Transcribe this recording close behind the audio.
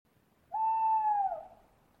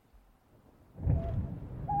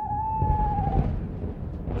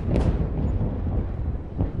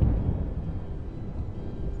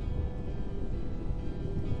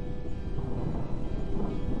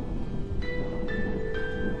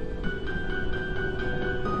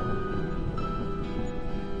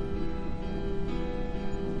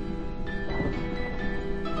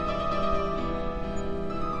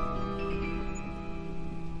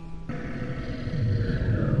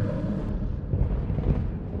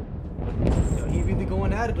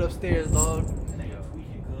going at it upstairs, dog. Nigga, we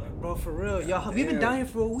can go. Bro, for real. Y'all, we've been down here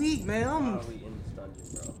for a week, man. Why are we in this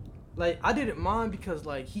dungeon, bro? Like, I didn't mind because,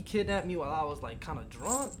 like, he kidnapped me while I was, like, kind of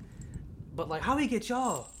drunk. But, like, how he get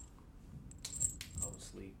y'all? I was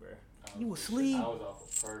asleep, bro. You asleep? I was off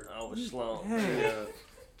of perk. I was slumped. Damn.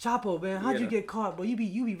 Chapo, man, how'd you Yeah. get caught, bro? You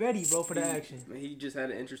be ready, bro, for the action. He just had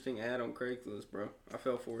an interesting ad on Craigslist, bro. I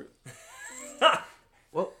fell for it.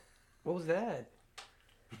 What was that?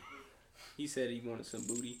 He said he wanted some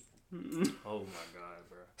booty. Oh my god,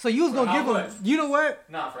 bro. So you was For gonna how give him? much? You know what?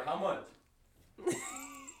 Nah, for how much?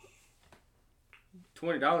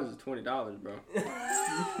 $20 is $20, bro.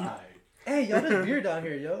 Alright. Hey, y'all, there's beer down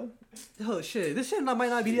here, yo. Oh shit, this shit might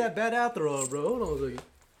not be that bad after all, bro. Hold on a second.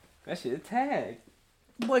 That shit tagged.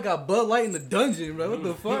 Boy got Bud Light in the dungeon, bro. What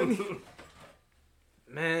the fuck?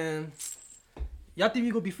 Man, y'all think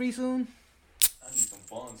we gonna be free soon? I need some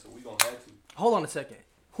fun, so we gonna have to. Hold on a second.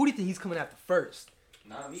 Who do you think he's coming after first?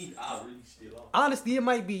 Not me. I'll really steal off. Honestly, it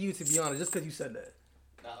might be you, to be honest, just because you said that.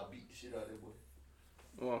 Nah, I'll beat the shit out of that boy.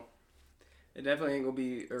 Well, it definitely ain't gonna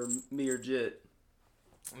be me or Jit.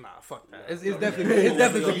 Nah, fuck that. It's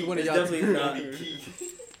definitely gonna be one of y'all. Definitely not.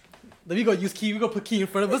 Then we gonna use Key. We gonna put Key in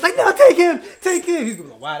front of us. Like, no, take him. He's gonna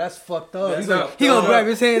be like, wow, that's fucked up. That's He's gonna, fucked he gonna up. grab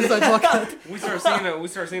his hand and start walking. We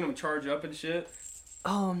start seeing him charge up and shit.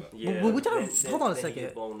 Yeah, but would y'all, then hold on a he second.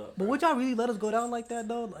 get blown up, But bro. would y'all really let us go down like that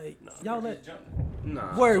though? Like, y'all let.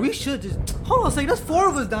 Nah. Word, we should just hold on a second. There's 4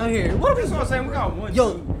 of us down here. What are we? That's what I'm saying. We got one.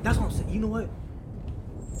 Yo, two. that's what I'm saying. You know what?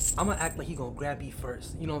 I'm gonna act like he gonna grab me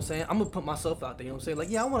first. You know what I'm saying? I'm gonna put myself out there. You know what I'm saying? Like,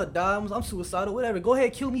 yeah, I wanna die. I'm suicidal. Whatever. Go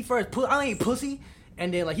ahead, kill me first. I ain't pussy.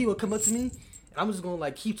 And then like he will come up to me, and I'm just gonna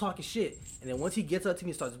like keep talking shit. And then once he gets up to me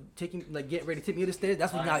and starts getting ready to take me to the stairs,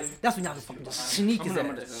 that's when y'all can fucking just sneak his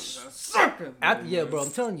ass. Yeah, bro, I'm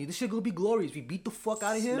telling you, this shit gonna be glorious. We beat the fuck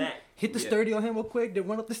out of him, Smack. hit the sturdy on him real quick, then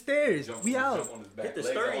run up the stairs. We out. Hit the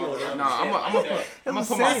sturdy on him. Nah, I'm gonna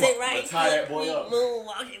put my saying. right. Tie that boy up.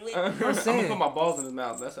 Moonwalking with I'm I'm gonna saying. put my balls in his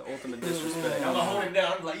mouth. That's the ultimate disrespect. I'm gonna hold him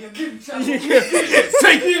down. I'm like, yo, give him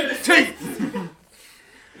Take.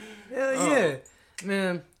 Hell yeah,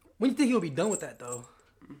 man. When you think he'll be done with that though?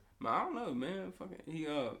 I don't know, man. Fucking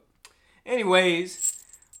Anyways,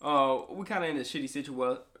 we kind of in a shitty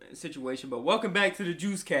situation, but welcome back to the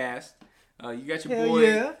Juice Cast. You got your Hell boy,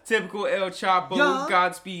 yeah. typical El Chapo, Yeah.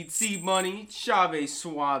 Godspeed, C Money, Chave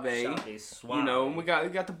Suave. Suave. You know, we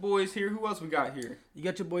got the boys here. Who else we got here? You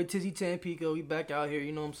got your boy Tizzy Tampico. We back out here.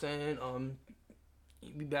 You know what I'm saying?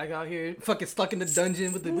 We back out here, fucking stuck in the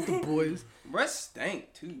dungeon with the boys. Rest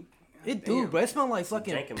stank too. It Damn. do, bro. It smell like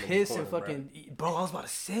fucking jankum in the piss and corner, fucking. Bro, I was about to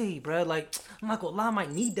say, bro. Like, I'm not gonna lie, I might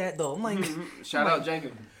need that though. I'm like, Shout out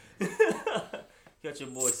Jacob. Got your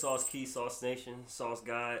boy Sauce Key, Sauce Nation, Sauce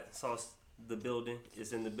God, Sauce the building.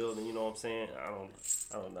 It's in the building. You know what I'm saying? I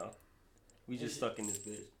don't know. We just stuck in this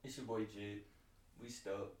bitch. It's your boy Jid. We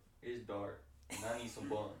stuck. It's dark. And I need some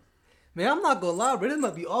buns. man, I'm not gonna lie, bro. This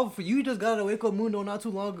might be awful for you. You just got out of Waco Mundo not too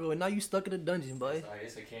long ago, and now you stuck in the dungeon, boy. Sorry,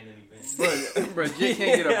 it's a canon event. Bro, Jit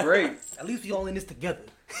can't get a break. At least we all in this together.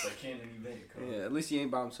 It's a canon event. Cuz. Yeah, at least he ain't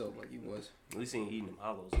by himself like he was. At least he ain't eating them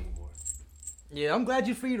hollows anymore. Yeah, I'm glad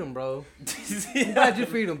you freed him, bro. I'm glad you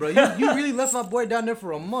freed him, bro. You really left my boy down there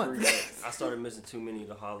for a month. I started missing too many of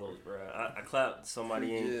the hollows, bro. I clapped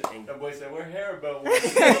somebody and That boy said, "Where Haribo?"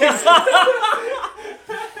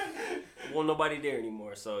 wasn't nobody there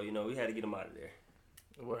anymore. So you know we had to get him out of there.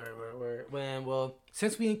 Word. Man, well,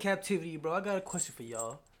 since we in captivity, bro, I got a question for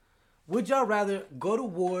y'all. Would y'all rather go to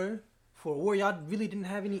war for a war y'all really didn't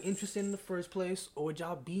have any interest in the first place, or would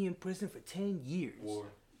y'all be in prison for 10 years? War.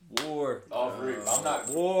 Off rip. I'm not.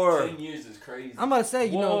 War. 10 years is crazy. I'm about to say,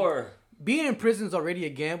 you know, War. being in prison is already a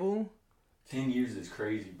gamble. 10 years is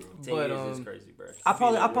crazy, bro. 10 But, years is crazy, bro. I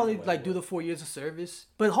probably like do the 4 years of service.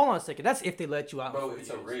 But hold on a second, that's if they let you out. Bro, it's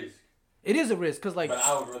a risk. It is a risk, cause like, But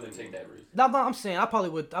I would rather take that risk. no, I'm saying I probably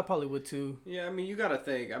would too. Yeah, I mean, you gotta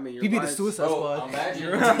think. I mean, your You be the life's- Suicide Bro, Squad.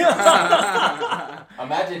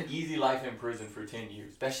 imagine easy life in prison for 10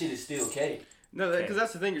 years. That shit is still okay. No, because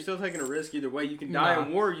that's the thing. You're still taking a risk either way. You can die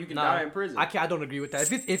in war. You can die in prison. I don't agree with that.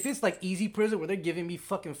 If it's like easy prison where they're giving me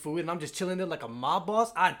fucking food and I'm just chilling there like a mob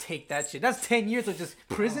boss, I'd take that shit. That's 10 years of just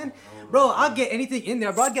prison, bro. I'll get anything in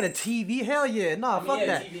there, bro. I'll get a TV. Hell yeah, nah, I mean, fuck yeah,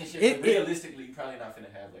 that. TV and shit, but realistically, you're probably not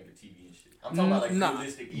finna have like a TV and shit. I'm talking about like Nah.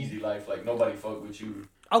 realistic, easy life. Like nobody fuck with you.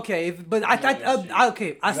 Okay, but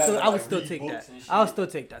I would still take that. I'll still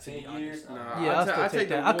take that. To 10 be honest. years? Nah, Yeah, I'll still take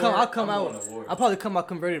that. I'll come I'm out. going to war. I'll probably come out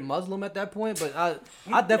converted Muslim at that point, but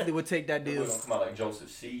I definitely would take that We're deal. gonna come out like Joseph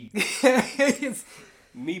Seed.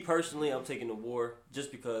 Me personally, I'm taking the war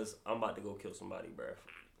just because I'm about to go kill somebody, bro.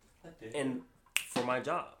 And for my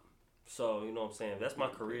job. So, you know what I'm saying? That's my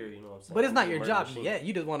career, you know what I'm saying? But it's not I'm your a job murder yet.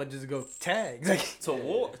 You just want to just go tag. Like, To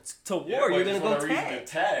war, Yeah, you're but gonna just go want a reason tag.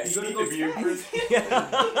 to tag. You're You gonna need go to be in prison.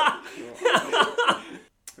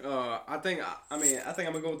 I think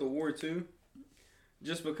I'm gonna go with the war too.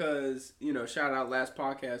 Just because, shout out last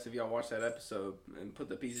podcast if y'all watched that episode and put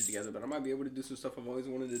the pieces together. But I might be able to do some stuff I've always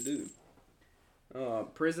wanted to do.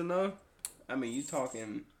 Prison though, you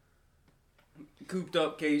talking cooped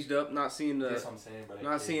up, caged up, not seeing That's what I'm saying, bro.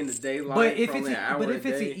 not seeing the daylight. but if for it's only an hour but a if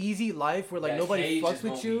it's day. an easy life where like That nobody cage fucks is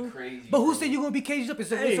with gonna be you. crazy, But who bro. said you're gonna be caged up?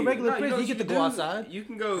 It's a Hey, regular nah, you know prison. what You get to you go do? outside. You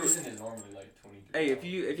can go. Prison is normally like 23. Hey, if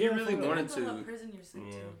you really wanted Depends on to. what prison you're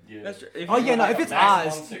sent to. Yeah. That's if Oh you- yeah, no. like If a it's maximum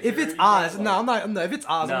Oz, if it's security, Oz, bro, no, I'm not. No, if it's Oz,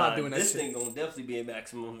 I'm not doing that this shit. thing gonna definitely be a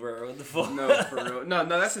maximum, bro. What the fuck? No, for real. No,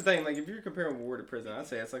 that's the thing. Like, if you're comparing war to prison, I'd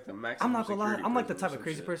say it's like the maximum. I'm not gonna lie. security I'm like the prison or type of some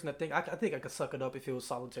crazy shit. person that think I think I could suck it up if it was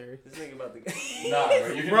solitary. This nigga about to. Nah, bro.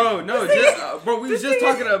 You Bro, no, just bro. We was just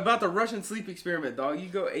talking about the Russian sleep experiment, dog. You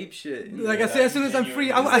go ape shit. Like I said, as soon as I'm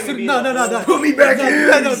free, I'm, This as nigga soon, be no, in no, the no, no. hole. Put me back no, in.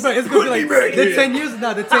 no, no, bro, it's gonna be like back the in. 10 years.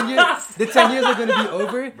 No, the 10 years are gonna be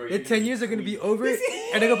over. Bro, The you 10 years are gonna be over, and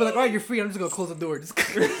they're gonna be like, all right, you're free. I'm just gonna close the door. Just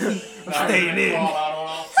I'm staying in. Crawl out on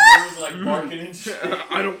all fours, like barking and shit.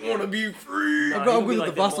 I don't want to be free. Nah, Bro, he I'm gonna be with like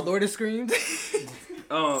the that Barcelona screams.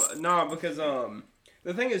 Nah, because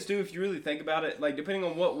the thing is too, if you really think about it, like depending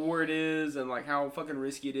on what war it is and like how fucking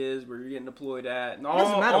risky it is, where you're getting deployed at, and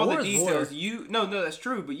Doesn't matter, all the war is details. war. No, that's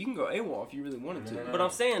true, but you can go AWOL if you really wanted to. No. But I'm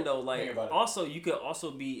saying though, like, Think about it. also you could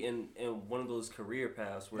also be in one of those career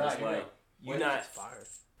paths where Nah, it's you're like not. you're Wait, not.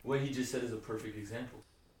 What he just said is a perfect example.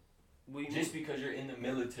 What do you Just mean? because you're in the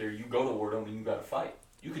military, you go to war, don't mean you gotta fight.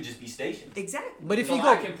 You could just be stationed. Exactly. But if So you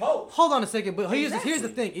I go, can post. hold on a second. But here's the Exactly.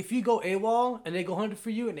 thing: if you go AWOL and they go hunting for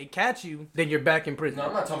you and they catch you, then you're back in prison. No,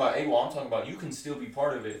 I'm not talking about AWOL. I'm talking about you can still be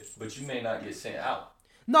part of it, but you may not get sent out.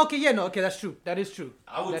 No, okay, yeah, no, okay, that's true. That is true.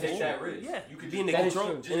 I would That is take true. that risk. Yeah, You could be in the just control-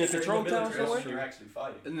 post just in the if you're control military, tower that's when somewhere. you're actually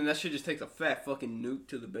fighting. And then that shit just takes a fat fucking nuke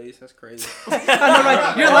to the base. That's crazy. I know,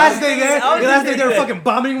 right? Your last day there, I was your last day just there, thinking fucking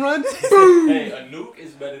bombing run. Hey, a nuke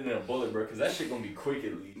is better than a bullet, bro, because that shit gonna be quick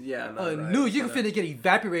at least. Yeah, I know, right? No, you can finna get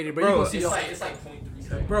evaporated, bro. Bro, You gonna see It's your like 0.3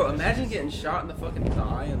 seconds. Bro, imagine getting shot in the fucking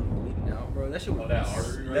thigh and bleeding out, bro. That shit would. Oh, that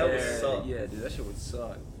artery right That there. would suck. Yeah, dude, that shit would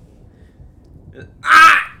suck.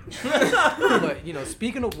 But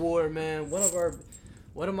speaking of war, man,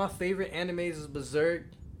 one of my favorite animes is Berserk,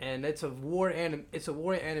 and it's a war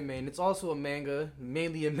anime, and it's also a manga,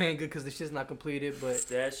 mainly a manga because the shit's not completed. But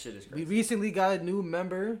That shit is we crazy. recently got a new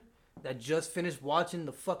member that just finished watching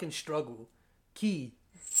the fucking struggle. Key,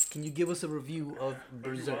 can you give us a review of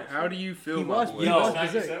Berserk? How do you feel? He my watched, boy? he Yo. watched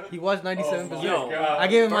 97? Berserk. He watched 97 Oh, my Berserk. Yo, God. I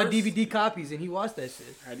gave him my First- DVD copies, and he watched that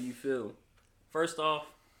shit. How do you feel? First off,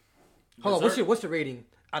 Hold on, Berserk, what's your rating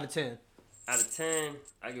out of 10? out of 10,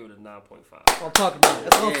 I give it a 9.5. That's what I'm talking about.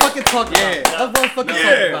 That's what I'm Yeah. fucking talking Yeah. about. That's what I'm fucking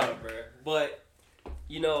Yeah. talking about. But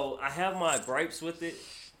I have my gripes with it,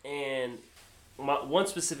 and my one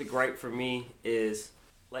specific gripe for me is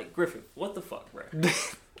like Griffith. What the fuck, bro?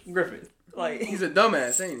 Griffith, like He's a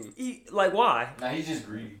dumbass, ain't he? he like why? Nah, he's just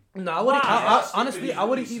greedy. No, I wouldn't. Why? Honestly, I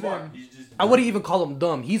wouldn't Smart. even. He's just I wouldn't even call him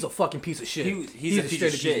dumb. He's a fucking piece of shit. He's a piece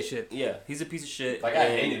straight of up shit. Yeah, he's a piece of shit. Like, I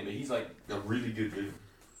and hate him, but he's like a really good villain.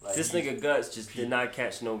 Like, This he's- nigga Guts just did not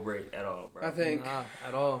catch no break at all, bro. I think Nah,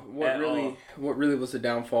 at all. what At really all. what really was the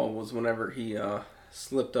downfall was whenever he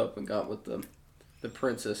slipped up and got with the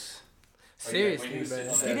princess. Seriously, when he was man.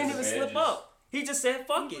 sitting on He didn't even Edges. slip up. He just said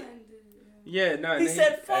fuck it. Yeah, no, He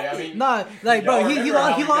said fuck Hey, I it. mean, Nah, like bro, Y'all he remember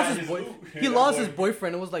how he lost got his his boy. loot? He That lost boy- his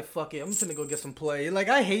boyfriend and was like, "Fuck it, I'm finna go get some play." Like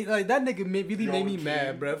I hate that nigga really made me Yo,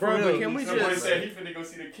 mad, bro. Bro, For but real. can we That boy just- said he finna go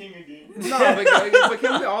see the king again. No, but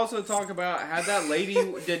can we also talk about how that lady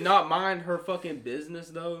did not mind her fucking business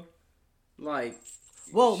though? Like,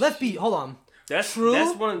 Well, hold on. That's True,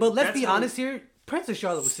 That's one. but let's that's be one- honest here. Princess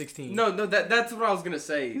Charlotte was 16. no, that's what I was gonna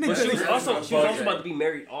say. Nigga, But she was That's also what she was I'm also about to be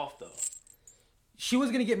married off though. She was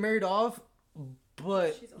gonna get married off,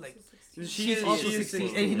 but She's also like 16. she's also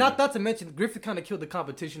 16. And not to mention, Griffith kind of killed the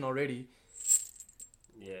competition already.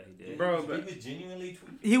 Yeah, he did. Bro, he but was genuinely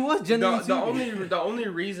tweaking. He was genuinely the only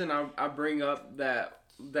reason I bring up that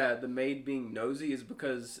the maid being nosy is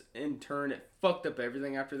because in turn it fucked up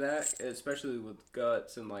everything after that, especially with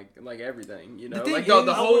Guts and like everything, you know, The thing like is, the I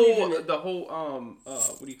wouldn't whole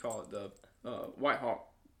what do you call it, the White Hawk,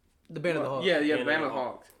 the Band of the Hawk. yeah, Band the of Band the of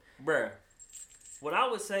Hawks. Bruh, what I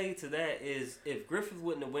would say to that is if Griffith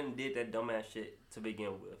wouldn't have went and did that dumbass shit to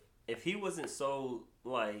begin with, if he wasn't so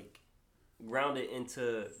like grounded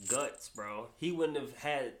into Guts, bro, he wouldn't have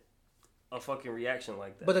had a fucking reaction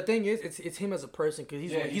like that. But the thing is, it's him as a person because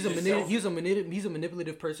he's a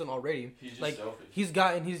manipulative person already. He's just like selfish. he's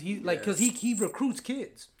gotten because he recruits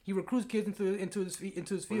kids. He recruits kids into his when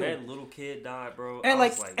field. that little kid died, bro, And I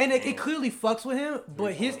like was like, and it damn. clearly fucks with him,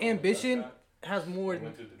 but his ambition has He more.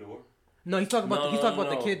 went through the door. No, he's talking about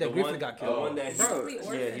the kid that The Griffith one- got the killed. one that Bro, he,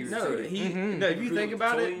 Basically yeah, he orphans. No, recruited. he. Mhm. No, if you think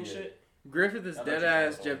about Toy it, and shit. Griffith is I thought dead you were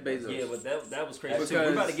ass talking Jeff about Bezos. Yeah, but that was crazy. Because- too.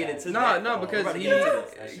 We're about to get into No, that. no, We're because about to he get into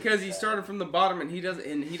that. because he started from the bottom and he doesn't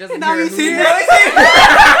And hear now he's who he here. is.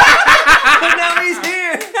 Now he's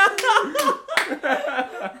here.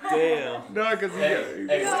 Damn. No, because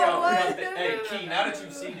Hey, No, what? hey, Key, now that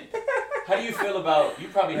you've seen it, how do you feel about, you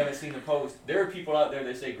probably haven't seen the post. There are people out there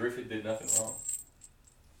that say Griffith did nothing wrong.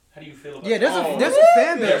 How do you feel about Yeah, that? there's a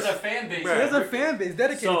fan There's base. a fan base. Bruh. There's a fan base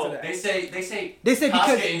dedicated So, to that. They say They say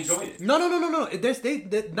Kafka because enjoyed it. no.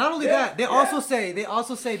 They not only Yeah, that, they yeah.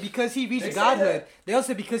 also say because he They reached say godhood. that. They also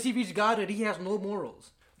say because he reached godhood, he has no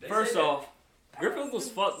morals. They First say that. off, Griffith was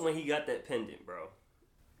fucked when he got that pendant, bro.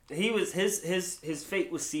 He was his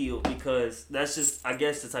fate was sealed because that's just I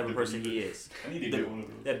guess the type of person he is. I need to The- get one of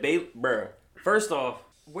those. That bruh. First off,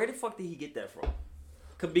 where the fuck did he get that from?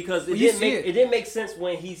 Because it Well, you didn't see make it. it didn't make sense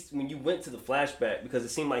when you went to the flashback because it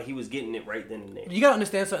seemed like he was getting it right then and there. You gotta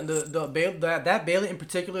understand something. That Bailey in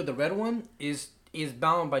particular, the red one, is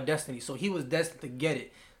bound by destiny. So he was destined to get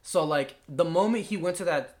it. So like the moment he went to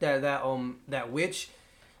that witch,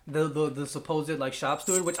 the supposed like shop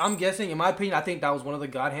steward, which I'm guessing, in my opinion, I think that was one of the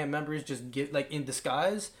God Hand members just get like in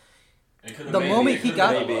disguise. It could've The been- moment it he could've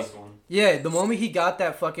got- been the last one. Yeah, the moment he got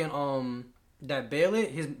that fucking that Bailey,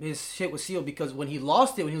 his shit was sealed because when he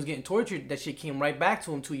lost it when he was getting tortured, that shit came right back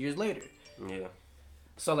to him 2 years later. Yeah.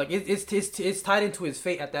 So like it's tied into his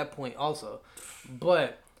fate at that point also,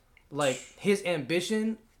 but like his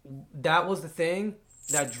ambition, that was the thing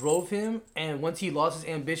that drove him. And once he lost his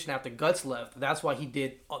ambition after Guts left, that's why he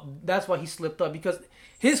slipped up because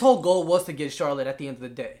his whole goal was to get Charlotte at the end of the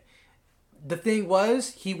day. The thing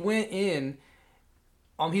was he went in,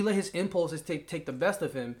 he let his impulses take the best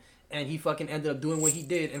of him, and he fucking ended up doing what he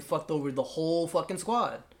did and fucked over the whole fucking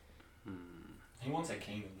squad. He wants that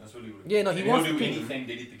kingdom. That's what he would. Yeah, no, he And wants he'll the do kingdom. anything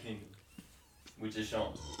to get the kingdom, which is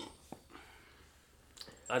shown.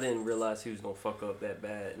 I didn't realize he was gonna fuck up that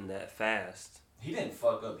bad and that fast. He didn't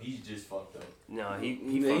fuck up. He's just fucked up. No, he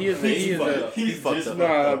He fucked is up. a- he is fucked a- up. he's fucked just up.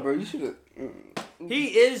 Nah, bro, you should have. He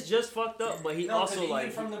is just fucked up, but he No, 'cause also even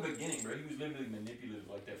like from the beginning, bro. He was literally manipulative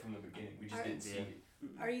like that from the beginning. We just didn't see Yeah. it.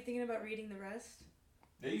 Are you thinking about reading the rest?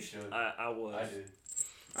 Yeah, you should. I was. I did.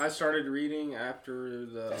 I started reading after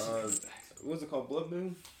the That's what's it called, Blood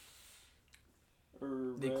Moon?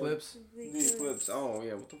 Or The Eclipse. The Eclipse. Oh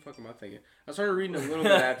yeah, what the fuck am I thinking? I started reading a little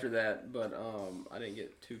bit after that, but I didn't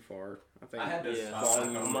get too far. I think I had to- Yeah,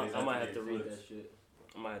 volume. I might have to read that shit.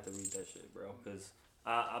 I might have to read that shit, bro, because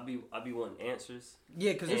I be wanting answers.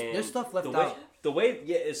 Yeah, because there's And stuff left the way, out. The way,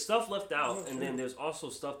 yeah, it's stuff left out, and then there's also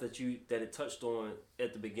stuff that it touched on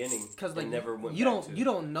at the beginning, Because like and never went you back don't to. you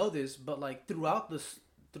don't know this, but like throughout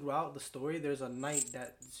the story, there's a knight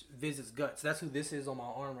that visits Guts. That's who this is on my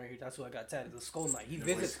arm right here. That's who I got tatted. The Skull Knight. He Yeah,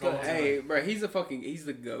 visits Skull Guts. Knight. Hey, bro, he's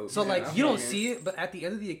the goat. So man. like I'm you don't fucking- see it, but at the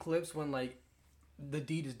end of the eclipse, when like the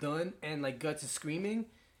deed is done and like Guts is screaming,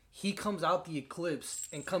 he comes out the eclipse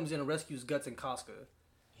and comes in and rescues Guts and Casca.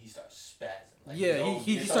 He starts spazzing. Like, Yeah, he's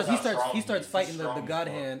he old. starts how strong he starts is. fighting He's the strong God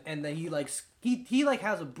as fuck. Hand, and then he like he like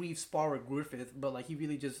has a brief spar with Griffith, but like he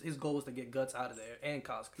really just his goal was to get Guts out of there and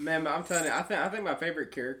Casca. Man, but I'm telling you, I think my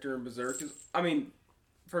favorite character in Berserk is, I mean,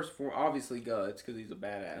 first of all, obviously Guts because he's a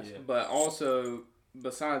badass, Yeah. but also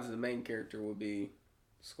besides the main character would be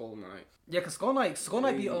Skull Knight. Yeah, cause Skull Knight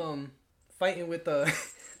be fighting with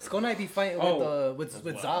Skull Knight be fighting with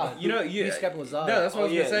Zod. You know, He's scrapping with Zod. No, that's what I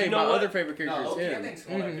was yeah, gonna say. you know My what? other favorite character No, is okay, I him. think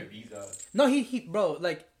Skull Knight could beat that. No, he bro,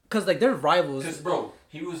 like, cause like they're rivals. Cause bro,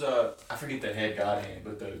 he was I forget the head God Hand,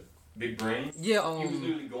 but the big brain. Yeah, He was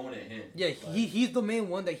literally going at him. yeah, Like, he's the main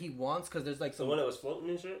one that he wants, cause there's like the some one that was floating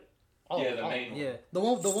and shit. Yeah, the main one. Yeah, the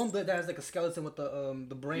one that has like a skeleton with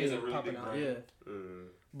the brain has a really popping big out. brain. Yeah,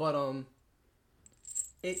 but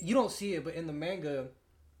you don't see it, but in the manga,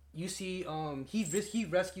 you see he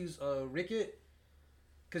rescues Ricket,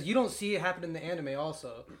 cause you don't see it happen in the anime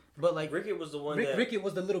also. But like Ricket was the one that. Ricket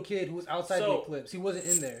was the little kid who was outside the So- eclipse. He wasn't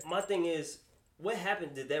in there. My thing is, what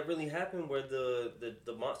happened? Did that really happen? Where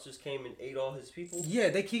the monsters came and ate all his people? Yeah,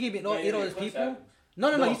 they keep ate all Man, his the eclipse people. happens.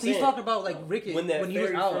 No, No, I'm he's saying- talking about like Ricket When that he was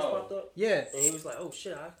fairy out. first popped up. Yeah, And he was like, "Oh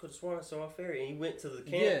shit! I could have sworn I saw a fairy." And he went to the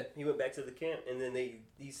camp. Yeah. He went back to the camp, and then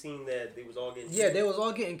he seen that they was all getting. yeah, they was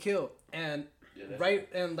all getting killed, and Yeah, that's- right,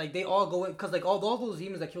 and like they all go in because like all those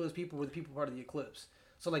demons that kill his people were the people part of the eclipse.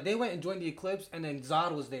 So like they went and joined the Eclipse, and then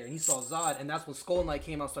Zod was there, and he saw Zod, and that's when Skull Knight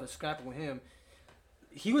came out and started scrapping with him.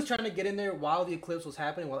 He was trying to get in there while the Eclipse was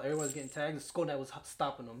happening, while everyone was getting tagged, and Skull Knight was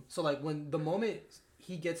stopping him. So like when the moment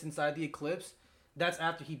he gets inside the Eclipse, that's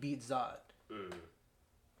after he beat Zod.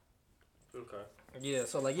 Okay. Yeah,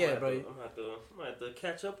 so like I'm bro. gonna have to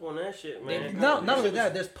catch up on that shit, man. Not only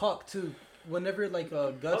that, there's Puck too. Whenever like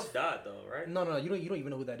Guts Puck died though, right? No, you don't even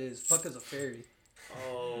know who that is. Puck is a fairy.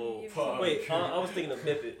 Oh, Puck. wait, I was thinking of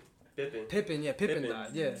Pippin. Pippin died.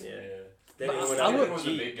 Yeah. That But nigga went I out would- like a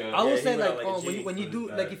G. I would Yeah, say he went like out like a G. when you do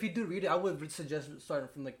Bad. like if you do read it, I would suggest starting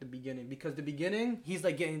from like the beginning, because the beginning he's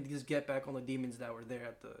like getting his get back on the demons that were there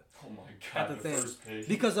at the Oh my at god, the the thing. first page.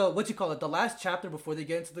 Because what you call it, the last chapter before they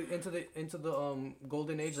get into the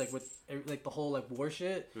golden age, like with like the whole like war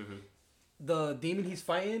shit, the demon he's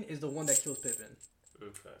fighting is the one that kills Pippin.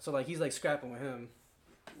 Okay. So like he's like scrapping with him.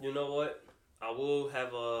 You know what? I will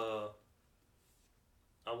have a.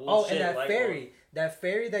 And that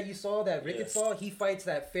fairy that you saw, that Rickett saw, he fights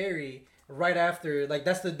that fairy right after. Like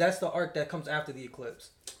that's the arc that comes after the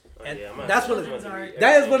Eclipse. And that's one of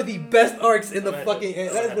that is one of the best arcs in the fucking.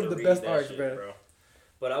 That is one of the best arcs, bro.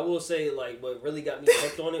 But I will say, like, what really got me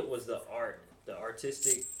hooked on it was the art, the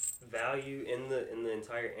artistic value in the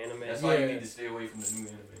entire anime. That's why you need to stay away from the new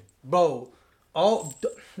anime. Bro,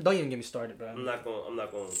 don't even get me started, bro. I'm not going.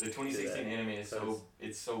 The 2016 anime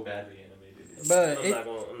is so badly animated. But I'm not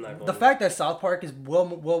going. The fact that South Park is well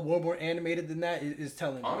more animated than that is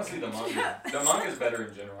telling. Honestly, the manga is better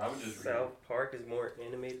in general. I would just read it. South Park is more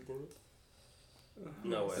animated than it.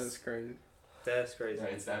 No way. That's crazy. That's crazy. Yeah,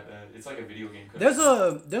 it's that bad. It's like a video game. There's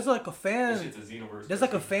like a That fan. shit's a Xenoverse. There's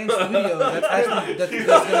like a cutscene. fan studio that's actually that's gonna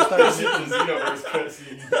That start. shit's a Xenoverse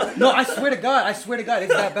cutscene. No, I swear to God,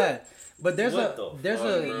 it's that bad. But there's What the there's fuck,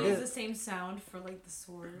 a bro? It's the same sound for like the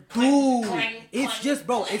sword. dude. Clang, It's clang. just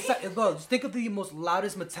bro. It's like bro. Just think of the most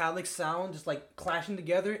loudest metallic sound, just like clashing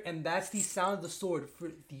together, and that's the sound of the sword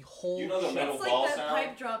for the whole. You know the metal It's ball like that sound?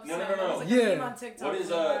 pipe drop No, no, sound. no, no. It was, like, Yeah. a meme on TikTok What is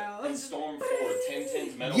for a while. in Storm 4?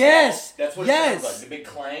 1010's metal Yes! ball? That's what Yes! it sounds like. The big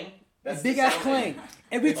clang. That's big the ass sound. clang.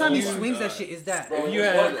 Every time he Oh my swings that God. shit is that. Bro, If you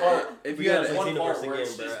there's had- one part- if We you gotta had play one part Xenoverse where again,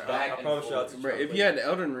 it's bro. just I back and promise y'all forth. to Bro, if you had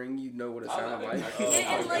Elden Ring, you'd know what it sounded like. Oh,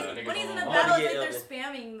 And like nigga, when he's in a don't- battle, to it's get like they're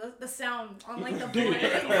spamming the sound on like the Dude. board.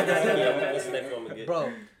 That's the next one we get.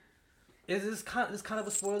 Bro, this kind of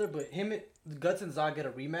a spoiler, but Guts and Zod get a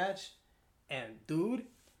rematch, and dude,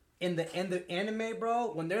 in the anime,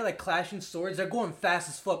 bro, when they're like clashing swords, they're going fast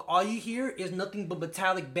as fuck. All you hear is nothing but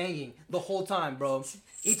metallic banging the whole time, bro.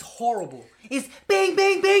 It's horrible. It's bang,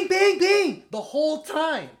 bang, bang, bang, bang the whole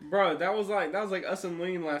time. Bro, that was like us and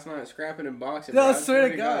Lean last night scrapping and boxing. No, bro. I swear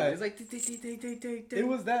to God. It's like It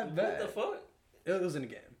was that What bad. the fuck? It was in the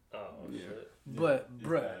game, Oh shit. but it's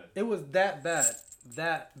bruh, bad. it was that bad,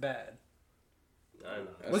 that bad. I know.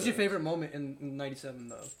 What's your favorite moment in '97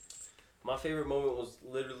 though? My favorite moment was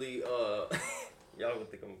literally y'all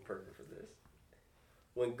would think I'm perfect for this.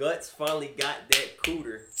 When Guts finally got that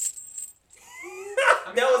cooter.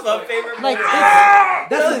 That was my favorite Like moment.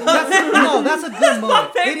 that's a good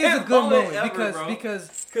moment. It is a favorite good moment moment ever, bro. because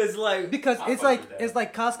I it's fuck like with that. it's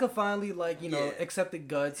like Casca finally like Yeah. accepted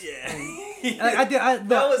Guts. Yeah. And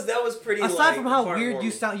look, that was pretty. aside like, from how weird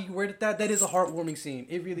heartwarming. you worded that is a heartwarming scene.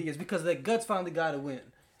 It really is because like Guts finally got a win.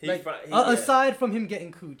 He Like fi- he- yeah. aside from him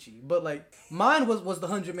getting coochie, but like mine was the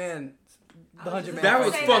 100-man. The 100-man. That fight.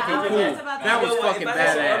 was Say fucking I was cool. just about to That say was You know what? fucking If I had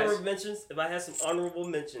some badass. honorable mentions, if I had some honorable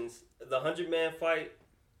mentions, the 100-man fight,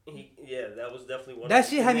 that was definitely one. That of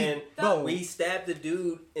shit had me, And bro. when he stabbed the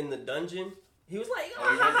dude in the dungeon, he was like,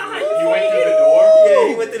 Oh, you went through the door? Yeah,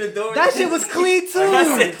 he went to the door. That shit was clean too.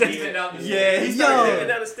 Heaving down the Yeah, he stairs. started Yo. stepping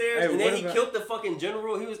down the stairs, Hey, and what then he about- killed the fucking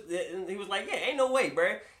general. He was like, yeah, ain't no way,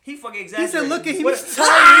 bruh. He fucking He exaggerated. said, "Look at he What- was tired."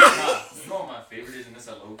 Nah, you know what my favorite is, and it's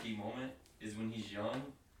a low key moment, is when he's young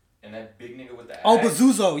and that big nigga with the axe. Oh,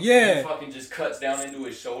 Bazuzo, He yeah. fucking just cuts down into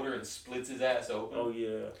his shoulder and splits his ass open. Oh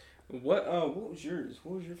yeah. What was yours?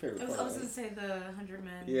 What was your favorite I was part? gonna say the 100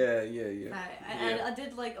 men. Yeah. I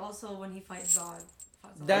did like also when he fights Zod.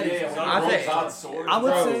 That is- yeah, when I he think- rolls out sword, I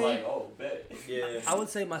would bro, say- like, oh, bet. Yeah. I would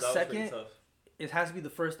say my That was pretty second. tough. It has to be the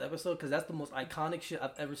first episode because that's the most iconic shit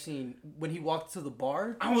I've ever seen. When he walked to the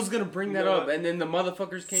bar. I was gonna bring that Yeah. up, and then the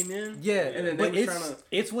motherfuckers came in. Yeah, And then they but was it's trying to-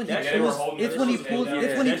 it's when he Yeah, they were pulls holding it's their when he head pulls down.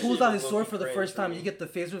 it's when he That pulls shit out was his sword low-key for the cringe, first time. man. You get the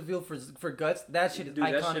face reveal for Guts. That shit is Dude,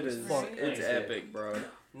 that iconic shit as is fuck. it's epic, bro.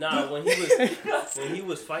 Nah, when he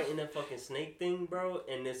was fighting that fucking snake thing, bro,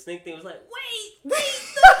 and the snake thing was like, wait,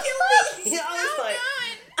 don't kill me. I was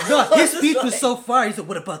like, No, his Just speech was like- so fire. He said,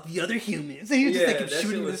 "What about the other humans?" And he was just like that shooting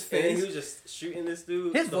shit in was- his and then he face. was just shooting this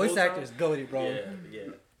dude. His the voice whole actor time. is goated, bro. Yeah.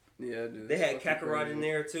 Yeah, dude. They had it's fucking Kakarot crazy. in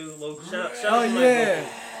there too. Shout Oh out to my yeah,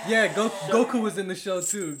 yeah. Goku was in the show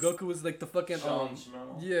too. Goku was like the fucking Sean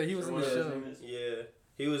Schmel. yeah, he was in the Whatever his show. name is. Yeah,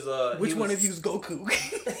 he was. Which one of you is Goku?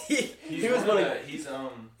 He's was one one of of.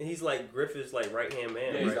 the, He's like Griffith's like right hand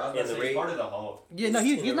man, yeah, he's, I was right? about In to the say, he's raid. part of the Hulk. Yeah, no, In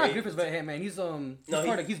he's the not raid. Griffith's right hand man. He's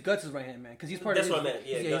he's Guts' right hand man because he's part That's of what I his,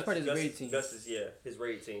 meant. Yeah, he's part of his raid team. Gus is his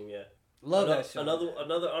raid team. Yeah. Love another, that show.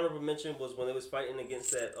 Another honorable mention was when they was fighting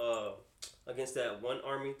against that one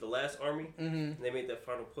army, the last army. Mm-hmm. And they made that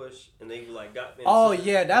final push, and they like got. Oh into-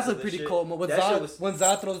 yeah, that's a into the pretty shit. cool moment. That shit was- When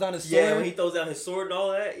Zod throws down his sword. Yeah, when he throws down his sword and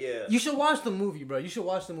all that. Yeah. You should watch the movie, bro. You should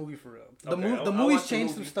watch the movie for real. The, Okay, the I'll movie's watch the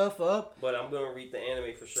changed some movie. stuff up. But I'm gonna read the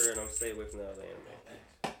anime for sure, and I'm gonna stay away from the other anime.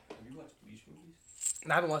 Have you watched Bleach movies?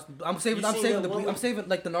 I haven't watched. I'm saving. You I'm seen saving the the. one I'm with- saving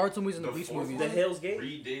like the Naruto movies and the The Bleach fourth movies. The one? Hell's Gate.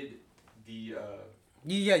 Redid the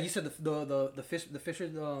Yeah, you said the Fisher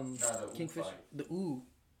the Kingfish. Ook fight. The ooh.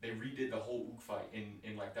 They redid the whole Ook fight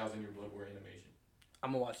in like Thousand Year Blood War animation.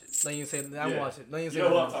 I'm gonna watch it. Let you say. I'm gonna Yeah. watch it. Let you say. You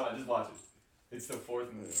know what I'm that. talking about? Just watch it. It's the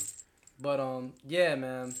fourth movie. But yeah,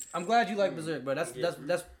 man. I'm glad you like Berserk, bro. That's Yeah.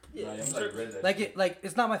 that's Yeah, Like, I'm sure. like, read that like shit. it. Like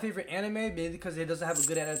it's not my favorite anime, maybe because it doesn't have a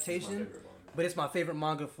good It's my adaptation. favorite manga. But it's my favorite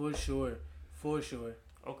manga for sure. For sure.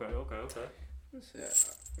 Okay.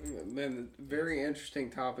 Yeah, man, very interesting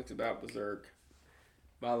topics about Berserk.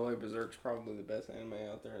 By the way, Berserk's probably the best anime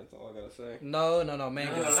out there. That's all I gotta say. No, manga, No, not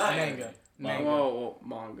manga, anime. manga. Whoa,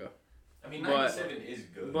 manga. I mean, But- 97 is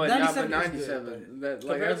good. But 97 yeah, is but 97. good, That,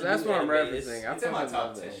 like, Compared to that's new what I'm anime, it's- referencing. I it's in my fucking top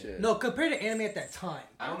love that 10. shit. No, compared to anime at that time.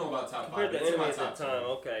 I don't know about top Compared 5. to It's in anime my at top that 10. time,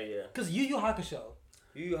 okay, yeah. Cause Yu Yu Hakusho.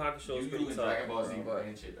 Yu Yu Hakusho is You pretty and tough. Dragon Ball Z bro.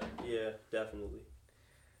 and shit back. Yeah, definitely.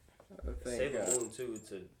 I think, Sailor Moon too,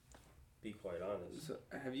 to be quite honest. so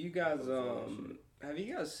have you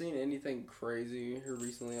guys seen anything crazy here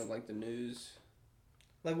recently on like the news?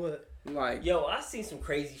 Like what? Like, Yo, I seen some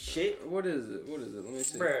crazy shit, what is it? What is it? Let me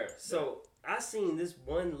see. bruh. So I seen this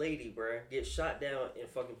one lady, bruh, get shot down in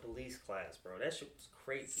fucking police class, bro. That shit was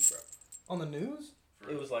crazy, bro. On the news?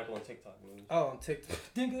 It was like on TikTok news. Oh, on TikTok.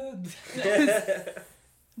 Nigga.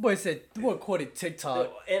 Boy said, boy quoted TikTok.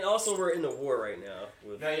 And also, we're in the war right now.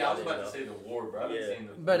 With No, yeah, I was about you to know. say the war, bro. I've been Yeah. saying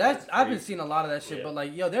the But war. that's I've been seeing a lot of that shit. Yeah. But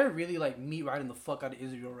like, yo, they're really like meat riding the fuck out of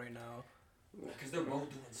Israel right now. Because they're both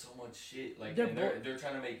doing so much shit. Like, They're and they're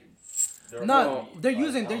trying to make. No, they're like,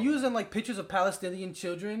 using using like pictures of Palestinian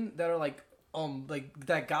children that are like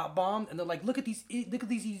that got bombed, and they're like, look at these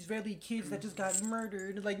Israeli kids that just got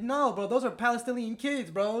murdered. Like, no, bro, those are Palestinian kids,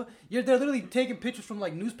 bro. They're literally taking pictures from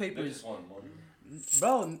like They newspapers, just want money.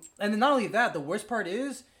 bro. And then not only that, the worst part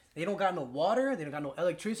is they don't got no water, they don't got no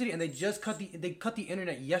electricity, and they just cut the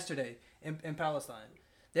internet yesterday in Palestine.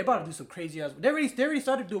 They're about to do some crazy ass. They already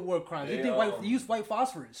started doing war crimes. They used white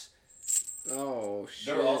phosphorus. Oh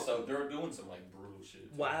shit. They're doing some like brutal shit.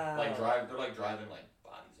 too. Wow. They're like driving like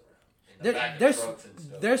bodies around in the back They're of trucks and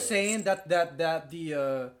stuff. they're saying that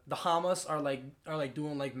the Hamas are like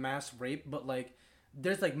doing like mass rape, but like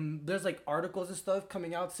there's like articles and stuff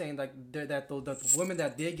coming out saying like that the women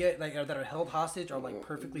that they get like that are held hostage are like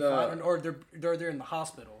perfectly fine, or they're in the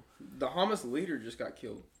hospital. The Hamas leader just got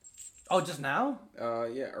killed. Oh, just now?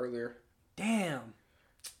 Yeah, earlier. Damn.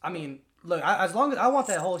 I mean, look, as long as I want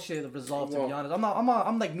that whole shit resolved. To be Well- honest,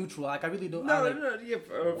 I'm like neutral. Like I really don't. I, like, Yeah,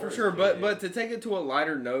 for Worse, sure. yeah. But to take it to a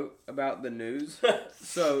lighter note about the news.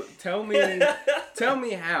 So tell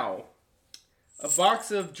me how a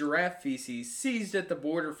box of giraffe feces seized at the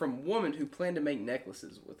border from woman who planned to make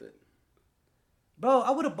necklaces with it. Bro,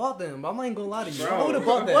 I would have bought them. I'm not even gonna lie to you. Bro, I would have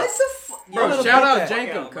bought that. What the fuck? I Bro, would've shout bought out that.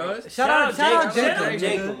 Jankum, cuz. Shout out Jankum,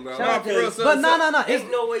 Jankum, bro. Shout out for real, so- But no. There's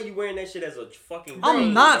no way you wearing that shit as a fucking. I'm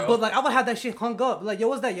ring, not, bro. but like I would have that shit hung up. Like, yo,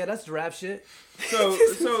 what's that? Yeah, that's giraffe shit. So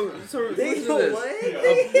listen to this.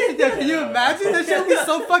 Can you imagine? That shit would be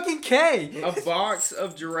so fucking K. A box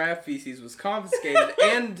of giraffe feces was confiscated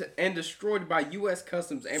and destroyed by U.S.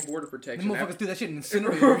 Customs and Border The Protection. motherfuckers do that shit in For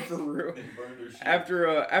incinerator. real. They burned their shit.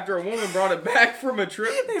 After a woman brought it back from a trip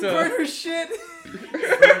They burn to her shit.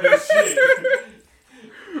 Burned their shit.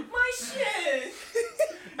 My shit.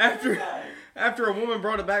 after a woman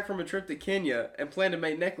brought it back from a trip to Kenya and planned to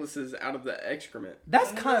make necklaces out of the excrement.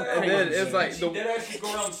 That's kind of And crazy. then it's like She the did actually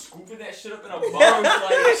go around scooping that shit up in a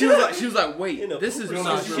box. Like, she was like, wait, In a this is pooper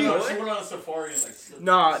not suit. she true. went on a safari and like. slipped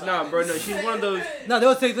Nah, inside. bro, no, she's one of those. No,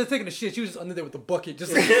 they're taking the shit. She was just under there with the bucket.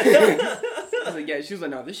 Just like, I was like, yeah, she was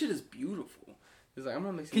like, no, this shit is beautiful. He's like, I'm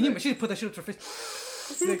not mixing. can you? that. She put that shit up to her face.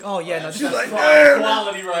 She's like, oh yeah, no. This She's is like,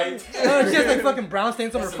 Quality, right? she has like fucking brown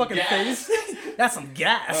stains on her That's some fucking gas. face. That's some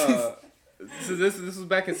gas. So this was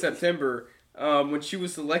back in September. When she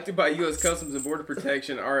was selected by U.S. Customs and Border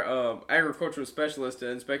Protection, our agricultural specialist to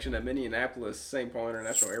inspection at Minneapolis St. Paul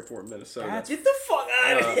International Airport, Minnesota. Get the fuck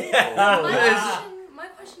out of here. My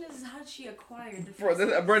question is, how did she acquire the Bro,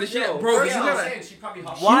 feces? bro, the shit, Yo, bro, Yeah, you I'm gotta. saying she probably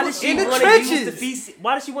hopped Why She did was she in the want to use trenches. the feces?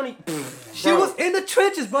 Why did she want to? She was in the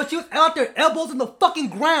trenches, bro. She was out there, elbows in the fucking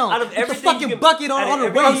ground. Out of with the everything you fucking can- bucket on, out of on her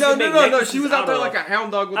everything waist. you No, can no, make no, no. necklaces She was out there out like of. a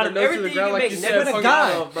hound dog with Out her of nose to the everything ground, you like make you Swear said. to necklaces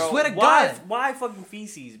God. out of, bro. Swear to Why? God. Why fucking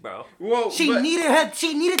feces, bro? Whoa, She but- needed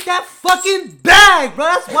that fucking bag, bro.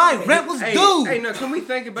 That's why rent was Hey, due. hey, no, can we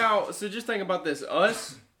think about? So just think about this,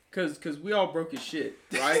 us, cause we all broke his shit,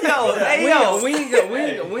 right? Yo, hey, we,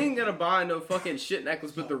 yo. we ain't gonna buy no fucking shit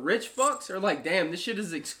necklace, but the rich fucks are like, damn, this shit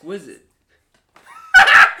is exquisite.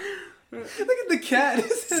 Look at the cat.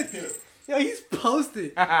 Yo, he's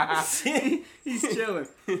posted. He's chilling.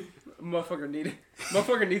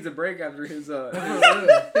 Motherfucker needs a break after his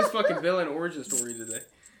his fucking villain origin story today.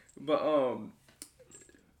 But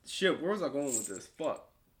shit, where was I going with this? Fuck.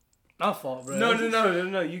 My fault, bro.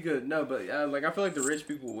 No, you good. No, but like I feel like the rich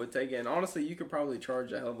people would take it. And honestly, you could probably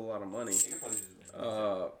charge a hell of a lot of money.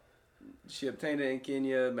 She obtained it in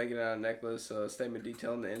Kenya, making it out of a necklace. Statement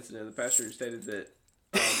detailing the incident. The passenger stated that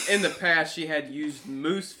in the past she had used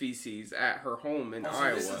moose feces at her home in So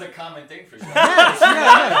Iowa. this is a common thing for sure.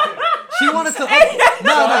 Yeah. She wanted to. No.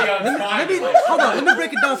 Let me Like, hold on. Let me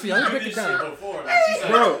break it down for you. Let me break it this shit down. before. Like, she's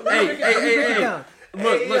like, Bro, Let me break it hey. down.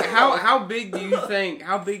 Look, how big do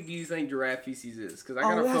you think giraffe feces is? Because I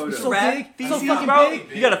got Oh, a that's photo. so Rat big, feces, so fucking bro.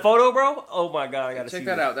 big. You got a photo, bro? Oh my god, I gotta Check see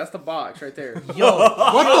that this. out. That's the box right there. Yo,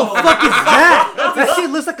 what the fuck is that? That shit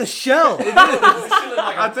looks like a shell. this shit look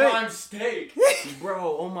like I a think- prime steak.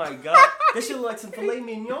 Bro, oh my god. This shit look like some filet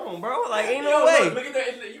mignon, bro. Like, ain't no Yo, way. Look at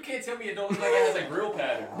that. You can't tell me it don't look like it has a grill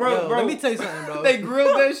pattern. Bro, Yo, let me tell you something, bro. They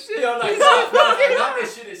grilled that shit. Yo, like, not the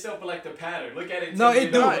shit itself, but like the pattern. Look at it. No, tell me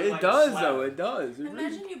it don't do. look It like a does slab. though. It does. It really-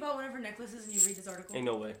 Imagine you bought one of her necklaces and you read this article. Ain't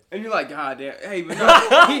no way. And you're like, God damn. Hey, but no.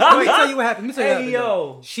 Let me tell you what happened. Let me tell you what Hey, happened.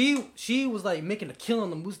 though. yo. She was like making a kill on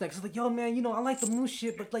the moose necklace. Like, yo, man, you know, I like the moose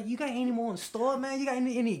shit, but like, you got any more in store, man? You got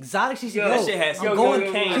any exotic? She said, Yo, yo, that shit has I'm some going.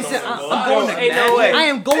 cocaine She on said, it, I'm bro. going to. Ain't no way. I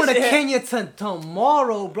am going That to shit Kenya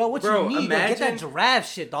tomorrow, bro. What Bro, you need? Yo, get that imagine- giraffe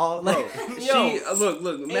shit, dog. Like, Bro, Yo, she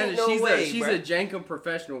look, man, no way, she's bruh. a jankum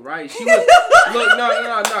professional, right? She was look,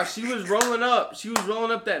 no. She was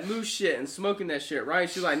rolling up that moose shit and smoking that shit, right?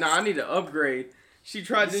 She's like, nah, I need to upgrade. She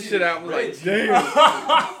tried this shit out and was like, Rich. damn,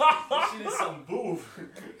 This shit is some boof.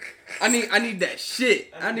 I need that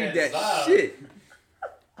shit. I need that Vibe. shit.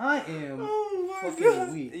 I am Oh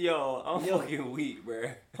fucking weak. Yo, I'm fucking weak, bro.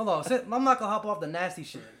 Hold on, I'm not gonna hop off the nasty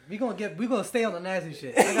shit. We gonna stay on the nasty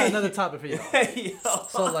shit. I got another topic for y'all. Yo.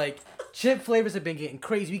 So like, chip flavors have been getting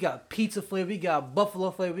crazy. We got pizza flavor, we got buffalo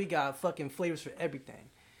flavor, we got fucking flavors for everything.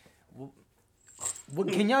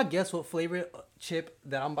 Can y'all guess what flavor chip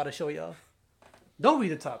that I'm about to show y'all? Don't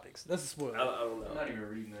read the topics. That's a spoiler. I don't I'm know. not even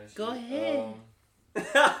reading that shit. Go ahead.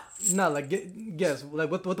 Nah, like guess like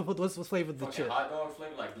what's flavor the Fucking chip? hot dog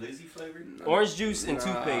flavor, like Blizzy flavor. Orange juice and Nah,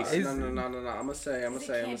 toothpaste. Is- No. I'm gonna say.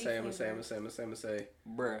 Is it candy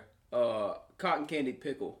Bruh. Cotton candy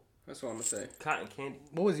pickle. That's what I'm gonna say. Cotton candy.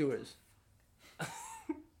 What was yours?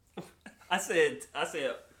 I said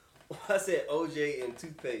OJ and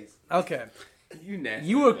toothpaste. Okay, You nasty.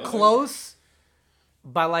 you were close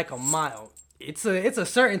by like a mile. It's a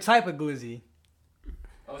certain type of glizzy.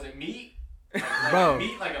 Oh, is it meat? Bro.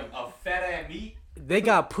 Meat, like a fat ass meat. They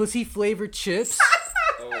got pussy flavored chips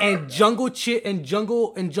and jungle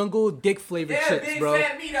dick flavored Yeah, chips, big bro.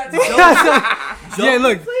 fat meat. I Yeah,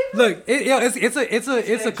 look.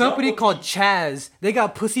 It's a company Jumbo called meat. Chaz. They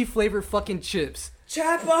got pussy flavored fucking chips.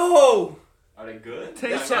 Chapo! Are they good?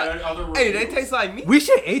 Tastes Got like- other Hey, they reviews? taste like meat. We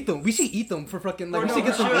should eat them. We should eat them for fucking like. Bro, We should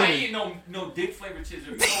get some. I Rating. ain't no dick flavored chips.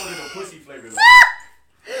 Or calling it a pussy flavored.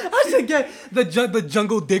 I should get the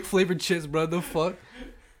jungle dick flavored chips, bro. The fuck?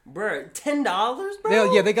 Bruh, $10,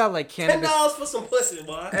 bro? They got like cannabis. $10 for some pussy,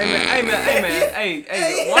 boy. Hey man,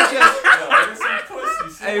 hey, watch us. Yo, there's some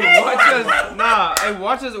pussy. Hey,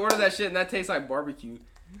 watch us order that shit and that tastes like barbecue.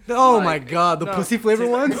 Oh Like, my god, the no, pussy flavored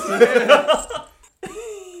ones.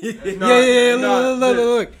 No, Yeah. no,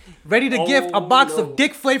 Look. Ready to gift a Oh, box no. of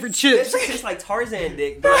dick flavored That chips. shit tastes like Tarzan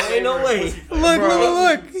dick, bro. Ain't no way.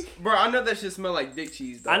 Look. Bro, I know that shit smell like dick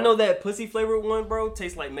cheese. Dog. I know that pussy flavored one, bro,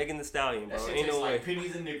 tastes like Megan Thee Stallion, bro. That shit Ain't tastes no way. like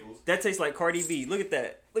pennies and nickels. That tastes like Cardi B. Look at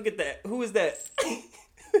that. Who is that?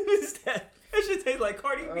 Who is that? That shit tastes like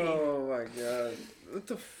Cardi B. Oh my god, what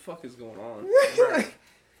the fuck is going on? Bro,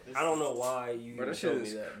 I don't know why you Bro, that showed shit me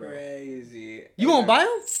is that, bro. crazy. You gonna buy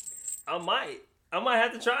them? I might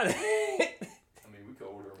have to try that. I mean, we could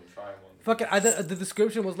order them and try one. Fucking, the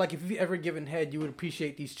description was like, if you ever given head, you would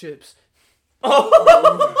appreciate these chips.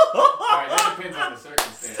 Alright, that depends on the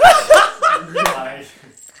circumstance. Like,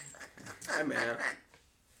 Hey man.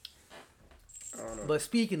 I don't know. But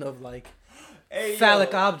speaking of like Hey,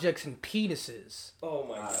 phallic yo. objects and penises, Oh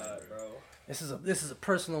my god, bro. this is a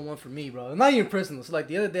personal one for me, bro. Not even personal. So like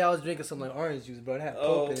the other day I was drinking some like orange juice, bro. It had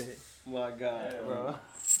pulp in it, My god, bro.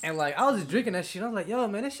 and like I was just drinking that shit. I was like, yo,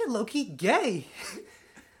 man, that shit low key gay.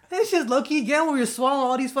 That shit's low key gay when you're swallowing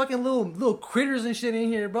all these fucking little critters and shit in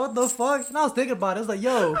here, bro. What the fuck? And I was thinking about it. I was like,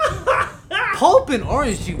 yo, pulp and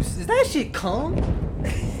orange juice. Is that shit cum?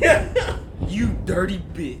 You dirty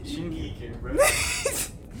bitch. you geeking, bro.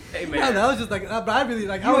 Hey I man. know, I was just like, but I really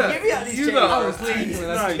like. I You was, the- Give me out these you chains, the- I was please. tweaking when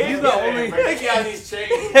I No, said you that. the only. Take out these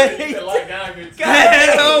chains. You can lie down good.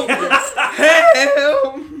 Hell.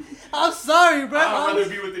 Hell. I'm sorry, bro. I'd I'm- rather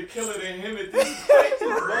be with the killer than him at this point.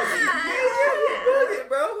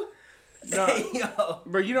 bro. No. Yo.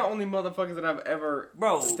 Bro, you the only motherfuckers that I've ever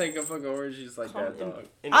Bro. think of fucking orange juice like that, dog.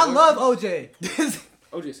 I love OJ.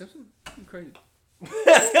 OJ Simpson? You crazy.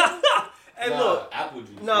 Hey, look. Apple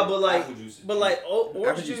juice. Nah, but like, Apple juice is orange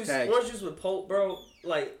Apple juice juice, tags. orange juice with pulp, bro.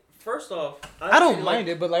 Like, first off, I don't mind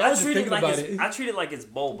it, but like I was just treat it thinking like about it's, it. I treat it like it's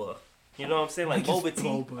boba. You know what I'm saying? Like Like boba it's tea.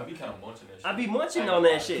 boba. I be kind of munching that shit. I be munching on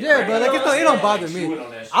that shit. Yeah, right? but You like know it what I'm don't saying? bother Chewing me.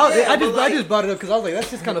 on that shit. I but like- just brought it up because I was like, that's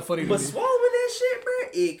just kind of funny to But me. swallowing that shit, bro,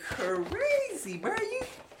 it crazy, bro. You.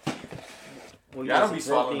 Well, Yeah, I don't be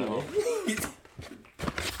some broke swallowing demon.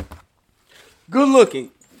 Good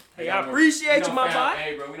looking. Hey, I appreciate you, my boy.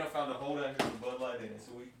 Hey, bro, we done found a hole down here with Bud Light in it,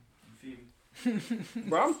 so you feel me?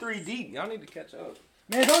 Bro, I'm 3 deep. Y'all need to catch up.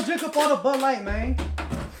 Man, don't drink up all the Bud Light, man.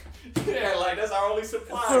 Yeah, like that's our only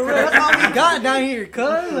supply. For real, that's all we got down here,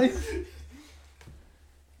 cuz. Like,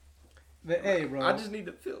 but hey, bro. I just need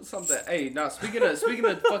to feel something. Hey, now speaking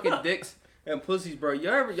of fucking dicks and pussies, bro.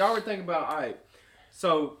 Y'all ever think about? Alright,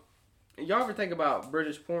 so y'all ever think about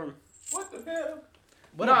British porn? What the hell?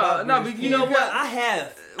 What Nah, about nah, British but You know what? I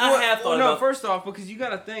have thought no, about. first off, because you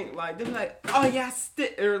gotta think like they be like, oh yeah,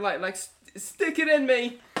 stick or like stick it in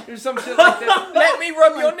me or some shit like that. Let me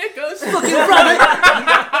rub your knickers. fucking run it.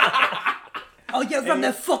 Oh yeah, run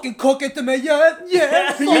that fucking coke into me, yeah,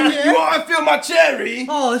 yeah, yeah. want to feel my cherry?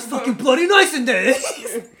 Oh, it's fucking bloody nice in there.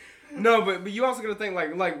 No, but you also gotta think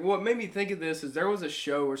like what made me think of this is there was a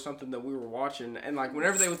show or something that we were watching, and like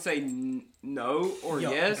whenever they would say no or Yo.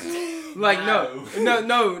 yes, like no,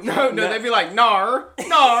 No. they'd be like nar,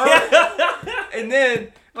 and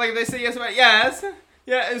then like they say yes, but yes.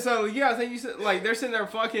 Yeah, and so yeah, I think you said like they're sitting there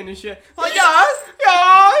fucking and shit. Like yes.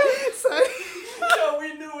 Yo,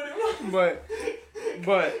 we knew what it was.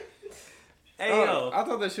 But Hey yo. I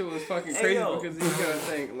thought that shit was fucking Hey, crazy yo. because you gotta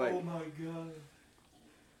think like, Oh my god.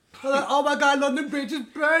 Oh my god, London Bridge is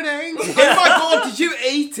burning. oh my god, did you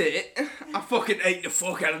eat it? I fucking ate the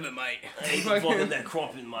fuck out of it, mate. Hey, fucking that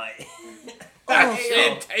crumpet, mate. Oh,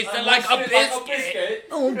 It tasted like a biscuit.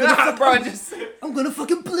 Oh, Nah, bro, just I'm gonna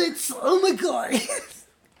fucking blitz. Oh my god.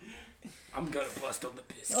 I'm gonna bust on the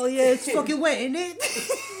biscuit. Oh yeah, it's fucking wet, isn't it?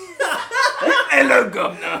 Hello,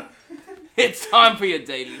 governor. It's time for your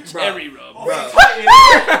daily cherry rub.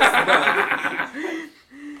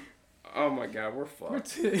 Oh my god, we're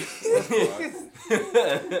fucked.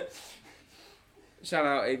 Shout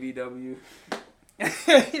out ABW.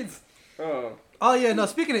 Oh, Oh yeah, no.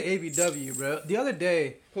 Speaking of ABW, bro, the other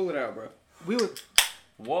day pull it out, bro. we were.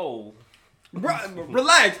 Whoa. Bro,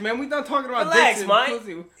 relax, man. We done talking about Relax, dicks and Mike.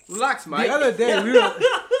 pussy. Relax, Mike. The other day we were.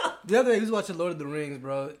 The other day we was watching Lord of the Rings,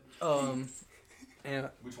 bro. And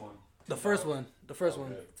Which one? the first one,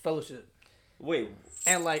 Okay. Fellowship. Wait.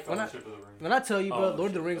 And like Fellowship of the Ring. when I tell you, bro, Oh, Lord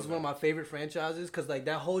of the shit, Rings is okay. one of my favorite franchises because like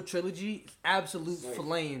that whole trilogy, is absolute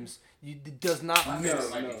flames. It does not My miss.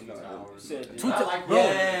 favorite might be no, Two no. Towers. Said- Two I Ti- like bro,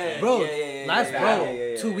 Rogue. bro, yeah, last yeah, bro, yeah,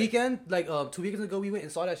 yeah, 2 yeah. weekend, like 2 weekends ago, we went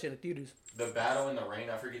and saw that shit in theaters. The Battle in the Rain,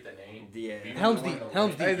 I forget the name. Yeah. We Helm's went in Deep, the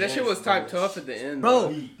Helm's rain. Hey, that shit was type tough at the end,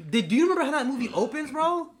 Bro, do you remember how that movie opens,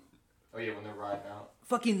 bro? Oh yeah, when they're riding out.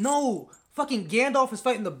 Fucking no. Fucking Gandalf is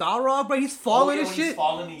fighting the Balrog, bro. He's falling yeah, and when he's shit.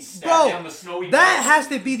 falling, he's stabbed Bro, down the snowy that mountain. has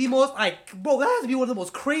to be the most, like, bro, that has to be one of the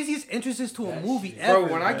most craziest entrances to a That movie shit. ever.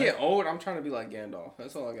 Bro, when I bro. get old, I'm trying to be like Gandalf.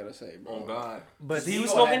 That's all I gotta say, bro. Oh God. But He he was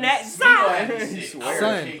Smeagol smoking had that me- Smeagol had me Son. sick. Son.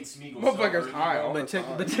 I hate Smeagol so Motherfucker's early, high bro. all the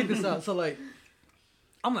But check this out. So like,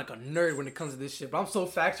 I'm like a nerd when it comes to this shit, but I'm so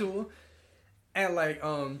factual. And like,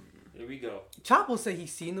 Here we go. Chop will say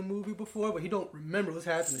he's seen the movie before, but he don't remember what's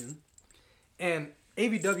happening. And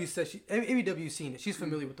ABW says ABW's seen it. She's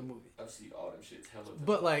familiar with the movie. I've seen all them shits hella.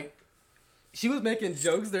 But like, she was making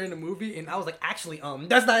jokes during the movie, and I was like, actually,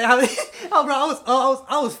 that's not how. Oh, bro,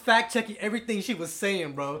 I was fact checking everything she was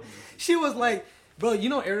saying, bro. She was like, bro, you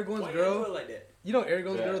know Aragorn's Why you girl. do it like that? You know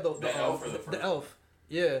Aragorn's Yeah, girl, the elf or the first elf.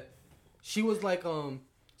 Yeah. she was like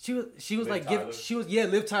she was Liv like Tyler.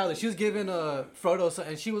 Liv Tyler. She was giving Frodo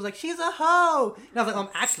and she was like, she's a hoe. And I was like,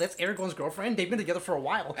 actually that's Aragorn's girlfriend. They've been together for a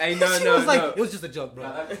while. Hey, no, she no, was like, no. it was just a joke, bro.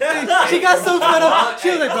 Nah, She got so fed up. She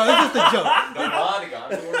was like, bro, it's just a joke. The blonde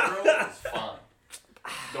Gondor girl is fine.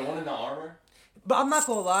 The one in the armor. But I'm not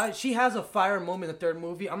gonna lie, she has a fire moment in the third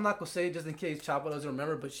movie. I'm not gonna say it just in case Chopper doesn't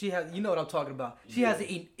remember, but she has, you know what I'm talking about. She has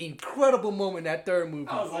an incredible moment in that third movie.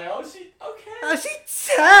 I was like, oh, she okay.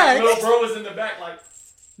 She tagged. Little bro was in the back like.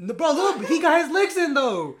 No, bro, look, he got his licks in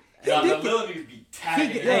though. Nah, the did little niggas be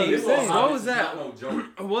tagging. Hey, This what little was hobbits is that? not no joke.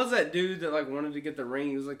 What was that dude that like wanted to get the ring?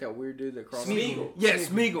 He was like that weird dude that crossed. Smeagol. Yeah,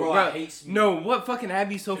 Smeagol. Bro, Bro, I hate Smeagol. no, what fucking had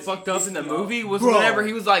me so 'Cause fucked he up pissed in the me off. movie was Bro. whenever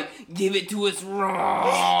he was like, "Give it to us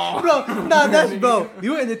raw." Bro, nah, that's bro. We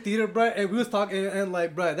were in the theater, bro, and we was talking, and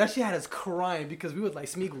like, bro, that shit had us crying because we was like,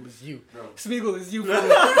 Smeagol is you, Bro. Smeagol is you, bro.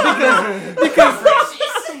 because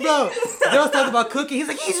bro, they was talking about cooking. He's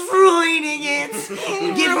like, he's ruining it.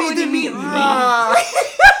 Give it to me raw.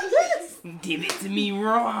 Give it to me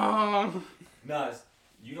raw. Nah,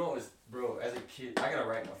 you know what's, bro, as a kid, I got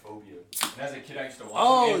arachnophobia. And as a kid, I used to watch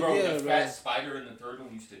Oh, it. And bro, yeah, the bro. fat spider in the third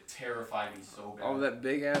one used to terrify me so bad. Oh, that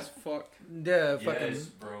big ass fuck. Yeah, fucking. Yes,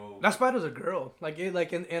 bro. That spider's a girl. Like it,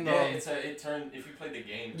 like in Yeah, it turned, if you played the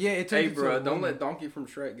game. yeah, it turned Hey, into bro, a don't woman. let Donkey from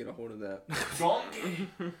Shrek get a hold of that. Donkey.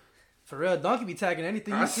 For real, Donkey be tagging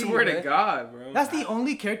anything. You I see, swear to man. God, bro. That's the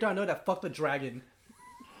only character I know that fucked a dragon.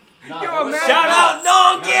 Nah, Yo, bro, man. it's- Shout out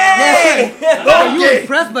Donkey! Yeah. Oh, you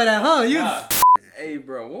impressed by that, huh? You. Nah, Hey,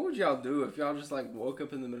 bro, what would y'all do if y'all just like woke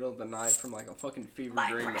up in the middle of the night from like a fucking fever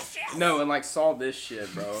dream? No, and like saw this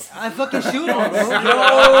shit, bro. I fucking shoot him,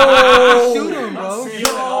 bro. Shoot him,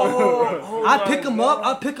 bro. I pick him up.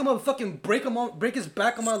 I pick him up, fucking break his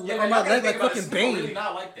back on my Yeah, on my y'all gotta leg think like about fucking it. Smeagol really Bane.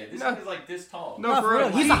 not like that. This No. nigga's like this tall. No, Nah, for for real.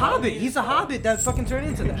 real. He's a hobbit. He's a hobbit that fucking turned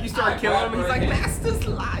into You that. start killing him, and he's like, Hey. "Masters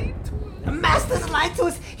lied to us." The master's lied to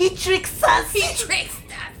us. He tricks us. He tricks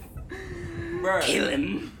us. Bruh. Kill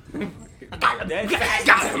him. That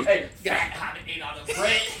Got him. Hey, fat hobbit ate all the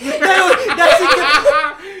bread.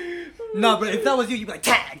 No, but if that was you, you'd be like,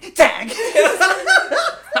 tag.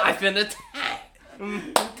 I finna tag.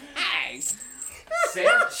 Sam,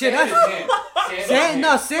 Shit, Sam that's- is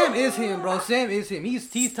him. Sam is him, bro. Sam is him.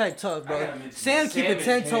 He's type tough, I bro. gotta mention Sam that. keeping Sam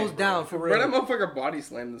 10 is toes him, down for Bro, that real. motherfucker body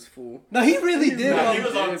slammed this fool. No, he really did, Nah, bro. he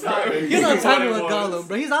was on time. He's on time What with it Gollum, was.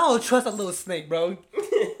 bro. I don't trust that little snake, bro.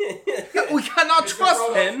 We cannot It's a trust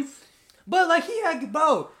Frodo. him. But like he had,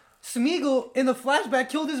 bro, Smeagol in the flashback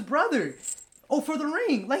killed his brother. Oh, for the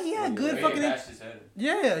ring. Like he had good He fucking. bashed his head.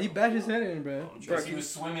 Yeah, he bashed his head in, bro. Because he was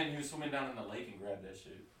swimming down in the lake and grabbed that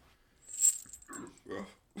shit.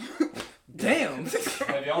 Damn.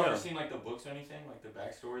 Have y'all ever seen like the books or anything, like the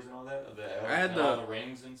backstories and all that of the elves I had and all the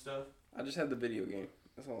rings and stuff? I just had the video game.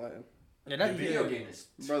 That's all I had. Yeah, The that, video yeah. game is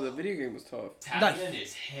Bro, the video game was tough. Talion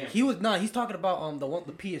is him. He was he's talking about the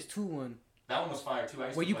PS2 one That one was fire too. I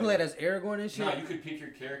used where to you play it as Aragorn and shit. No, you could pick your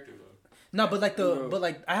character though. No, but like No.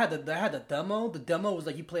 I had the demo. The demo was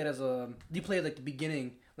like you played as you played like the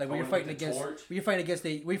beginning, like when Oh, you're with fighting the against torch? when you're fighting against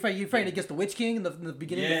you're fighting against the Witch King in the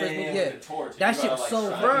beginning of the first movie. with Yeah. the torch. That You shit gotta, was so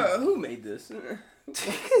shine. Bro, who made this? What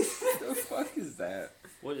the fuck is that?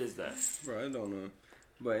 What is that? Bro, I don't know.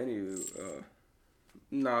 But anywho,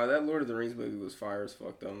 nah, that Lord of the Rings movie was fire as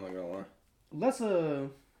fuck though, I'm not gonna lie.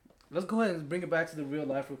 Let's go ahead and bring it back to the real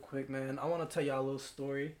life real quick, man. I want to tell y'all a little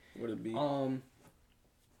story. Would it be?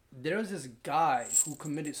 There was this guy who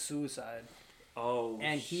committed suicide, Oh,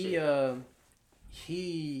 and he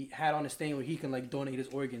had on his thing where he can like donate his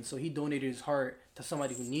organs. So he donated his heart to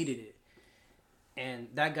somebody who needed it, and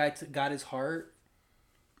that guy got his heart,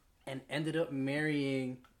 and ended up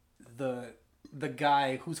marrying the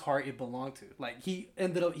guy whose heart it belonged to. Like he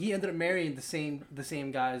ended up marrying the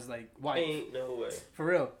same guy's like wife. Ain't no way. For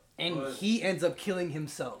real. And What? he ends up killing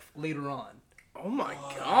himself later on. Oh my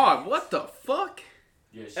god, what the fuck?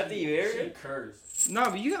 Yeah, After you marry she her? cursed. No,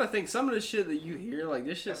 but you gotta think some of the shit that you hear, like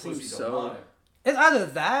this shit That seems pussy so. demonic. It's either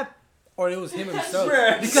that or it was him himself.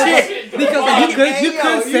 Bruh, Because shit, like, you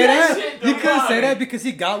couldn't say that that. shit You couldn't say demonic. that because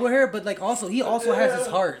he got with her, but like also he also has his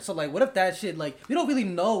heart. So like, what if that shit like we don't really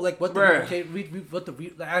know like what the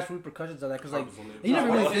Bruh. the actual repercussions of that because like you No, never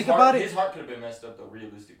well, really his think heart- about it. His heart could have been messed up though,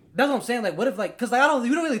 realistically. That's what I'm saying. Like, what if like because like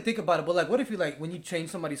you don't really think about it, but like what if you like when you change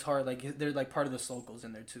somebody's heart like they're like part of the soul goes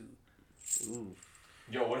in there too.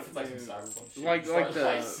 Yo, what if it's like some cyberpunk shit? Like- You like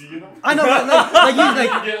start, the- seeing them? I know, right? Like you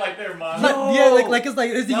like. You get like their mind. Like, yeah, like it's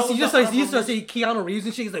like That you was just the start seeing Keanu Reeves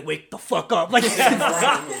and shit. He's like, wake the fuck up, like.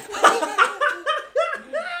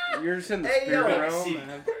 You're just in the Hey, spirit yo, realm. see-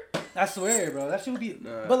 man. I swear, bro, that shit would be.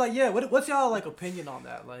 Nah. But like, yeah, what's y'all like opinion on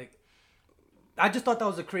that? Like, I just thought that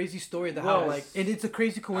was a crazy story. That how like, and it's a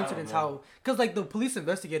crazy coincidence how, because like the police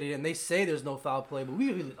investigated it and they say there's no foul play, but we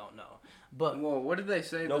really don't know. But well, what did they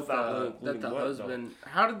say No that foul play, the what, husband?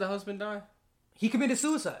 How did the husband die? he committed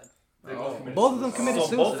suicide. They Both of them committed So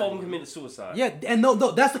suicide. both of them committed suicide. Yeah, and no,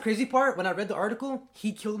 that's the crazy part. When I read the article,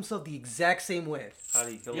 he killed himself the exact same way. How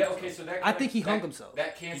did he kill Yeah, himself? okay, so that I think he hung himself.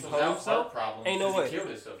 That cancels He hung out himself? heart problems. Ain't no 'cause way. He killed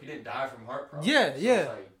himself. He didn't die from heart problems. Yeah, So it's yeah.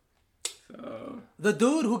 like, The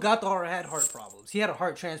dude who got the heart had heart problems. He had a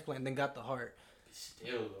heart transplant, then got the heart.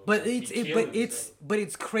 still though. But he killed himself.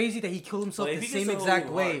 it's crazy that he killed himself Well, if the he gets same a exact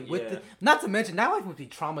whole way. heart, With yeah. the, not to mention, now I would be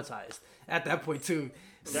traumatized at that point too.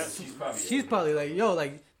 She's probably like, yo,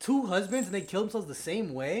 like 2 husbands and they kill themselves the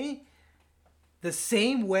same way. The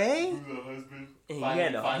same way. And he Finally-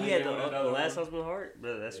 had finally the doing another last one. husband heart.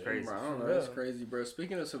 Bro, that's crazy. Bro, I don't know. For That's real. crazy, bro.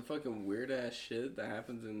 Speaking of some fucking weird ass shit that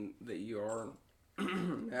happens in the ER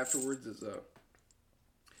afterwards is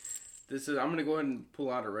this is I'm gonna go ahead and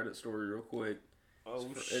pull out a Reddit story real quick. Oh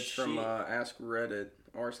It's shit. from Ask Reddit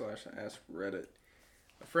r/Ask Reddit.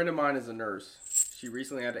 A friend of mine is a nurse. She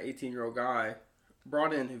recently had an 18-year-old guy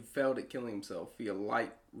brought in who failed at killing himself via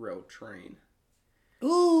light rail train.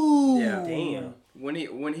 Ooh. Yeah. Damn. When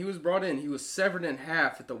he was brought in, he was severed in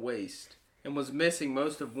half at the waist and was missing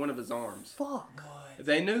most of one of his arms. Fuck.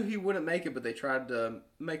 They knew he wouldn't make it, but they tried to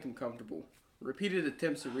make him comfortable. Repeated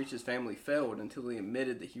attempts to reach his family failed until he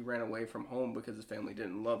admitted that he ran away from home because his family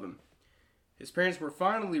didn't love him. His parents were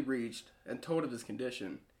finally reached and told of his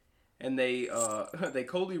condition, and they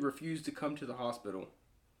coldly refused to come to the hospital.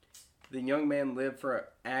 The young man lived for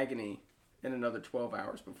agony in another 12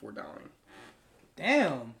 hours before dying.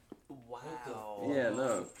 Damn. Wow. Yeah,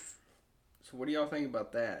 no. So what do y'all think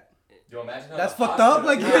about that? Yo, imagine how That's the fucked up, hospital-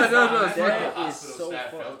 like, yeah, no, Imagine how that the is hospital so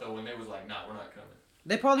staff fucked. felt though when they was like, nah, we're not coming.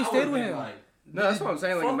 They probably I stayed would've with been him. Like, No, that's what I'm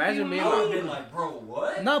saying. Like, Fuck imagine you, being I would have like, been like, bro,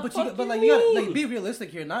 what? No, but Fuck but like you you gotta mean? like be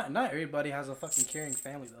realistic here. Not everybody has a fucking caring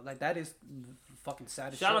family though. Like that is fucking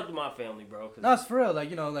sad as Shout out shit. to my family, bro. 'Cause No, it's for real. Like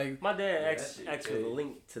you know, like my dad that asked shit for the crazy.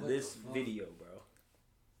 link to What this the fuck? video, bro.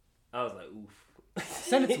 I was like, oof.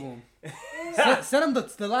 send it to him. Send him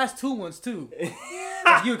the last 2 ones too.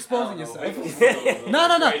 You exposing yourself.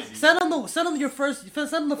 No. Send him your first.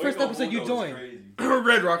 Send him the first episode you joined.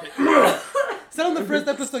 Red Rocket. Send him the first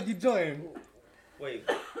episode you joined. Wait.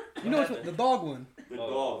 You know which one? The dog one. The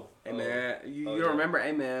dog. Hey man, you Oh, don't yeah. remember?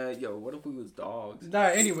 Hey man, yo, what if we was dogs? Nah.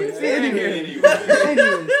 Anyways.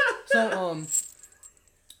 So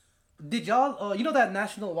did y'all? You know that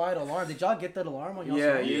national-wide alarm? Did y'all get that alarm on y'all?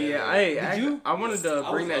 Yeah, phone? yeah. Hey, Did you? I wanted to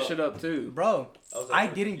I bring was that up. shit up too. Bro, I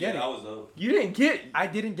didn't get it. I was up. You didn't get. I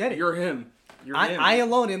didn't get it. You're him. You're him. I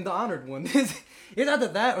alone am the honored one. It's either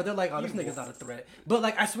that or they're like, oh, this nigga's not a threat. But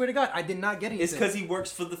like, I swear to God, I did not get anything. It's because he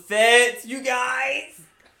works for the feds, you guys.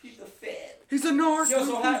 He's a fed. He's a narc. Yo,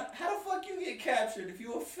 so how the fuck you get captured if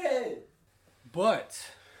you a fed? But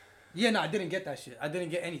yeah, no, I didn't get that shit. I didn't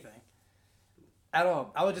get anything at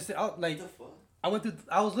all. I was just like, What the fuck?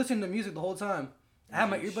 I was listening to music the whole time. I had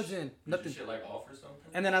my Did you earbuds in, Did nothing. your shit like off or something?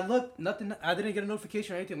 And then I looked, nothing. I didn't get a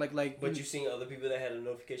notification or anything. Like, But you seen other people that had a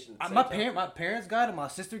notification. At the my same time? my parents got it. My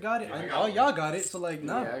sister got it. Yeah, I and got all one. y'all got it. So like,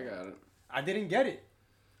 no, Yeah, I got it. I didn't get it.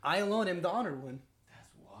 I alone am the honored one. That's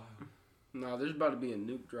wild. No, there's about to be a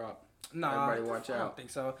nuke drop. Nah, Everybody watch I don't out. think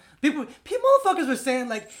so. People motherfuckers were saying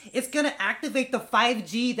like it's gonna activate the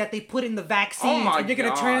 5G that they put in the vaccines, Oh my and you're gonna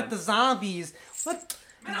turn God. into zombies. What?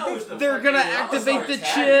 Man, I wish the They're fuck gonna you- I'ma activate start the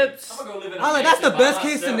tagging. chips. I'ma go live in a I like that's the mansion by best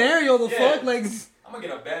case myself. scenario. The Yeah. fuck, like, I'm gonna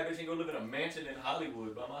get a bad bitch and go live in a mansion in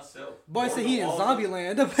Hollywood by myself. boy Or said the he in Walmart. zombie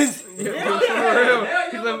land. Yeah, Yeah, for yeah, real. yeah,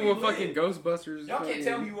 He's y'all living be with fucking lit. Ghostbusters. Y'all can't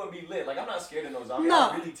tell me you wouldn't be lit. Like I'm not scared of no zombies. Nah,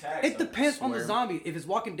 I really tag it something. depends on the swear. zombie. If it's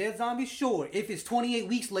Walking Dead zombies, sure. If it's 28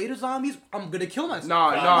 weeks later zombies, I'm gonna kill myself.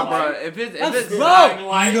 Nah, Nah, bro. like- If it's That's Dying bro.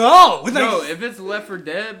 Light. No, like, no, if it's Left 4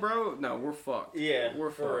 Dead, bro, no, we're fucked. Yeah,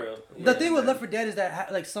 We're for real. fucked. the Yeah, thing with man. Left 4 Dead is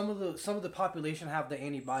that like some of the population have the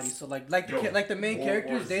antibodies. So like Yo, the main World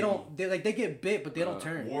characters, War they Z. don't they get bit but they don't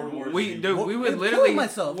turn. World War We Z. dude, What- we I'm would killing literally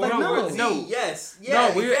myself. No, Like, no. no, Yes.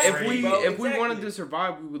 no. We exactly, if bro, we wanted exactly. to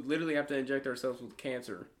survive, we would literally have to inject ourselves with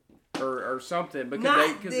cancer, or something because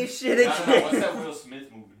Not they. this Cause, shit No, no, no, again. what's that Will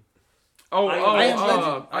Smith movie? I Am Legend.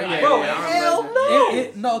 Bro, I Am hell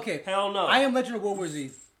Legend. no. No, okay. Hell no. I Am Legend or World War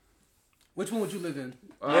Z. Which one would you live in?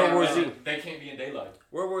 World War Z. They can't be in daylight.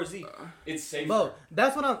 World War Z. It's safe. Bro,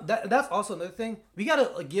 that's what I'm. That's also another thing. We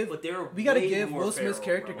gotta give. But they're We gotta way give more Will Smith's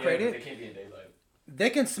feral, character bro. Yeah, but credit. they can't be in daylight. They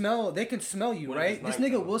can smell you, What if right? it's This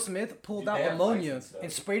nighttime? nigga Will Smith pulled They out have ammonia lights and stuff.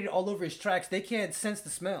 and sprayed it all over his tracks. They can't sense the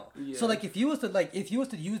smell. Yeah. So like if you was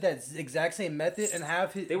to use that exact same method and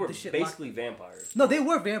have They were the shit basically vampires. no, they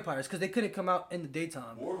were vampires because they couldn't come out in the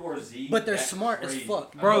daytime. World War Z. But they're that's smart as crazy.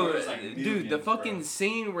 fuck. I Bro, remember it was like dude, the millions, fucking bro.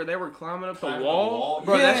 scene where they were climbing up the Climbing the wall, wall?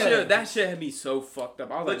 bro, Yeah. that shit had me so fucked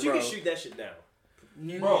up. I was But like, you bro. can shoot that shit down.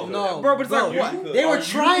 Bro, no, bro, but it's like, what? You They were Are you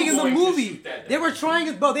trying in the going to movie. shoot that They down? were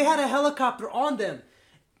trying, bro. They had a helicopter on them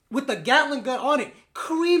with the Gatling gun on it,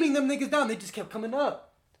 creaming them niggas down. They just kept coming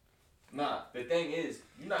up. Nah, the thing is,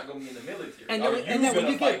 you're not gonna be in the military. And, Are then when gonna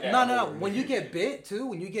you fight get that war? when you get bit too,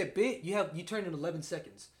 when you get bit, you turn in 11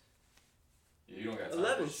 seconds. Yeah, you don't got time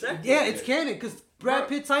 11 for shit. seconds? Yeah, it's canon because Brad Bro.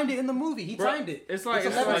 Pitt timed it in the movie. He Bro, timed it. it's like- It's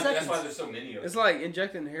it's 11 like- That's seconds. why there's so many of them. It's like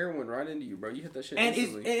injecting heroin right into you, bro. You hit that shit And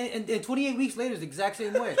instantly. and 28 weeks later, it's the exact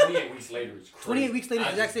same way. 28 weeks later, it's crazy. 28 weeks later, it's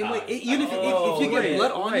the exact same way. died. Even if you Oh, get wait,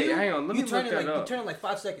 blood on wait, you, hang on, let you me turn look it like that up. you turn it like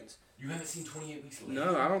 5 seconds. You haven't seen 28 weeks later?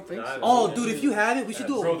 No, I don't think Nah, so. I- Oh, Yeah, dude, if you have it, we should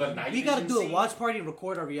do Bro, it. the night We gotta vision do a scene? watch party and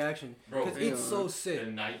record our reaction Bro, because yeah. it's so sick.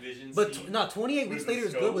 The night vision But scene? no, 28 weeks With the later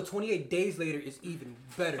is good, scope? but 28 days later is even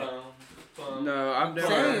better. No, I've I'm never.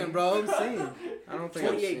 saying, bro, I'm saying. I don't think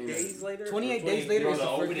I've 28 seen days it. later? 28 days 28 later Bro, is the the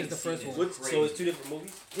opening first scene one. is So it's two different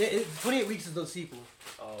movies? Yeah, 28 weeks is the sequel.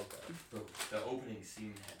 Oh, okay. Bro, the opening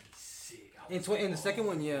scene had me sick. I In, was in the second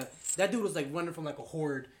one, yeah, that dude was like running from like a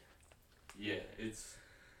horde. Yeah, it's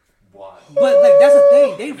wild. But like that's the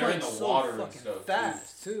thing, they They're run in the so water and fucking stuff, too.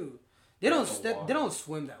 fast too. They They're don't in the step, water. they don't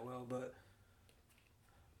swim that well,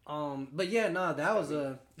 but yeah, nah, that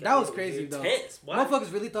was crazy though. Intense. What?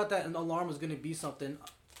 Motherfuckers really thought that an alarm was gonna be something.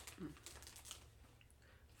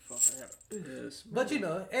 Fuck, I gotta piss. But you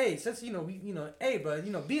know, hey, since hey, bro,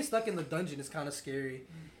 being stuck in the dungeon is kind of scary.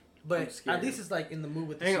 I'm But scared. at least it's like in the mood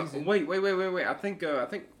with the Hang season. on, wait. I think,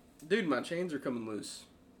 dude, my chains are coming loose.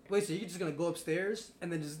 Wait, so you're just gonna go upstairs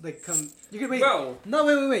and then just like come? You can wait. Bro. No,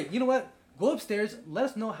 wait. You know what? Go upstairs. Let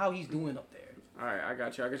us know how he's doing up there. All right, I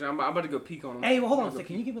got you. I'm about to go peek on him. Hey, well, hold on a I'll go second.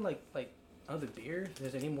 Can you give me like other beer? If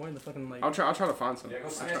there's any more in the fucking like? I'll try to find some. Yeah, go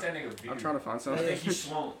smash that nigga beer. I'm trying to find some. I think he's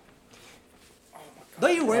swung.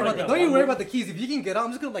 Don't you worry Sorry, about the got don't you one worry more. about the keys. If you can get out, I'm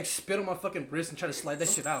just gonna like spit on my fucking wrist and try to slide that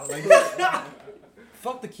shit out. Like,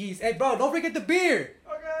 fuck the keys. Hey, bro, don't forget the beer.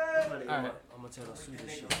 I'm Alright. gonna tell the sweetest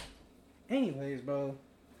shit. Anyways, bro,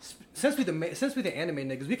 since we the anime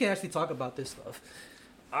niggas, we can actually talk about this stuff.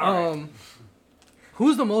 Alright.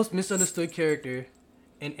 Who's the most misunderstood character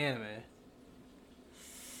in anime?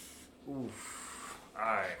 Oof.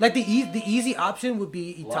 Alright. Like the easy option would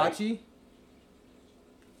be Itachi.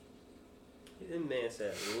 This man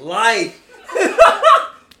said light.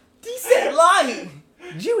 He said light.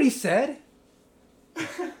 Did you hear what he said?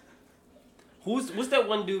 What's that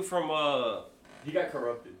one dude from He got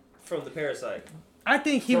corrupted. the Parasite? I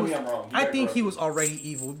think he Tell was. me I'm wrong. I got think he corrupted. was already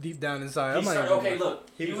evil deep down inside. He I'm not started, even okay, gonna- look.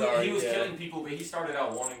 He He was was, already, yeah. killing people, but he started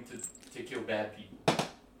out wanting to kill bad people.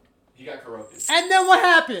 He got corrupted. And then what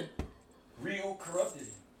happened? Ryu corrupted him.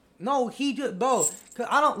 No, he just cause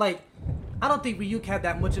I don't think Ryuk had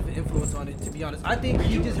that much of an influence on it, to be honest. I think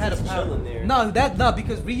he Ryuk just was had a just power. chilling there. No,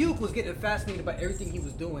 because Ryuk was getting fascinated by everything he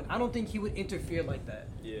was doing. I don't think he would interfere like that.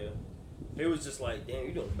 Yeah. He was just like, damn,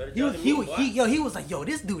 you doing a better He job was, than me. he was like, yo,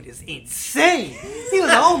 this dude is insane. He was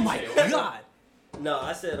like, oh my god. No,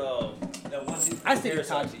 I said that one dude. I said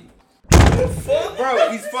Parasite. Itachi.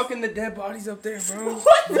 Bro, he's fucking the dead bodies up there, bro.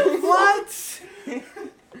 What?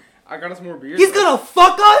 I got us more beer. He's gonna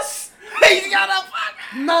fuck us? He's gonna fuck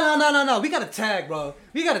us? No. We gotta tag, bro.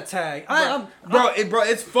 We gotta tag. Bro,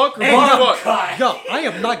 it's fuck or Hey, fuck. yo, I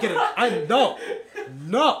am not getting.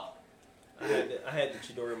 No. I had the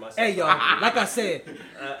Chidori myself. Hey, y'all. Like I said,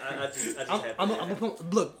 I just had I'm to. gonna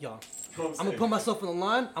put. Look, y'all. I'm gonna put myself on the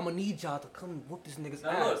line. I'm gonna need y'all to come whoop this nigga's Now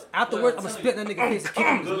ass. look, Afterwards, look, I'm gonna I'm spit in that nigga's face and kick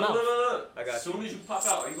him in his Look, mouth. look. I got As soon as you pop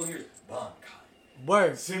out, all you gonna hear is Bankai.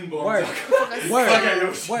 Word. Sinbon. Word.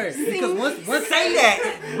 Word. Because once Say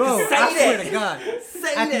that, bro, Say I swear that. to God, Say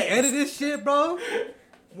at that. the end of this shit, bro,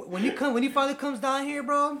 when he finally comes down here,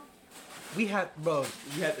 bro, we have to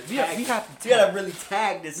You have to we tag. have to You gotta really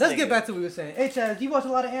tag this. Let's nigga. get back to what we were saying. Hey, Chaz, do you watch a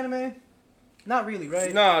lot of anime? Not really,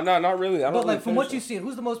 right? No, not really. I don't But like really from what finish you've seen,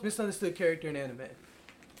 who's the most misunderstood character in anime? it.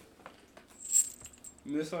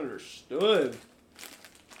 Misunderstood.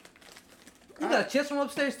 You got chips from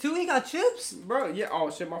upstairs too? He got chips? Bro, yeah.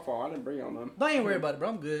 Oh shit, my fault. I didn't bring on them. Don't even worry about it, bro.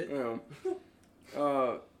 I'm good.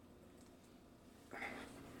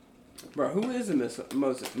 Bro, who is the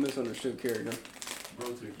most misunderstood character? Bro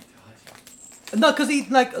took Itachi. No, cause he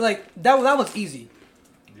like that was easy.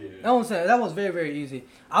 Yeah. That was very, very easy.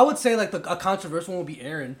 I would say like a controversial one would be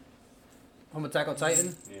Eren from Attack on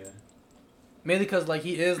Titan. Yeah. Mainly because like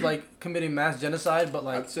he is like committing mass genocide, but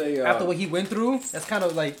like I'd say after what he went through, that's kind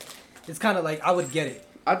of like it's kind of like I would get it.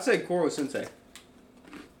 I'd say Koro Sensei.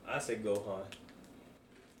 I say Gohan.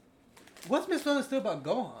 What's misunderstood about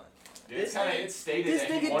Gohan? It's kind of it's stated This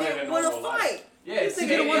that he nigga wanted a didn't want to normal life. fight. Yeah, This it's nigga stated,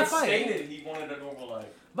 didn't wanna it's fight. stated he wanted a normal life.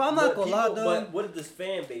 But I'm not gonna lie though. But what did this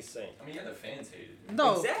fan base say? I mean, yeah, the fans hated it.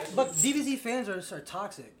 No, Exactly. but DBZ fans are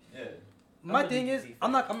toxic. Yeah. My I'm a thing is, DBZ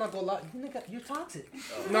I'm not gonna lie. You're toxic.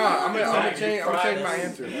 Nah, I'm gonna Exactly. change my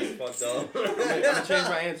answer. That's fucked up. I'm gonna change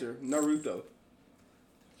my answer. Naruto.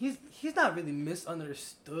 He's not really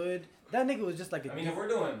misunderstood. That nigga was just like a. I mean, if we're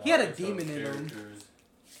doing He had a Naruto demon in him. characters,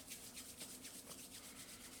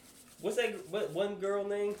 What's that? What one girl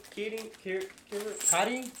name? Kidding? Kari?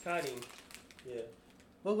 Kidding. Yeah.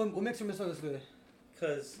 What makes her misunderstood?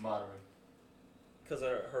 Cause Madara. of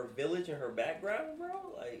her village and her background, bro.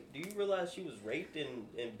 Like, do you realize she was raped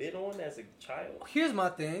and bit on as a child? Here's my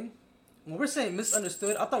thing. When we're saying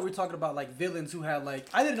misunderstood, I thought we were talking about like villains who had like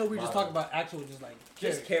I didn't know we were just talking about actual just like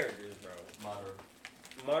Just characters, bro.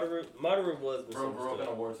 Madara was Bro grew up in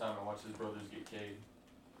a misunderstood. wartime and watched his brothers get killed.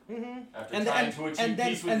 Mm-hmm. After trying to achieve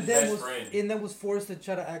peace with his best friend. and then was forced to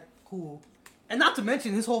try to act cool, and not to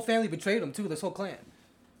mention his whole family betrayed him too. This whole clan.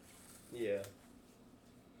 Yeah.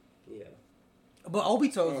 Yeah. But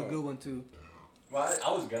Obito is a good one too. Well,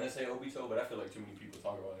 I was gonna say Obito, but I feel like too many people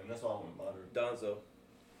talk about him. That's why I went Madara. Donzo.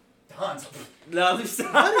 Hanzo. No, I'm What is?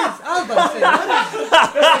 I was about to say. What is?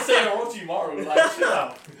 That's like saying Orochimaru. Like, chill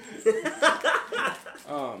out.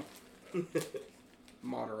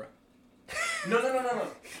 Madara. No.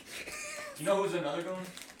 You know who's another good one?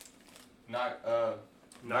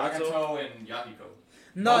 Nagato and Yahiko.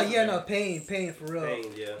 No, Both of yeah, them. no, Pain for real. Pain,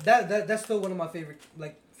 yeah. That's still one of my favorite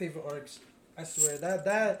arcs. I swear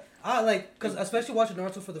that I like because especially watching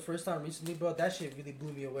Naruto for the first time recently, bro. That shit really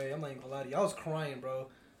blew me away. I'm not even gonna lie to you. I was crying, bro.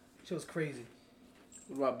 Shit was crazy.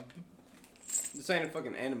 What about? This ain't a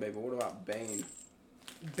fucking anime, but what about Bane?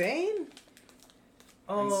 Bane?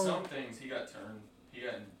 In some things, he got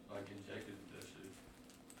like injected with that shit.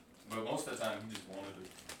 But most of the time, he just wanted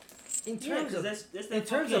it. In terms of that's in that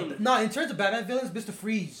terms fucking, of in terms of Batman villains, Mr.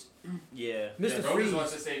 Freeze. yeah. Mr. Bro Freeze. just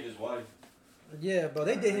wants to save his wife. Yeah, bro,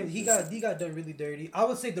 they did him. He got done really dirty. I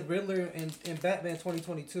would say the Riddler in Batman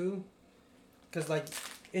 2022, because like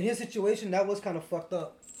in his situation that was kind of fucked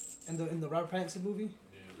up, in the Robert Pattinson movie.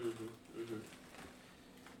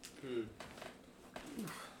 Yeah.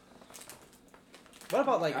 What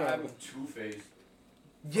about like I have Two-Face.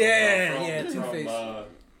 yeah, From, Two-Face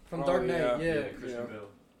from oh, Dark Knight. yeah. Yeah. Christian Bale.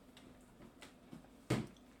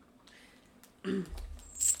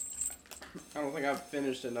 I don't think I've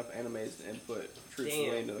finished enough animes to input truthfully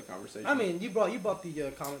Damn. into the conversation. I mean, you brought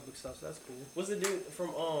the comic book stuff, so that's cool. What's the dude from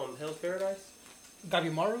Hell's Paradise?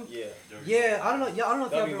 Gabimaru? Yeah, Yeah, I don't know. Yeah, I don't know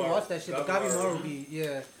if y'all ever Gabimaru. watched that shit, but Gabimaru. Gabimaru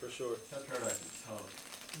be for sure. Hell's Paradise is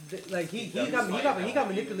tough. like he That got was he got like he got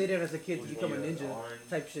manipulated as a kid to Which become a one? ninja Orange?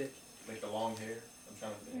 type shit. Like the long hair. I'm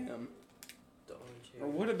trying to think. Damn. The orange hair. Or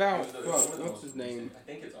what It about was the- one of the what's most his name? recent- I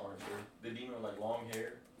think it's Orange Hair. The demon with like long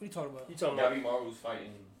hair. What are you talking about? You talking about? Gabimaru's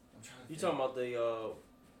fighting. I'm trying to You think. talking about the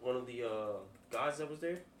one of the guys that was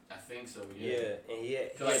there? I think so, Yeah, yeah. and he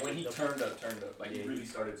had. So like when he turned up. Like Yeah. he really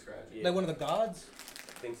started scratching. Yeah. Like one of the gods?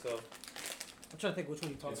 I think so. I'm trying to think which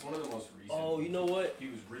one you talking It's about. one of the most recent. Oh, you know what? He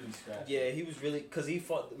was really scratching. Yeah, he was really because he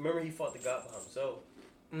fought. Remember, he fought the god by himself,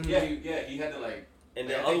 Mhm. Yeah, he had to like. and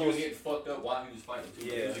I the think other he was was getting fucked up while he was fighting too.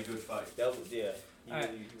 Yeah. Yeah. It was a good fight. that was yeah. He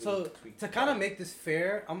Alright, really so, tweaked To the kind of fight. make this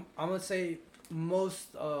fair, I'm gonna say most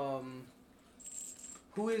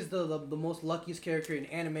who is the most luckiest character in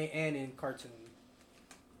anime and in cartoon.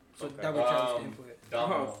 So Okay. that would challenge the input.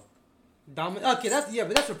 Domino. Okay,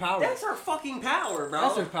 but that's her power. That's her fucking power, bro.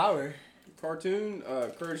 That's her power. Cartoon,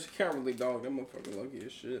 Courage the Cowardly Dog. That motherfucker lucky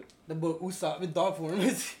as shit. The book Usopp with dog form.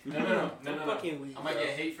 No. Fucking weak, I might bro.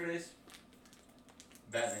 get hate for this.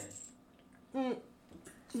 Batman.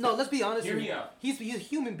 No, let's be honest. Hear me out. He's a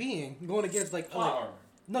human being going against like Plot armor.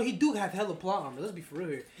 no, he do have hella plot armor. Let's be for real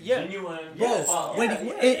here. Yeah. Genuine. Bro, plot when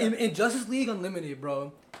armor. in Justice League Unlimited,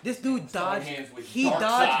 bro, this dude Throwing dodged. hands with He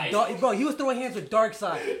Darkseid. dodged. Bro, he was throwing hands with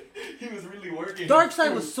Darkseid. He was really working.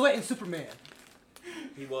 Darkseid was sweating Superman.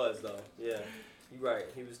 He was though. Yeah. You're right.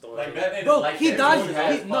 He was throwing. Like Batman. Bro, is like he that. dodged. He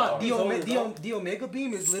has No, plot the, armor. the Omega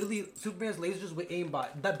Beam is literally Superman's lasers with aimbot.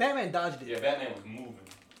 That Batman dodged it. Yeah, Batman was moving.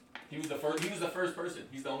 He was the first person.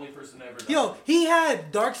 He's the only person to ever. done Yo, it. he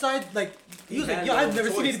had Darkseid like he was like, had yo, the I've never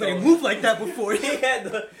seen Toy anybody Story. move like that before. he had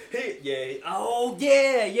the. Oh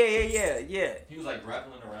yeah. He was like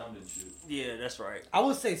grappling around and shit. Yeah, that's right. I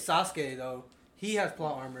would say Sasuke though. He has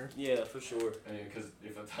plot armor. Yeah, for sure. Because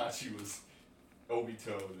if Itachi was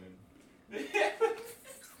Obito, then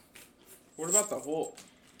What about the Hulk?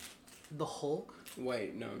 The Hulk.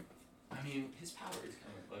 Wait, no. I mean, his power is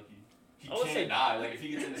kind of lucky. He I would can't say- die. Like, if he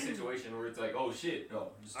gets in a situation where it's like, oh shit, no,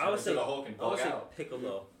 just I would turn say into the Hulk and I would bug say out.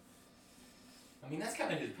 Piccolo. I mean, that's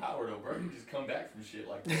kind of his power, though, bro. He can just come back from shit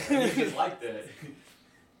like that. He's just like that.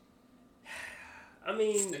 I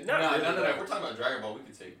mean, No, not really. no. If we're talking about Dragon Ball, we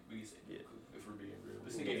could say Yeah. Goku, if we're being real.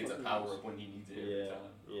 This nigga gets a power up when he needs it every Yeah, time.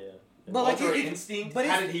 yeah. But like Ultra it, Instinct. but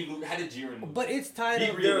How it's- did he lose? How did Jiren lose? but it's tied. Be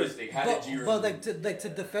up- realistic. How did Jiren? but lose? like to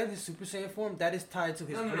defend his Super Saiyan form, that is tied to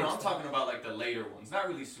his. No. brain I'm stuff. talking about like the later ones, not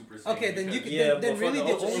really Super Saiyan. Okay, then you because can. Yeah, then but for really the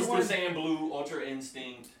the Ultra only Super one. Saiyan Blue, Ultra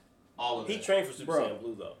Instinct, all of He that. trained for Super Bro. Saiyan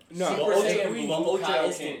Blue though. No. Super Ultra- Saiyan Ultra- Blue, Ultra Kaioken.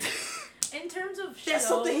 Instinct. In terms of That's shows,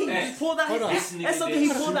 something he pulled out. Hold on. His, that's something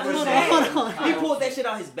he pulled out his Hold on, bag. hold on. He pulled that shit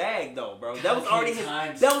out his bag though, bro. That was already his.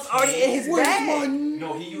 Times That was already in his 10. bag.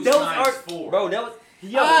 No, he used That was times art- 4. Bro, that was.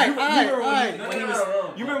 Yo, Alright, you remember alright, when No, he no, was? no,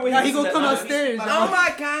 no. You remember when Now he he was gonna in come the- upstairs. Oh dog.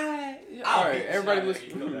 my god! Alright, everybody listen.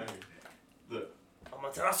 You come down here. Look,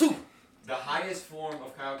 Amaterasu. the highest form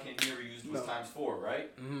of Kaioken he ever used was No. times 4,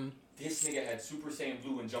 right? Mm-hmm. This nigga had Super Saiyan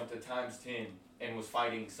Blue and jumped to times 10 and was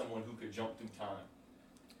fighting someone who could jump through time.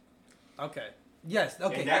 Okay. Yes.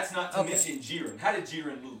 Okay. And that's not to Okay. mention Jiren. How did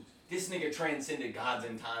Jiren lose? This nigga transcended gods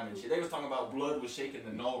in time and shit. They was talking about blood was shaking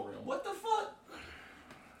the null realm. What the fuck?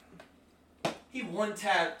 He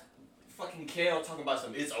one-tapped fucking Kale talking about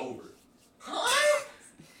some it's over. Huh?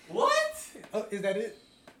 What? Oh, is that it?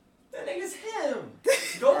 That nigga's him.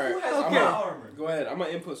 Goku Alright, has okay. power armor. Go ahead. I'm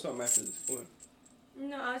gonna input something after this. Go ahead.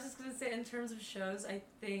 No, I was just gonna say in terms of shows, I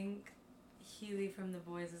think Healy from The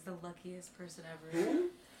Boys is the luckiest person ever.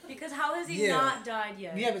 Because how has he Yeah. not died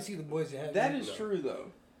yet? We haven't seen the boys yet. have That we? is true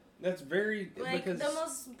though. That's very Like because the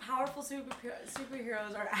most powerful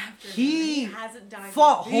superheroes are after He him. He hasn't died.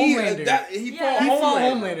 fought yet. Homelander. He Yeah, fought He fought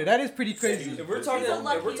Homelander. Homelander. That is pretty crazy. If we're talking, He's the if we're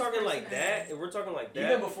luckiest talking like person that, ever. if we're talking like Even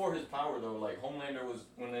that, before his power though, like Homelander was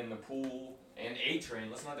when in the pool and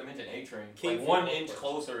A-Train, let's not to mention A-Train. King Like 1 Fu- inch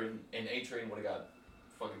closer and A-Train would have got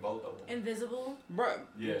fucking both of them. Invisible. Bruh.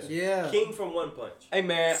 Yeah. Yeah. King from One Punch. Hey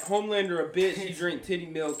man, Homelander a bitch. He drink titty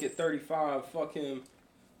milk at 35. Fuck him.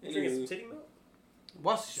 You drinking some Anywho, titty milk?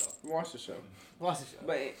 Watch the show. watch the show. Watch the show.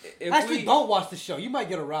 But if Actually, we, don't watch the show. You might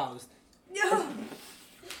get aroused. Yeah.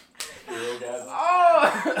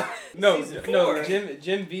 oh no, Season no, 4.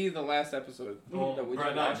 Jim V, the last episode. that we Bro,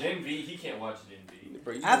 just nah, watched. Gen V, he can't watch Gen V.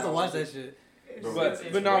 Bro, you I have to gotta watch it. that shit. Bro, But- it's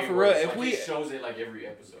but not way for real, worse. if Like, we- it shows it like every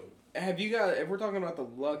episode. Have you guys? If we're talking about the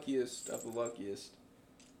luckiest of the luckiest,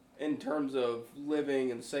 in terms of living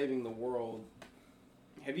and saving the world,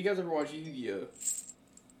 have you guys ever watched Yu-Gi-Oh?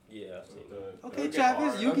 Yeah, I've seen it. Okay, Okay, Travis,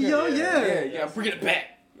 alright. Yu-Gi-Oh, Okay, yeah. Yeah, bring it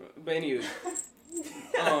back. But anyway,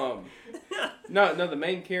 no, the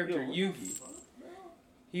main character Yugi,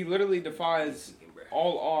 he literally defies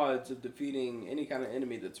all odds of defeating any kind of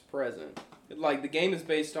enemy that's present. Like the game is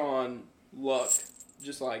based on luck,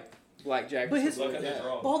 just like blackjack. But and his- stuff Look like at his that.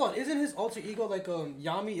 wrong. But hold on, isn't his alter ego like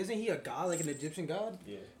Yami? Isn't he a god, like an Egyptian god?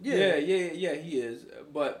 Yeah. Yeah, he is.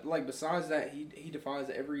 But like besides that, he defies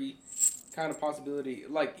every kind of possibility.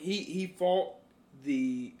 Like he fought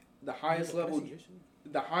the highest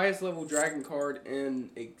level dragon card in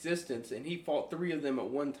existence, and he fought 3 of them at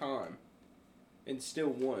one time, and still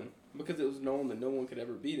won because it was known that no one could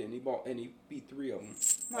ever beat it. And he beat 3 of them.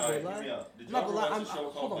 Not gonna lie. Did Not gonna lie.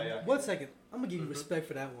 Hold on. 1 second. I'm gonna give you respect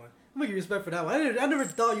for that one. I never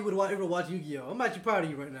thought you would ever watch Yu-Gi-Oh. I'm actually proud of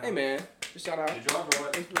you right now. Hey man, shout out. Did y'all ever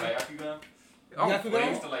watch Byakugan? Oh, Byakugan? When they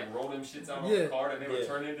used to like roll them shits out on Yeah. the card and they would Yeah.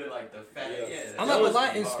 turn into like the fat. Yeah. Yeah. I'm that not was gonna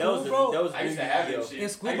lie, in hard. school, bro, That was I used to have them shit. In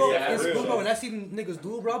school, I used bro, to have them shit. when I see them niggas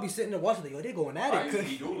duel, bro, I'll be sitting there watching. Like, yo, they going at I used to it.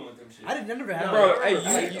 be dueling with them shit. I never had. Bro, that.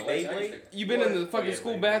 hey, You been in the fucking Yeah,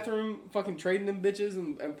 school like- bathroom, fucking trading them bitches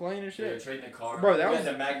and playing and Yeah, shit? trading the cards. Bro, that We was-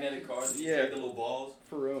 had the magnetic cards. Yeah. Yeah. The little balls.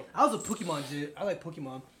 For real. I was a Pokemon jit. I like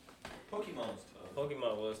Pokemon. Pokemon's tough.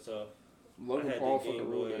 Pokemon was tough. I Logan had Paul the Game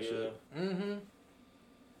fucking Boy. ruined that Yeah. shit. Mm-hmm.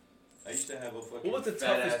 I used to have a fucking. What was the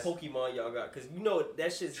fat toughest ass Pokemon y'all got? Cause you know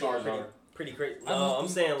that shit's getting Charizard. pretty crazy. I'm- No, I'm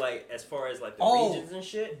saying like as far as like the Oh. regions and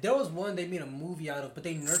shit. There was one they made a movie out of, but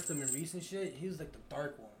they nerfed him in recent shit. He was like the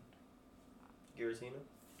dark one. Giratina.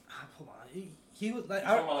 Hold on. He was like. You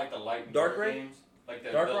talking about like the light and Dark dark Ray? games? Like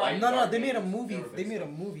the, Dark the Ray? light and No, dark they made a games? movie. were They made a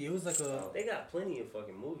fixed movie. It was like a. They got plenty of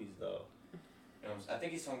fucking movies though. I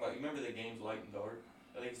think he's talking about. You remember the games Light and Dark?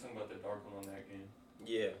 I think he's talking about the dark one on that game.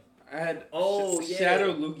 Yeah. I had Yeah.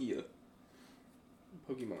 Shadow Lugia.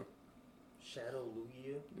 Pokemon. Shadow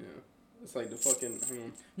Lugia. Yeah. It's like the fucking.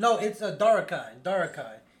 No, it's a Darkrai.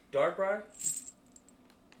 Darkrai.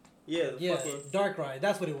 Yeah. The Yeah, fucking. Darkrai.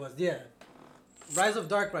 That's what it was. Yeah. Rise of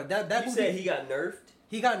Darkrai. That You movie. said he got nerfed.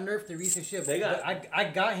 He got nerfed in recent shit. They got- but I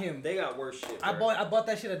got him. They got worse shit. I bro. bought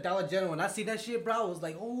that shit at Dollar General. When I see that shit, bro, I was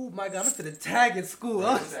like, oh my god, I'm finna tag in school.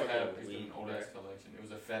 I was I had fucking an old ass collection. It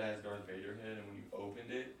was a fat ass Darth Vader head, and when you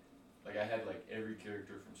opened it, like I had like every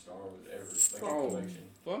character from Star Wars ever, like Oh. a collection.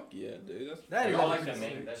 Fuck yeah, dude. That Like, is all like insane. the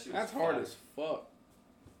main. That shit was That's hard fire. as fuck.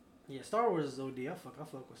 Yeah, Star Wars is OD. I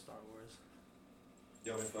fuck with Star Wars.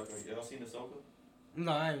 Y'all been fucking with, y'all seen Ahsoka?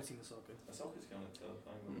 No, I haven't seen Ahsoka. Ahsoka's kind of tough.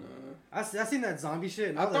 I ain't gonna lie. Nah. I seen that zombie shit.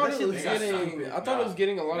 And I was like, thought that it shit was looks got getting. stupid. I thought it was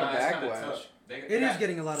getting a lot of it's kinda backlash. tough. It is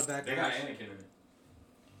getting a lot of They got backlash. Anakin in it.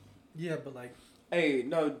 Yeah, but like, Hey,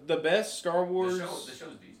 no, the best Star Wars. The show's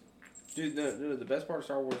decent. Dude, the best part of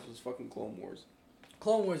Star Wars was fucking Clone Wars.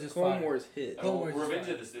 Clone Wars is Clone fire. Wars hit. Clone Wars is Revenge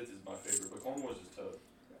fire. of the Sith is my favorite, but Clone Wars is tough.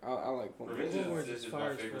 I like Clone Wars. Revenge Wars of the is Sith is fire my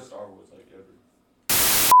as favorite fuck. Star Wars like ever.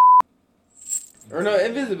 Or no,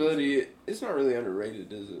 invisibility. It's not really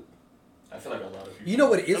underrated, is it? I feel like a lot of people. You know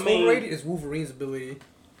what is I mean- overrated is Wolverine's ability.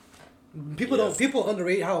 People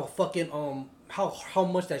underrate how fucking how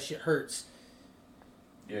much that shit hurts.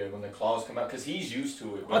 Yeah, when the claws come out, because he's used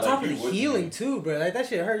to it. but, On top like, of the you wouldn't healing be. too, bro. Like that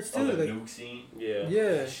shit hurts Oh, too. the Like, nuke scene. Yeah. yeah.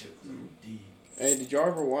 That shit was deep. Hey, did y'all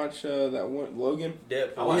ever watch that one Logan? I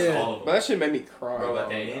Deadpool. watched Yeah. all of But them. that shit made me cry. Bro, at dog.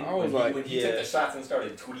 the end, I was like, when he yeah. took the shots and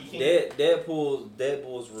started tweaking.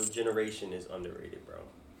 Deadpool's regeneration is underrated, bro.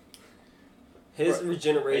 His Right. But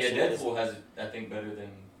regeneration yeah, is Deadpool has, I think, better than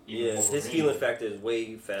even yeah. His Wolverine. healing factor is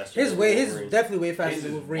way faster. His than way, his Wolverine's. definitely way faster His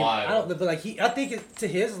than is Wolverine. wild. I don't, but like I think to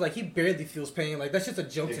his like he barely feels pain. Like that's just a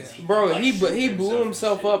joke to Because him. bro, like, he shoot blew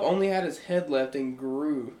himself and up, shit. only had his head left and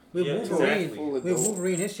grew. With Yeah, Wolverine, exactly. Full of with gold.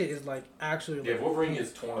 Wolverine, his shit is like actually. Yeah, like, Wolverine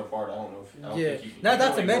gets torn apart. I don't know if. I don't Yeah. think he can. Not he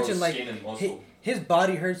to only mention, grows like, skin and muscle. his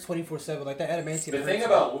body hurts 24/7. Like that adamantium. The hurts. thing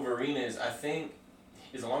about Wolverine is, I think,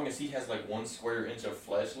 as long as he has like 1 square inch of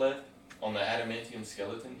flesh left on the adamantium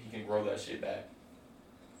skeleton, he can grow that shit back.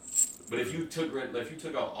 But if you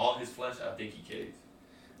took out all his flesh, I think he caves.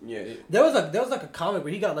 Yeah. There was like a comic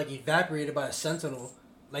where he got like evaporated by a sentinel,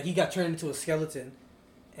 like he got turned into a skeleton,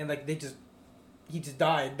 and like he just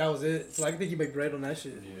died. That was it. So I think he made bread on that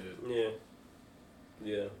shit. Yeah.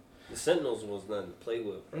 Yeah. The Sentinels was nothing to play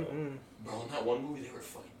with, bro. Mm-mm. Bro, in that one movie, they were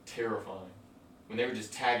fucking terrifying. When they were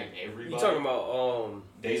just tagging everybody. You talking about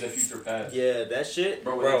Days of Future Past? yeah, that shit,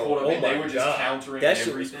 Bro, when they pulled up oh and they my were just God. countering That everything.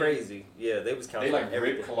 shit was crazy. Yeah, they was They countering like ripped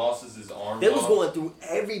everything. Colossus's arms They was off. going through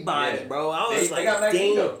everybody, Yeah. bro. I was They like, got damn.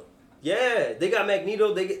 Magneto. Yeah, they got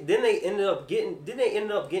Magneto. Then they ended up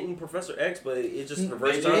getting Professor X, but it just Mm,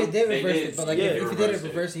 reversed did. him. They They reversed did. it, but like Yeah, if they he did it reversed it.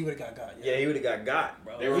 reverse, he would have got. Yeah, he would have got,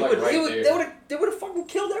 bro. They were, like, right there. They would have fucking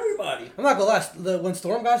killed everybody. I'm not gonna lie. When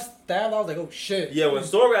Storm got stabbed, I was like, oh shit. Yeah, when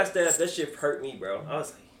Storm got stabbed, that shit hurt me, bro. I was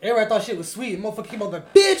like, Everybody thought shit was sweet. Motherfucker came up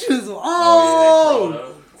like bitches. Oh, Oh. yeah, they crawled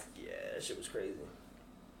up. yeah, that shit was crazy.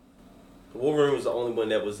 Wolverine was the only one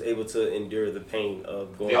that was able to endure the pain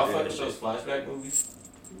of going They all through fucking that those shit. flashback movies.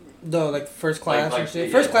 The like first class Like, and shit.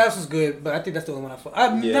 yeah. First class was good, but I think that's the only one I fought.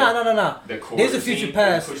 Yeah. Nah. The quarter Days of Future scene,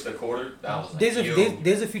 Past. when you push the quarter. That was like, Days of yo.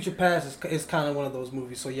 Days of Future Past is kind of one of those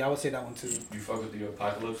movies. So yeah, I would say that one too. You fuck with the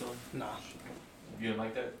Apocalypse one? Nah, You didn't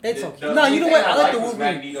like that? It's The- okay. the No, only you know thing what? I like the was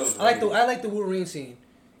Wolverine. Magneto's I like race. the Wolverine scene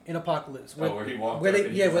in Apocalypse. Oh, where he walked where up they-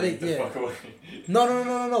 and yeah, he's where like, they- "The yeah. fuck away."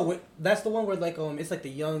 No. That's the one where like it's like the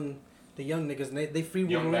young niggas and they free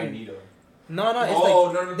Young Wolverine. Magneto. No, it's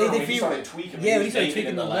Oh, like no. they When he free. started tweaking. Yeah, when he was started naked tweaking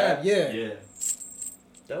in the lab. Yeah. Yeah.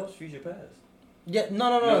 That was Future Past. Yeah,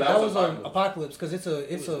 no. No, That that was was Apocalypse because it's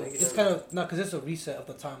was kind of no because it's a reset of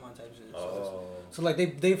the timeline type shit. Oh. So like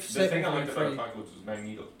they've The set thing I Wolverine liked about free. Apocalypse was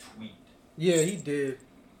Magneto tweaked. Yeah, he did.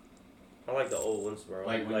 I like the old ones, bro.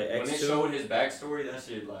 Like when they X2. showed his backstory, that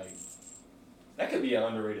shit like that could be an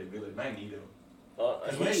underrated villain, Magneto.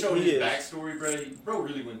 Because when they showed he his is. backstory, bro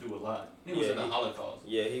really went through a lot. He was Yeah, in the he- Holocaust.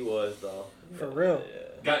 Yeah, he was though. For real. Yeah.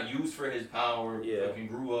 Got used for his power. Yeah. Fucking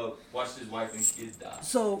grew up, watched his wife and kids die.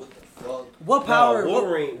 So What the fuck? what power? No,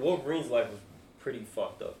 what- Wolverine's life was pretty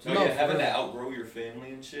fucked up. No, No, yeah, for having real. to outgrow your family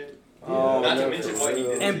and shit. Oh, Not to yeah, mention for what he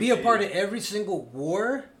real. did. and be a part of every single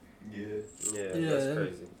war. Yeah. Yeah, Yeah. that's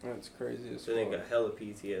crazy. That's crazy as So they fuck. got hella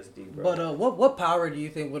PTSD, bro. But what power do you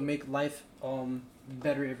think would make life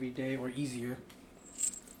better every day or easier?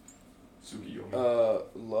 Tsukiyomi.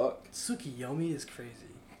 Luck. Tsukiyomi is crazy.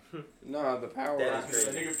 Nah, the power. That is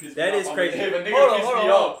That crazy. nigga pissed That me is off. crazy. If a nigga Hold on, pissed hold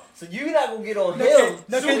me on. off. So you're not gonna get on No, him.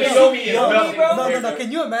 can Tsukiyomi is nothing, No.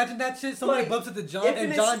 Can you imagine that shit? Somebody Like, bumps into John and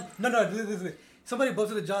infinite- John. No. Listen. Somebody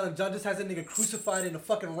bumps into John and John just has that nigga crucified in a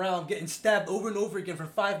fucking round, getting stabbed over and over again for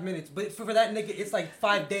 5 minutes. But for that nigga, it's like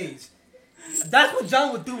 5 days. That's what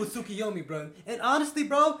John would do with Tsukiyomi, bro. And honestly,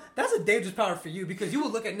 bro, that's a dangerous power for you because you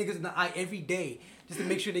would look at niggas in the eye every day just to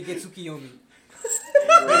make sure they get Tsukiyomi.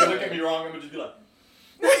 Nigga look at me wrong, I'm gonna just be like,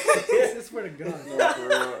 I swear to God. No, for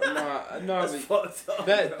real. No, That's but fucked up.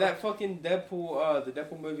 that bro. that fucking Deadpool, the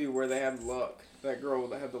Deadpool movie where they had luck. That girl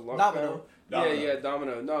that had the luck. Domino. power. Domino. Yeah,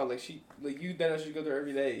 Domino. No, like you then should go there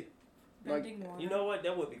every day. Like, Bending water. You know what?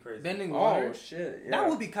 That would be crazy. Bending oh water. shit, yeah. That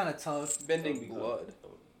would be kind of tough. bending blood.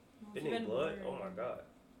 Bending blood? Oh my god.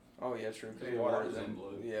 Oh yeah, true. 'Cause Yeah, water water's is in in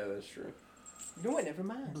blood. Yeah, that's true. You know what? Never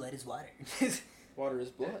mind. Blood is water. Water is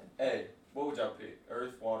blood. Hey, what would y'all pick?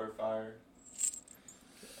 Earth, water, fire?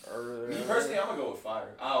 Or, Me personally, I'm gonna go with fire.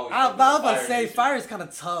 I always I fuck was with about to say nation. fire is kind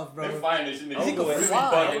of tough, Them bro. fire nation I'm niggas going really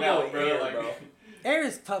fly. bugging I'm out, going bro. air, Like, bro. Air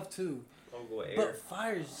is tough too, I'm going air. but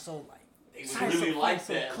fire is so like. they Fire's would really so like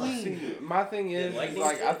so that. clean. See, my thing is, lightning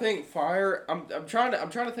like, I shit? think fire. I'm trying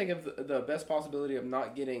to think of the best possibility of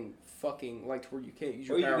not getting fucking like to where you can't use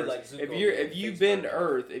your Or you could be powers. like Zuko, if you face bend burn.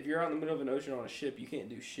 Earth, if you're out in the middle of an ocean on a ship, you can't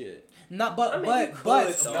do shit. Not, but I mean, but you could,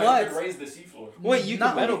 but though. No, you could but. raise the seafloor. Wait, you can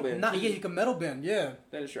not metal only- bend, Not, too. yeah, you can metal bend. Yeah,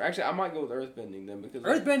 That is true. Actually, I might go with earth bending then because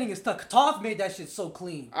earthbending is tough. Toph made that shit so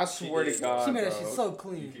clean. I swear She to did. God, She made that bro. shit so You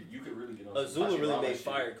clean. could really get on some Azula really Hashirama made shit.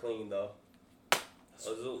 fire clean though.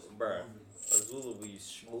 Azula, bro. Azula be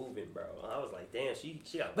moving, bro. I was like, damn, she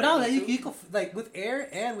got. But I don't know. lightning, You too? can like with air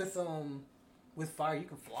and with fire, you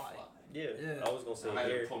can fly. Yeah, Yeah. I was gonna say I had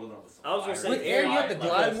to air. pull it up with some I was gonna fire. say With air, you have to like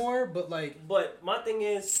glide us. more, but like But my thing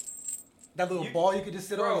is, that little You- ball you could just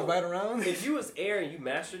sit on bro, and ride around. if you was air and you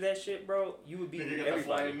mastered that shit, bro, you would beat Nigga got the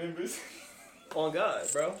flying everybody. nimbus. On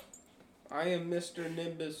God, bro. I am Mr.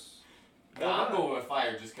 Nimbus. Nah, I'm going with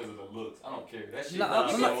fire just because of the looks. I don't care. That shit Nah,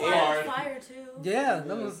 looks I'm so not- hard. Fire too. Yeah,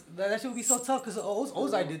 that shit would be so tough because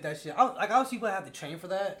Ozai did that shit. Obviously, people have to train for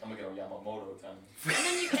that. I'm gonna get on Yamamoto time.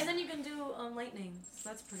 And then you can do lightning. So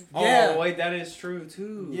that's pretty. Oh Yeah. wait, that is true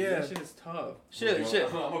too. Yeah. That shit is tough. Shit.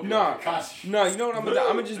 I'm gonna be Nah. like Kakashi. No, you know what I'm gonna do?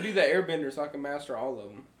 I'm gonna just be the airbender so I can master all of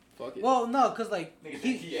them. Fuck it. Well, no, because like Nigga he,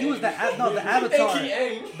 think he he was Aang. the the avatar. Think he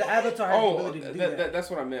Aang. The avatar has the oh, ability to do that. that's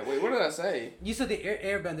what I meant. Wait, what did I say? You said the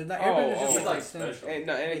airbender. Not Oh, airbender oh, just He's like like thing. special. And,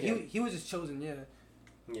 no, and He, he was just chosen, yeah.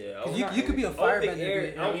 Yeah, I 'Cause was you, not- you could be a I don't think firebender. air-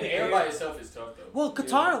 dude. I don't I mean, think air air- by itself is tough though. Well,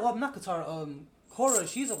 Katara, well, not Katara. Korra,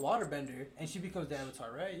 she's a waterbender, and she becomes the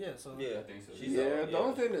avatar, right? Yeah. So. Yeah, I think so. she's yeah, a- the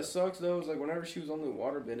only thing that sucks though is like whenever she was only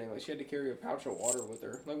waterbending, like she had to carry a pouch of water with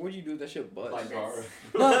her. Like, what'd you do with that shit? Butts. Like Gara.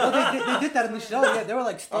 Well, they did that in the show. Yeah, they were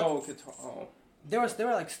like stuck. Oh, oh. They were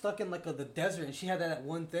like stuck in like the desert, and she had that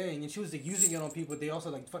one thing, and she was like using it on people. They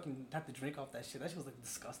also like fucking had to drink off that shit. That shit was like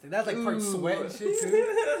disgusting. That was like part Ooh. sweat and shit too.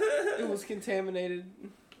 It was contaminated.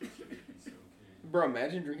 Bro,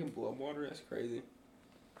 imagine drinking blood water. That's crazy.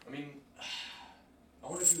 I mean, I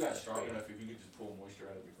wonder if you got strong enough if you could just pull moisture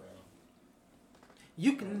out of the ground.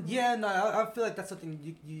 You can, yeah, no, I feel like that's something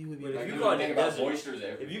you would be. But able if to you do. caught in think the about desert- moistures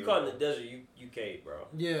everywhere. If you caught in the desert, you caved, bro.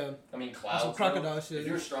 Yeah, I mean, clouds. some crocodile though, shit. If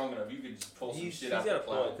you're strong enough, you could just pull some He's shit got out a the point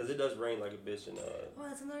clouds. because it does rain like a bitch in Well,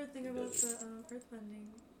 that's another thing about the earthbending.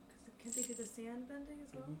 Can't they do the sand bending as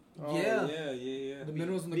well? Oh, Yeah. yeah. The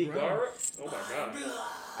minerals in the ground. Gara? Oh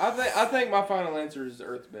my god. I think my final answer is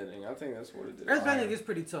earthbending. I think that's what it is. Earthbending is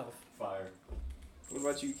pretty tough. Fire. What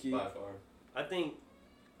about you, Keith? By far. I think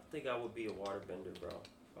I would be a waterbender, bro.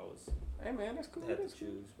 If I was Hey man, that's cool. had That's to cool.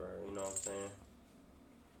 choose, bro. You know what I'm saying?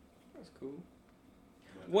 That's cool.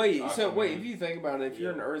 Wait, so Aquaman. wait, if you think about it, if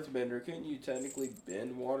you're an Yeah. earthbender, couldn't you technically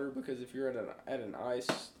bend water? Because if you're at an ice,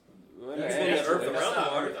 well, You no, can bend the actually, earth that's around not-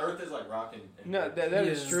 the water. Earth is like rocking. No, that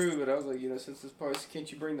is Yeah. true. But I was like, since this part,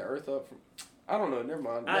 can't you bring the earth up from? I don't know. Never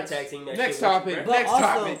mind. I Next, tag team that next shit with you, topic. bro. But Next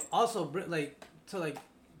also, topic.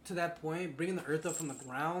 to that point, bringing the earth up from the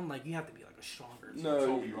ground, like you have to be like a stronger. No,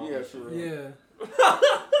 Toby yeah, Roberts. for real. Yeah,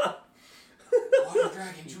 Water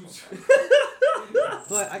dragon juice.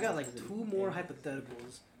 but I got like two more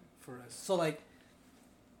hypotheticals for us. So like,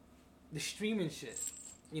 the streaming shit.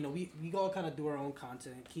 You know, we all kind of do our own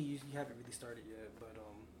content. Key, you haven't really started yet, but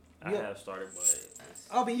I yeah. have started, but it's,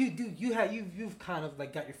 I mean, you've kind of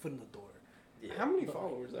like got your foot in the door. yeah. How many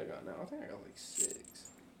followers I got now? I think I got like 6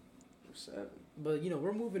 or 7. But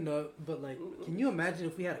we're moving up. But like, can you imagine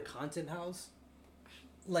if we had a content house,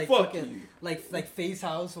 like Fuck fucking, you. like Phase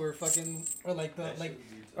House or fucking or like the That like shit would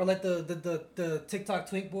be or like the TikTok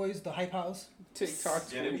Twink Boys, the Hype House. TikTok.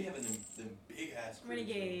 Yeah, they be having them big ass.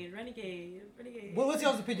 Renegade. What's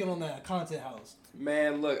y'all's opinion on that content house?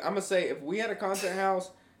 Man, look, I'm gonna say if we had a content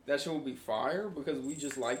house, that shit would be fire because we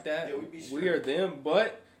just like that. Yeah, we'd be we straight. are them,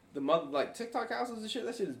 but the mother like TikTok houses and shit,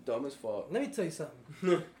 that shit is dumb as fuck. Let me tell you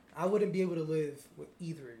something. I wouldn't be able to live with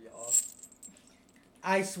either of y'all.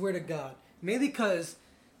 I swear to God. Mainly because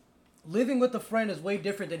living with a friend is way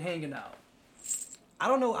different than hanging out. I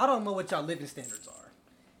don't know what y'all living standards are.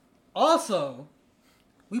 Also,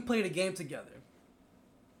 we played a game together.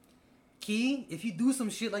 Key, if you do some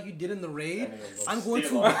shit like you did in the raid, That nigga I'm gonna going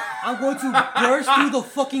steal to it. I'm going to burst through the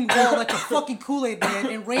fucking wall like a fucking Kool-Aid man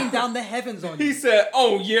and rain down the heavens on He you. said,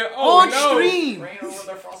 "Oh yeah, oh On no." stream. Rain over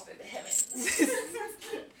the frosted heavens.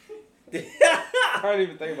 I didn't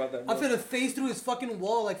even think about that. I'm Bro. finna phase through his fucking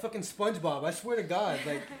wall like fucking SpongeBob. I swear to God,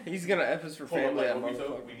 like. He's gonna F us for Hold on, family. like, That when we motherfucker.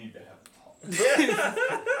 talk, we need to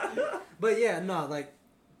have a talk. But yeah, no, like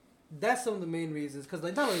that's some of the main reasons. Cause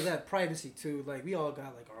like not only that, privacy too. Like we all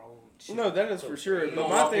got like our own shit. No, that is for sure. We But gonna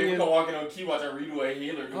my walk in- thing we is, gonna walk in on Key watch and redo a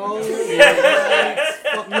healer. Oh, yeah.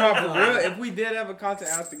 fuck no, no, for real. If we did have a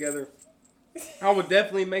content house together, I would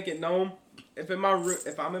definitely make it known. If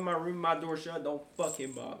I'm in my room, my door shut, don't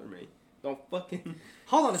fucking bother me. Don't fucking.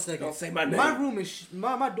 Hold on a second. Don't say my name. My room is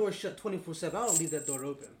my door is shut 24/7. I don't leave that door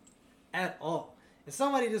open, at all. If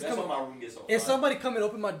somebody just That's come, why my room gets so if hot. somebody come and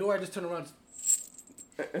open my door, I just turn around.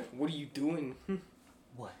 What are you doing?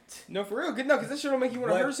 What? No, for real. No, because that shit will make you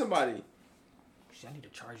want to What? hurt somebody. Shit, I need to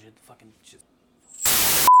charge it. Fucking shit.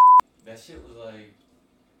 That shit was like.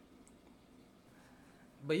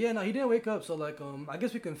 But yeah, no, he didn't wake up. So like, I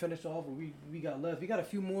guess we can finish off what we got left. We got a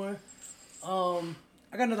few more.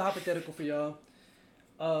 I got another hypothetical for y'all.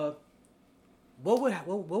 What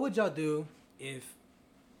would y'all do if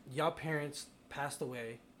y'all parents passed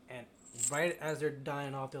away and right as they're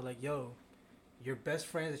dying off, they're like, "Yo, your best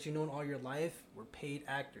friends that you known all your life were paid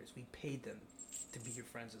actors. We paid them to be your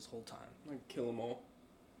friends this whole time." Like, kill them all.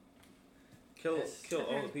 Kill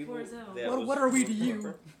all the people. Poor Zell. that What was- are we to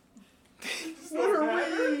you? What are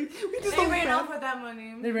we? We just They don't ran care. off with that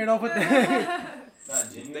money. They ran off with that. Nah,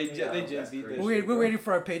 genuinely, They that's just beat crazy. that we're waiting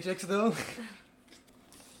for our paychecks though.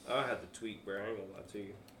 I had to tweak, bro. I ain't gonna lie to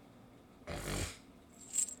you.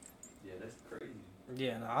 Yeah, that's crazy.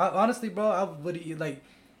 Yeah, no, honestly, bro, I would like.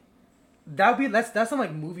 That'd be that's some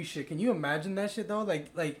like movie shit. Can you imagine that shit though? Like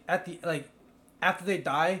at the after they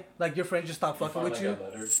die, like your friends just stop You fucking find, with like, you. a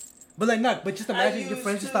letter. But like not. But just imagine your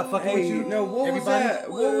friends just stop fucking with Hey, you. no, what Everybody? was that?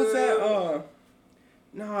 What was that?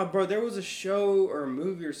 Nah, bro, there was a show or a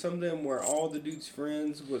movie or something where all the dude's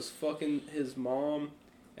friends was fucking his mom,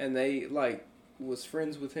 and they like was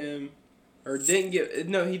friends with him, or didn't get.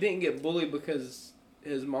 No, he didn't get bullied because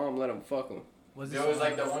his mom let him fuck him. There was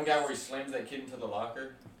like the one guy where he slams that kid into the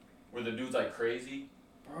locker, where the dude's like crazy.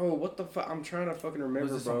 Bro, what the fuck? I'm trying to fucking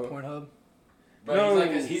remember, Was this bro. on Pornhub? But No.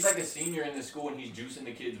 he's like a senior in the school and he's juicing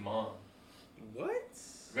the kid's mom. What?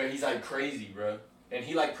 Bro, he's like crazy, bro. And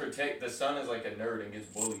he like the son is like a nerd and gets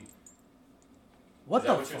bullied. What is the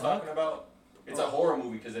that what you're fuck? talking about? It's a horror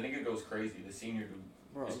movie because the nigga goes crazy. The senior dude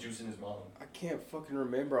Bro, is juicing his mom. I can't fucking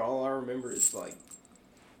remember. All I remember is like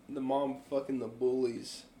the mom fucking the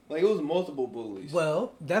bullies. Like it was multiple bullies.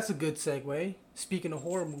 Well, that's a good segue. Speaking of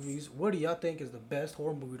horror movies, what do y'all think is the best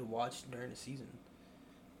horror movie to watch during the season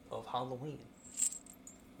of Halloween?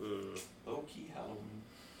 Low key Halloween.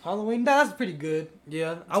 Halloween, that's pretty good.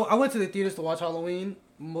 Yeah, I went to the theaters to watch Halloween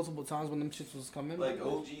multiple times when them shits was coming. Like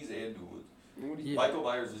OGs and dudes. What do you Yeah. Michael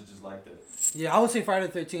Myers is just like that. Yeah, I would say Friday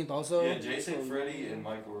the 13th also. Yeah, Jason, Freddy, and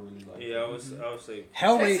Michael were really like Yeah, I would say.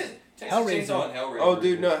 Hellraiser. Texas Chainsaw and Hellraiser. Oh,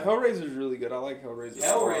 dude, no, Hellraiser's really good. I like Hellraiser.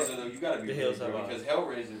 Hellraiser though, you gotta be The ready, Hills bro, Have because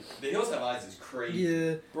Hellraiser, The Hills Have Eyes is crazy.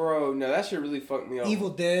 Yeah, Bro, no, that shit really fucked me up. Evil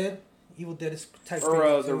Dead is type. Or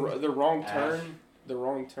crazy too. the wrong Ash. turn. The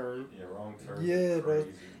wrong turn. Yeah, wrong turn. Yeah, bro.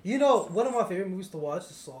 Crazy. You know, one of my favorite movies to watch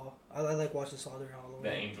is Saw. I like watching Saw during The Halloween.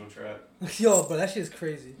 Angel Trap. Yo, but that shit is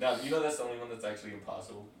crazy. Now, you know that's the only one that's actually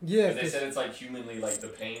impossible. Yeah, Because they 'cause- said it's like humanly, like the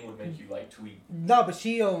pain would make you like tweak. nah, but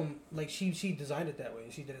she like she designed it that way.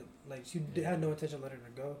 She did it like had no intention of letting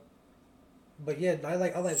her go. But yeah, I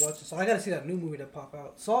like watching Saw. I gotta see that new movie that pop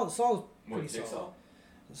out. Saw is What, pretty Jigsaw? solid.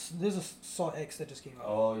 There's a Saw X that just came out.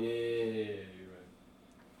 Oh, yeah, you're right.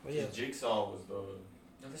 But yeah, Jigsaw was the...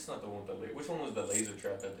 No, that's not the one with the... Which one was the laser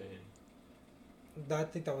trap at the end? I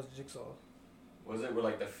think that was Jigsaw. Was it where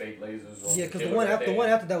like the fake lasers on Yeah, because the killer one at after the the one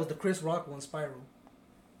end? after that was the Chris Rock one, Spiral.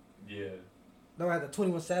 Yeah. That one had the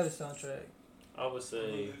 21 Savage soundtrack. I would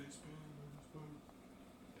say.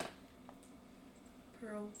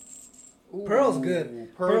 Pearl. Ooh, Pearl's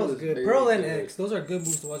good. Pearl's is good. very Pearl and good. X, those are good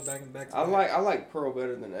movies to watch back and back. to I back. like Pearl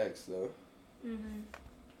better than X though. Mm-hmm.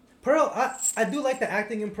 Pearl. I do like the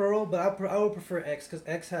acting in Pearl, but I would prefer X because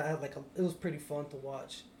X had like it was pretty fun to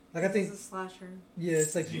watch. Like I think It's a slasher. yeah,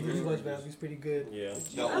 it's like Jeepers you watch Creepers. Valve, it's pretty good. Yeah.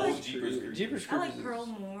 The I old like Jeepers Creepers. Jeepers I like Creepers Pearl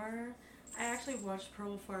is- more. I actually watched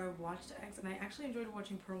Pearl before I watched X, and I actually enjoyed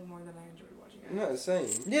watching Pearl more than I enjoyed watching X. Not the same.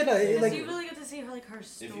 Yeah, no, it, Because like you really get to see her like her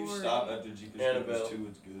story. If you stop after Jeepers Annabelle. Creepers 2,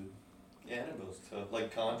 it's good. Yeah, Annabelle's tough.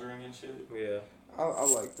 Like Conjuring and shit. Yeah. I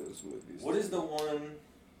like those movies. What is the one...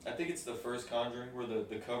 I think it's the first Conjuring where the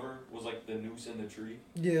cover was like the noose in the tree.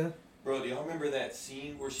 yeah, Bro, do y'all remember that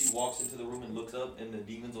scene where she walks into the room and looks up and the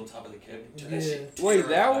demon's on top of the cabinet? Yeah. That shit Wait,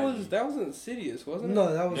 terrified me. that was Insidious, wasn't it?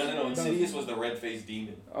 No, that was No. that Insidious was the red-faced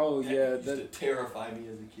demon. Oh That yeah, used to terrify me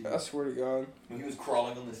as a kid. I swear to God, When he was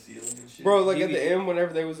crawling on the ceiling and shit. bro. Like at DVD. the end,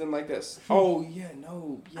 whenever they was in like that. Oh yeah,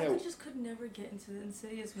 no, I yeah. just could never get into the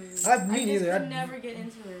Insidious movies. Me just neither. could never get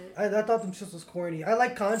into it. I thought them shits was corny. I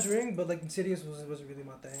like Conjuring, but like Insidious wasn't really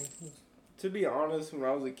my thing. To be honest, when I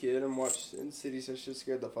was a kid and watched Insidious, that shit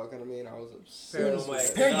scared the fuck out of me, and I was obsessed. Paranormal with it.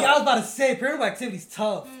 Activity. Yeah, I was about to say Paranormal Activity's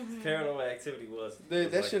tough. Mhm. Paranormal Activity was. Dude,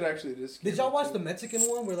 was that like- shit actually just. Did y'all watch the Mexican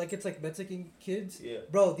one where like it's like Mexican kids? Yeah.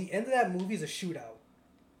 Bro, the end of that movie is a shootout.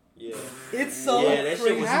 Yeah. It's so Yeah, that shit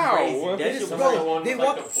crazy. was How? crazy. What? That It shit is- was bro, the one they with,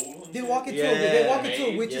 like, walk- the pool and They shit? walk into Yeah, they walk into a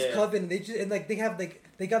man, witch's yeah. coven. And they just and like they have like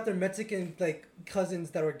they got their Mexican like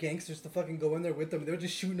cousins that are gangsters to fucking go in there with them. They were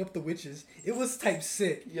just shooting up the witches. It was type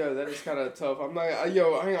sick. Yo, that is kind of tough. I'm not.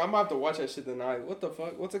 Yo, hang on, I'm gonna have to watch that shit tonight. What the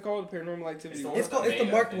fuck? What's it called? Paranormal Activity. It's the It's called it's the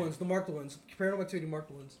Main, I marked think. ones. The marked ones. Paranormal Activity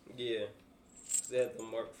marked ones. Yeah. They had the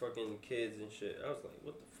mark fucking kids and shit. I was like,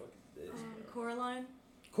 what the fuck is this? Coraline.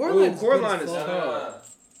 Coraline's good Coraline as is fuck. No.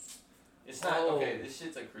 It's not Oh. okay. This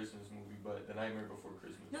shit's a Christmas movie, but The Nightmare Before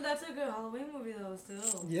Christmas. No, that's a good Halloween movie though.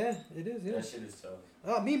 Still. Yeah, it is. Yeah. That shit is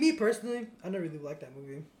tough. Me personally, I never really liked that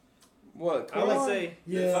movie. What? I would Coraline? say,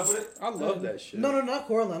 Yeah. fuck with it? I love that shit. No, not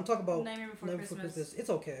Coraline. I'm talking about Nightmare Before Nightmare Before Christmas. Christmas. It's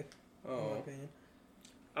okay, in my Oh, opinion.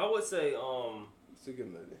 I would say, it's a good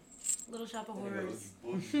movie. Little Shop of I think that Horrors.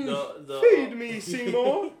 was bullshit. the me,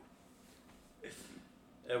 Seymour.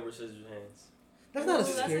 Edward Scissorhands. That's not a Ooh,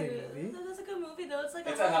 that's scary good, movie. That's a good movie though. It's like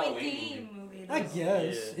It's a a Halloween Halloween theme movie. I though.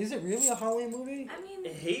 guess. Yeah. Is it really a Halloween movie? I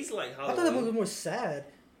mean, He's like I Halloween. thought that movie was more sad.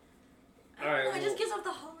 I don't Alright, know. It well, just gives off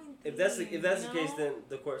the Halloween. If that's the theme, the you case, know? then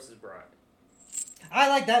The Corpse's Bride. I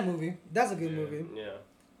like that movie. That's a good Yeah. movie. Yeah.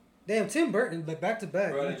 Damn, Tim Burton, like back to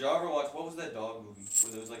back. Bro, did y'all ever watch, what was that dog movie?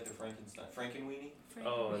 Where there was like the Frankenweenie?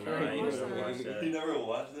 Oh, Frank- no, I ain't What's never that? watched that. You never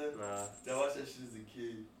watched that? Nah. I watched that shit as a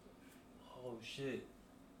kid. Oh shit.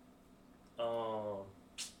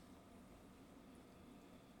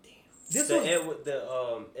 This the was Ed with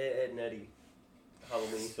the Ed and Eddie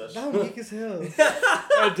Halloween special. that was weak as hell.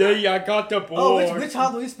 I tell you, I got the board. Oh, which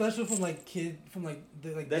Halloween special from like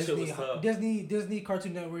the like That shit Disney, was tough. Disney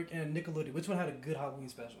Cartoon Network and Nickelodeon? Which one had a good Halloween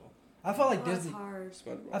special? I felt like Oh, that's Disney. hard.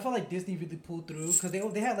 I felt like Disney really pulled through because they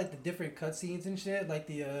had like the different cutscenes and shit. Like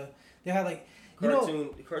they had like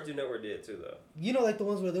Cartoon Network did too though. like the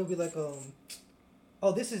ones where they'll be like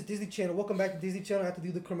oh, this is Disney Channel. Welcome back to Disney Channel. I have to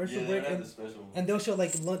do the commercial Yeah, break they had and the special one. and they'll show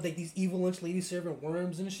like these evil lunch ladies serving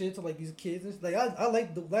worms and shit to like these kids and like I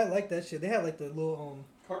like that shit. They had like the little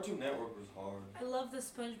Cartoon Network was hard. I love the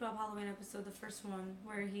SpongeBob Halloween episode, the first one,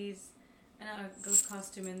 where he's in a ghost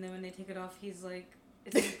costume, and then when they take it off, he's like,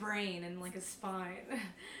 it's his brain and like his spine.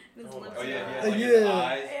 And his Oh my lips Oh are yeah, out. yeah, like his Yeah.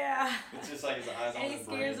 eyes. Yeah. It's just like his eyes on And he his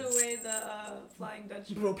scares brain. away the Flying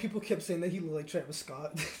Dutchman. bro. People kept saying that he looked like Travis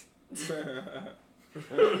Scott. It's a That's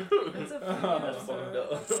funny fucked episode.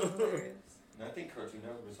 up. It's hilarious. And I think Cartoon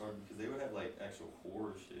Network was hard because they would have like actual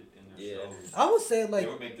horror shit in their Yeah. shows. I would say They like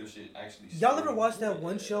would make their shit actually. y'all ever scary. watched that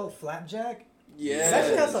one show Flapjack? Yeah. That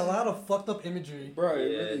shit has a lot of fucked up imagery. Bro,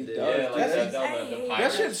 it Yeah, really it does. did. Yeah, like That that. shit's- The I hate That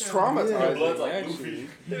pirate. shit's Yeah. traumatizing. The blood's like actually. goofy.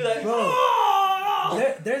 They'd be like, Bro.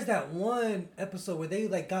 "Oh!" There's that one episode where they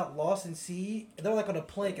like got lost in sea. And they were like on a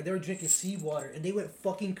plank and they were drinking seawater and they went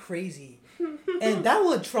fucking crazy. And that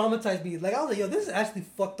one traumatized me. Like I was like, yo, this is actually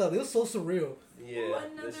fucked up. It was so surreal. Yeah, Ooh,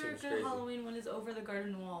 that another shit was good crazy. Halloween one is Over the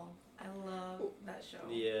Garden Wall. I love that show.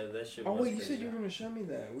 Yeah, that shit Oh was wait, you crazy. said you were gonna show me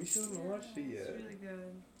that. We still haven't watched it yet. It's really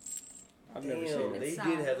good. I've never seen Damn, it. they It's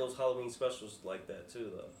did sad. have those Halloween specials like that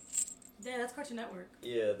too, though. Yeah, that's Cartoon Network.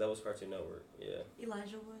 Yeah, that was Cartoon Network. Yeah.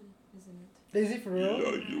 Elijah Wood, isn't it? Is he for real?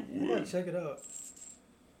 I'm gonna check it out.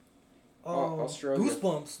 Australia.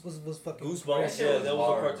 Goosebumps was fucking Goosebumps. shit Yeah, was that was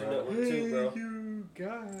on hard, Cartoon bro. Network too, bro. You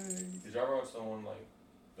guys. Did y'all ever watch someone like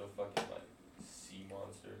the fucking like sea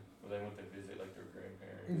monster where they went to visit like their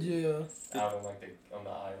grandparents Yeah. out on like on the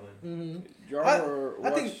island? Mm-hmm. Did y'all ever I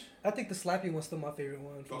watch? think the Slappy one's still my favorite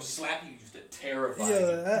one. Bro, Slappy used to terrify Yeah, me.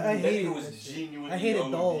 I That hated nigga was that shit. genuinely I hated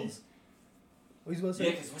OD. dolls. What you supposed to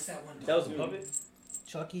Yeah, say? cause what's that one dog? That was a dude? puppet.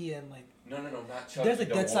 Chucky and like No, not Chucky. there's like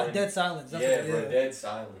the one- dead silence. That's Yeah, what, bro, Dead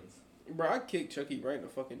Silence. Bro, I kicked Chucky right in the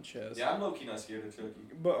fucking chest. Yeah, I'm low key not scared of Chucky.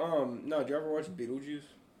 But no, did you ever watch Beetlejuice?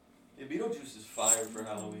 Yeah, Beetlejuice is fire for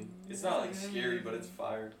Halloween. It's not like scary, but it's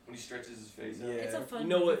fire when he stretches his face out. Yeah. It's a fun You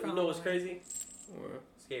know movie what? for You know what's Halloween. crazy? Or,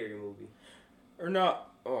 Scary movie not?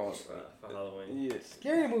 Oh, for Halloween. yes.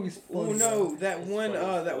 Scary movies fun. Oh bro. no, that It's one, funny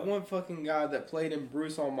as that fuck. one fucking guy that played in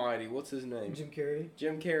Bruce Almighty. What's his name? Jim Carrey.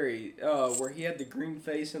 Jim Carrey. Where he had the green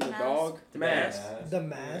face and the Mask. dog. The Mask. The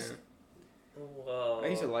Mask. Wow. I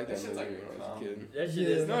used to like that That shit's movie like when I was a comedy. kid. That shit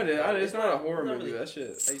Yeah. is. No, it's not a horror not movie. really- That shit.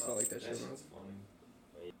 I used to like that That shit. shit's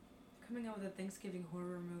funny. Coming out with a Thanksgiving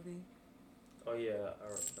horror movie. Oh yeah, I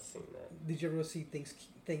seen that. Did you ever see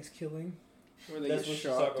Thanksgiving? Where they That's get what she's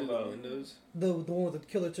shot talking through the about. windows. The one with the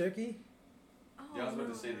killer turkey? Oh, Yeah, I was about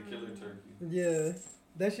no, to say the killer no. turkey. Yeah.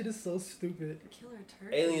 That shit is so stupid. The killer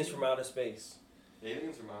turkey. Aliens from outer space.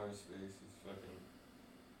 Aliens from outer space is fucking.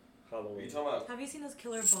 Halloween. You talking about? Have you seen those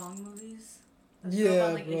Killer Bong movies? That Yeah, show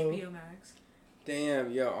on like bro. HBO Max.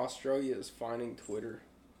 Damn, yo, Australia is fining Twitter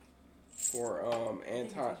for I think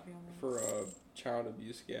it's HBO Max. for child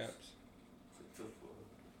abuse gaps.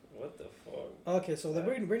 What the fuck? Okay, so then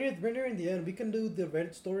we're nearing the end. We can do the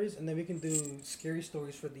Reddit stories, and then we can do scary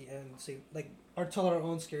stories for the end. See, like, or tell our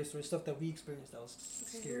own scary stories, stuff that we experienced that was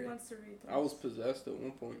Okay, scary. who wants to read those? I was possessed at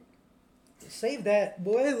one point. Save that,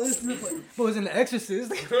 boy. Let's what was in The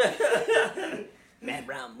Exorcist? Red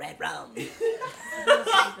rum, red rum.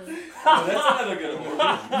 Oh, that's another good horror.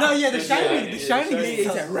 No, yeah, The Yeah, Shining. yeah, The yeah, Shining. The is Shining.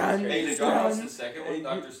 tough. It's a run. Hey, did y'all watch the second one,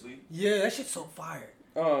 Dr. Sleep? Yeah, that shit's so fire.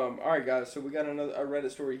 All right, guys. So we got a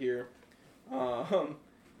Reddit story here.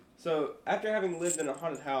 So after having lived in a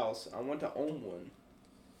haunted house, I want to own one.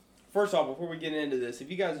 First off, before we get into this,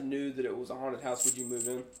 if you guys knew that it was a haunted house, would you move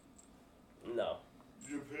in? No.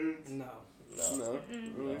 Depends. No, No. No.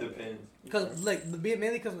 Mm. Mm. Depends. because like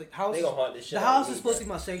mainly because like house. They gonna haunt this shit. The out house of is me, supposed to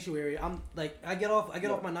bro. be my sanctuary. I'm like I get off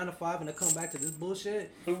my 9 to 5 and I come back to this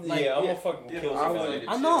bullshit. Like, yeah, I'm yeah. gonna fucking Yeah, kill I somebody. would-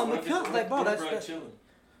 I know, I'm What a if kill- it's- like, bro, what if that's- bro that- chilling.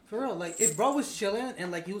 For real, like if bro was chilling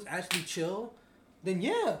and like he was actually chill, then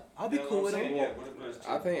yeah, I'll be That's cool what with I'm him. saying, yeah, what if bro's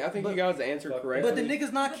I chilling? think But- you guys answered but correctly. But the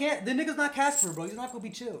nigga's not Casper, bro. He's not gonna be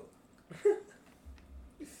chill.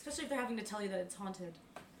 Especially if they're having to tell you that it's haunted.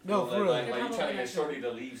 No, like, for real. Like, They're you trying to probably get Shorty to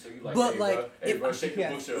leave, so you like, But, hey, like, bro, hey, if- bro, shake yeah.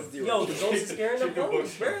 the bush up. Yo, the ghost is scaring the Shake the folks,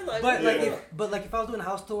 bush bro. up. Like, But Yeah. like if I was doing a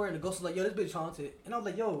house tour and the ghost was like, yo, this bitch haunted, and I was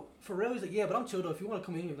like, yo, for real? He's like, yeah, but I'm chill though. If you want to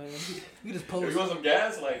come in here, like, you can just If pose. you want some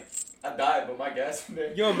gas, like, I died, but my gas in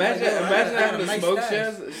there. Yo, imagine Like, yo, imagine I got having a a nice smoke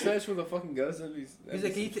stash. sesh with a fucking ghost. That'd be He's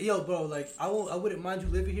like, yo, bro, like I wouldn't mind you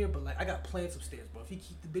living here, but like I got plants upstairs, bro. If you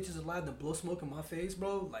keep the bitches alive and blow smoke in my face,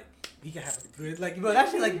 bro, like we can have a good, like, bro, that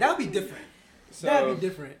shit, like that'd be different. That'd so be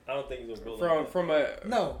different. I don't think he's gonna build from a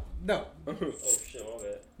No. Oh shit, my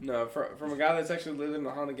bad. no from a guy that's actually lived in a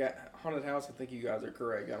haunted house, I think you guys are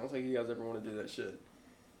correct. I don't think you guys ever want to do that shit.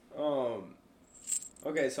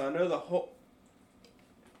 Okay, so I know the whole.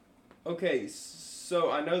 Okay, so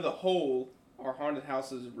I know the whole our haunted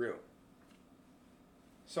house is real.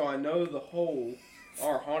 So I know the whole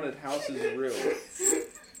our haunted house is real.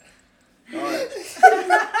 Alright.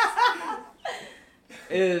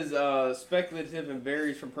 It is speculative and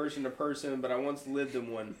varies from person to person, but I once lived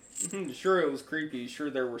in one. Sure, it was creepy. Sure,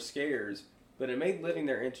 there were scares, but it made living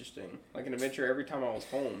there interesting, like an adventure every time I was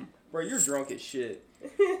home. Bro, you're drunk as shit.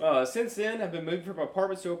 Since then, I've been moving from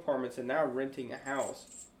apartments to apartments and now renting a house.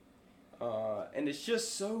 And it's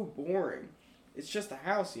just so boring. It's just a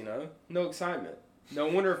house, you know? No excitement. No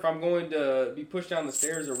wonder if I'm going to be pushed down the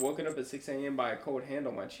stairs or woken up at 6 a.m. by a cold hand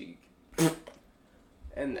on my cheek.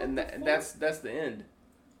 And that's the end.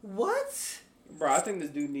 What? Bro, I think this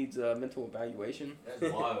dude needs a mental evaluation.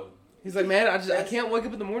 That's wild. He's like, man, I can't wake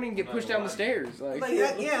up in the morning and get Not pushed gonna doing the lie. stairs. Like, Like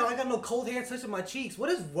yeah, I got no cold hair touching my cheeks. What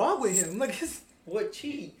is wrong with him? Like, it's, What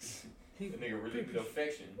cheeks? That nigga really need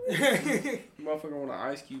affection. motherfucker want an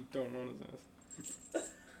ice cube thrown on his ass.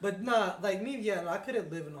 but nah, like me, yeah, I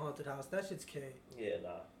couldn't live in a haunted house. That shit's K. Yeah, nah.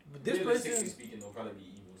 But this Realistically person, speaking, they'll probably be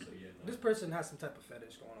evil, so yeah. No. this person has some type of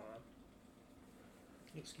fetish going on.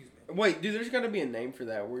 Excuse me. Wait, dude, there's got to be a name for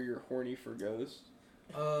that where you're horny for ghosts.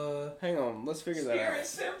 Hang on, let's figure that out.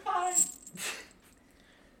 senpai.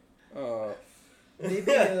 Maybe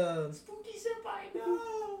Spooky senpai, no.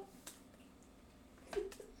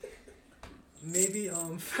 maybe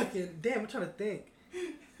fucking damn. I'm trying to think.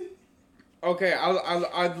 Okay,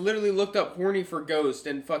 I literally looked up horny for ghost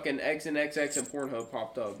and fucking X and XX and Pornhub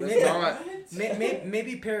popped up. That's Yeah. not.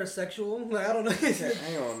 Maybe pairosexual. Like, I don't know.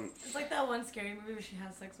 Hang on. It's like that one scary movie where she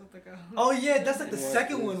has sex with the ghost. Oh yeah, that's like the What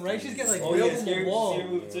second is one, right? She's getting like Oh, railed yeah, from scary- the wall. scary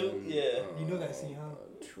movie too? Yeah. You know that scene, huh?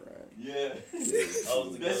 Track. Yeah. I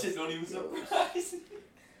was the That ghost. shit don't even surprise.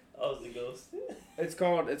 I was the ghost. It's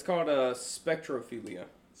called spectrophilia.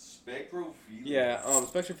 Spectrophilia. Yeah,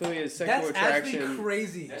 spectrophilia is sexual That's attraction. actually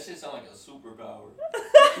crazy. That shit sound like a superpower.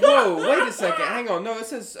 Whoa, wait a second. Hang on. No, it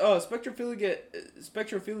says spectrophilia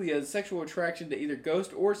is sexual attraction to either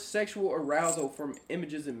ghost or sexual arousal from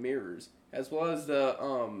images and mirrors, as well as the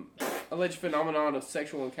alleged phenomenon of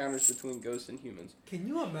sexual encounters between ghosts and humans. Can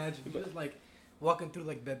you imagine just like walking through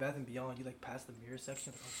like Bed Bath and Beyond? You like pass the mirror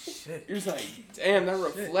section. Like, oh shit. You're just like, damn, that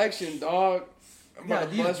reflection, dog. I'm Yeah,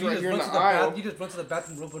 about to bust right here in the the aisle. you just run to the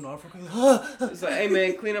bathroom, rub an arm for It's like, hey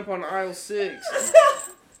man, clean up on aisle 6.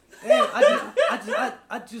 Damn,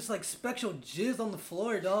 I just like spectral jizz on the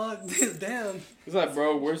floor, dog. Damn. It's like,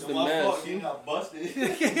 bro, where's the mess? You got busted.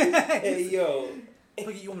 Hey, yo.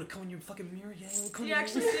 Fuck it, you want me to come in your fucking mirror? Yeah, you want to come You in your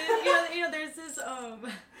actually mirror? see, you know, there's this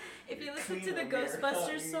if you listen to the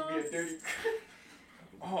Ghostbusters song,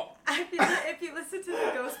 Oh, if you listen to the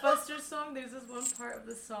Ghostbusters song, there's this one part of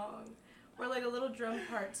the song where like a little drum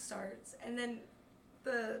part starts, and then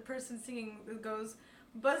the person singing goes,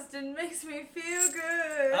 "Bustin' makes me feel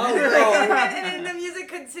good." Oh, and then the music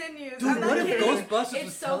continues. Dude, I'm not what if kidding. Ghostbusters It's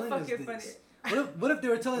was so telling us fucking this? funny. What if they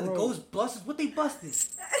were telling Bro. the Ghostbusters what they busted?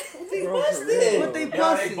 bro, for real. What they Yeah,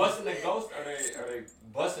 are they busted? busting the ghost or are they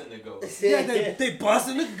busting the ghost? Yeah, they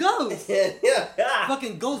busting the ghost. Yeah.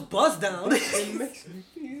 Fucking ghost bust down. It makes me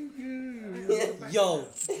feel good. Yo,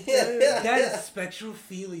 that is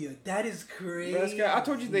spectrophilia. That is crazy. Bro, that's I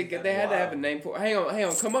told you they had to have a name for it. Hang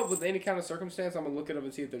on. Come up with any kind of circumstance. I'm gonna look it up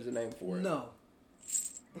and see if there's a name for it. No.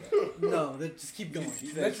 No, just keep going.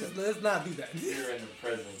 Let's not do that. You're in the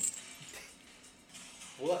present.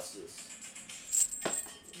 Bless this.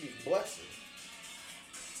 You bless it.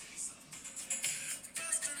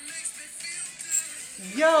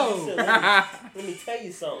 Yo. Let me tell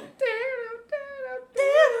you something.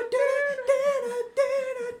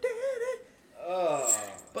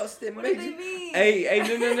 Busted What do makes they mean? Hey,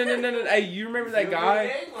 no. Hey, you remember that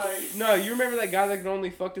guy? No, you remember that guy that could only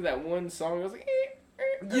fuck to that one song? I was like,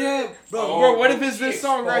 Yeah, bro. Bro, what if Oh, it's she this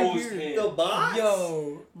song right exposed here? him. The box?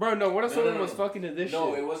 Yo. Bro, no, what if No, someone no, no. was fucking to this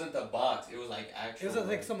No, shit? it wasn't the box. It was like actual. It was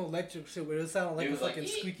like some electric shit where it sounded like It a was like, fucking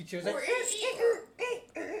squeaky chair. It's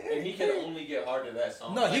like, And he can only get hard to that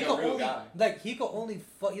song. no, like he a could real only guy. he could only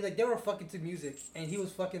fuck. Like they were fucking to music, and he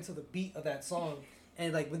was fucking to the beat of that song.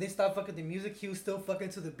 And like when they stopped fucking the music, he was still fucking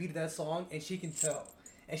to the beat of that song, and she can tell,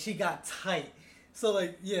 and she got tight. So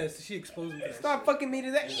like, yeah, so she exposed me. to that Stop fucking me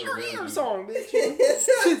to that He's a real dude. song, bitch.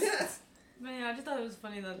 shit. Man, yeah, I just thought it was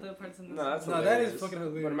funny that the parts in the No, that's No, that hilarious. is fucking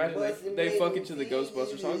hilarious. But imagine Busted they makes fucking me to the feel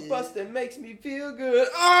Ghostbusters song. good. Busted makes me feel good.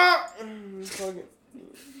 Ah! Fucking.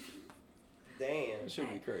 Damn. That should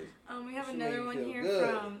be crazy. We have She another made me one feel here good.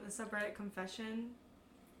 from the subreddit Confession,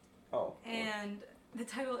 Oh. and the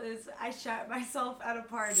title is "I Shot Myself at a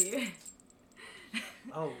Party."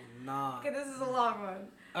 Oh nah. Okay, this is a long one.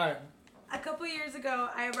 All right. A couple years ago,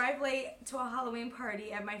 I arrived late to a Halloween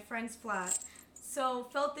party at my friend's flat, so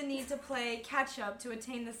felt the need to play catch up to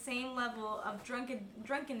attain the same level of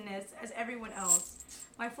drunkenness as everyone else.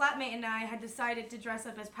 My flatmate and I had decided to dress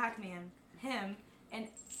up as Pac-Man, him, and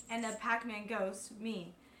a Pac-Man ghost,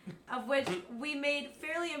 me, of which we made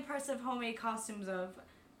fairly impressive homemade costumes of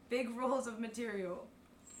big rolls of material.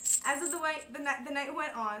 As of the night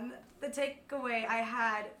went on, the takeaway I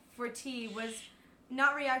had for tea was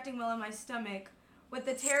not reacting well in my stomach with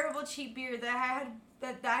the terrible cheap beer that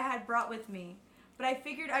I had brought with me. But I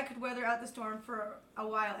figured I could weather out the storm for a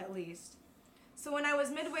while at least. So when I was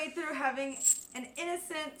midway through having an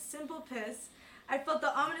innocent, simple piss, I felt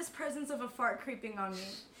the ominous presence of a fart creeping on me.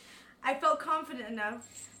 I felt confident enough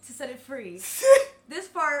to set it free. This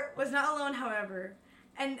fart was not alone, however,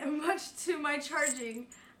 and much to my charging,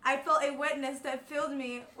 I felt a wetness that filled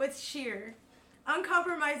me with sheer,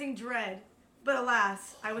 uncompromising dread. But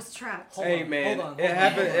alas, I was trapped. Hold Hey on, man, hold on, it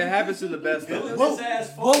happens. hold on. It happens to the best of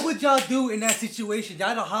us. What would y'all do in that situation? Y'all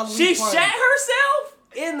at a Halloween She party. shat herself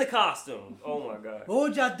in the costume. Oh my god. What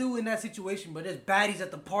would y'all do in that situation? But there's baddies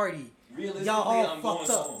at the party. Realistically, Y'all all I'm going fucked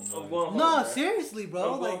up. home. I'm going home. Nah, bruh. seriously, bro.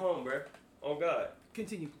 I'm going Like, home, bro. Oh god.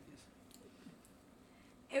 continue, please.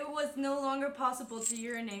 It was no longer possible to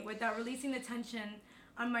urinate without releasing the tension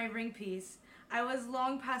on my ring piece. I was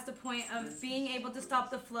long past the point of being able to stop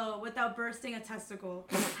the flow without bursting a testicle.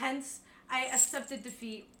 Hence, I accepted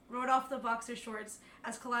defeat, wrote off the boxer shorts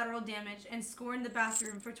as collateral damage, and scorned the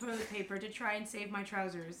bathroom for toilet paper to try and save my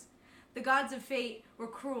trousers. The gods of fate were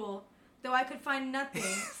cruel, though I could find nothing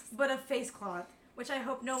but a face cloth, which I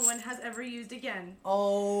hope no one has ever used again.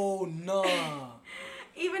 Oh, no.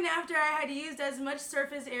 Even after I had used as much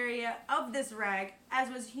surface area of this rag as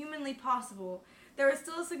was humanly possible, there was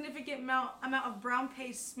still a significant amount of brown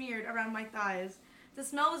paste smeared around my thighs. The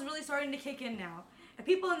smell was really starting to kick in now, and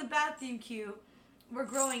people in the bathroom queue were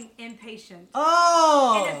growing impatient. In a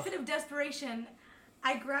Oh! fit of desperation,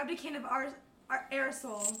 I grabbed a can of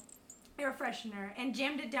aerosol air freshener and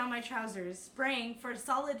jammed it down my trousers, spraying for a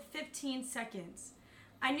solid 15 seconds.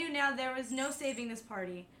 I knew now there was no saving this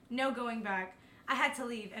party, no going back. I had to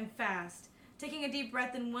leave, and fast. Taking a deep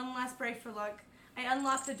breath and one last spray for luck, I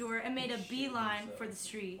unlocked the door and made a beeline for the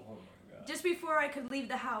street. Oh my Just before I could leave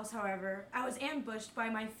the house, however, I was ambushed by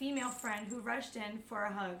my female friend who rushed in for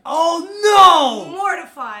a hug. Oh no!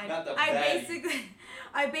 Mortified, Not the I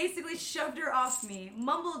baddie. basically shoved her off me,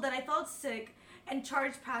 mumbled that I felt sick, and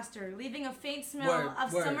charged past her, leaving a faint smell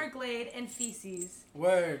of summer glade and feces.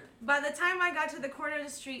 Word. By the time I got to the corner of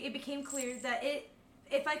the street, it became clear that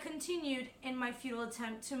if I continued in my futile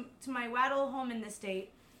attempt to my waddle home in this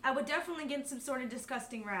state, I would definitely get some sort of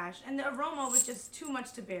disgusting rash, and the aroma was just too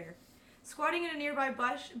much to bear. Squatting in a nearby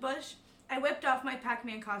bush, I whipped off my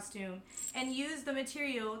Pac-Man costume and used the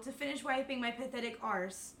material to finish wiping my pathetic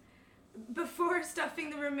arse before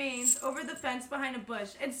stuffing the remains over the fence behind a bush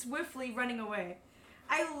and swiftly running away.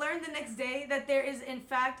 I learned the next day that there is, in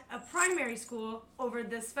fact, a primary school over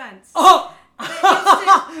this fence. Oh!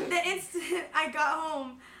 The instant I got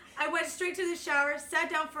home, I went straight to the shower,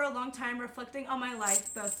 sat down for a long time, reflecting on my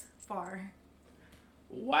life thus far.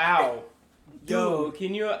 Wow. Yo,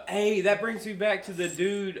 can you? Hey, that brings me back to the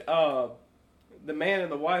dude, the man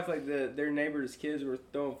and the wife. Like their neighbor's kids were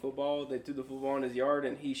throwing football. They threw the football in his yard,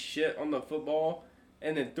 and he shit on the football,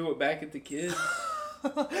 and then threw it back at the kids.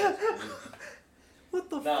 What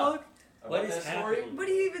the Nah. fuck? What About is that story, happening? What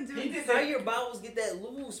do you even do? He did How that. your bowels get that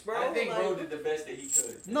loose, bro? I think Like, bro did the best that he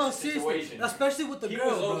could. in No, that seriously. situation. Especially with the He girl,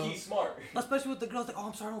 was bro. low-key smart. Especially with the girls, like, oh,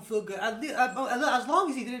 I'm sorry, I don't feel good. As long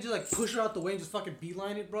as he didn't just, like, push her out the way and just fucking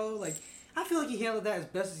beeline it, bro. Like, I feel like he handled that as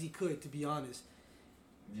best as he could, to be honest.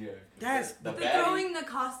 Yeah. That's- the The baddie- throwing the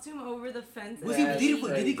costume over the fence. Was is he, did,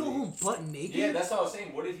 crazy. did he go home butt naked? Yeah, that's what I was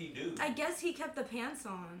saying. What did he do? I guess he kept the pants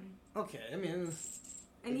on. Okay, I mean,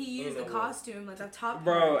 And he used the costume, like the top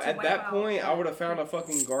Bro, part, to at wipe that out. point, I would have found a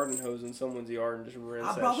fucking garden hose in someone's yard and just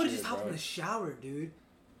rinsed bro, I that would have shit, just hopped bro. in the shower, dude.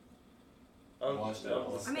 Watch that.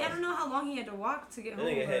 I mean, I don't know how long he had to walk to get That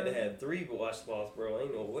home. nigga had to but- have 3 washcloths, bro.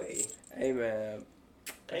 Ain't no way. Hey, man.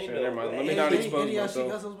 Ain't Sure, no never mind. way. Let me not expose Any y'all shit myself.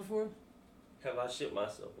 yourselves before? Have I shit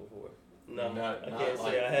myself before? No, not I can't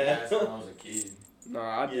like say I that have. when I was a kid. Nah,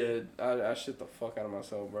 I Yeah. did. I shit the fuck out of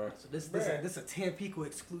myself, bro. So this Bruh. is a Tampico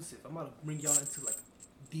exclusive. I'm about to bring y'all into, like,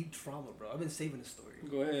 deep trauma, bro. I've been saving the story.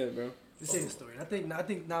 Go ahead, bro. Let's say the story. I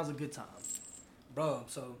think now's a good time, bro.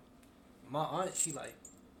 So, my aunt, she like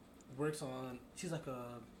works on. She's like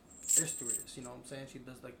a air stewardess. You know what I'm saying? She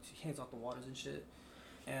does like she hands out the waters and shit.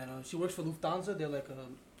 And she works for Lufthansa. They're like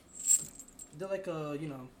a you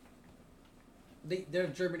know. They're a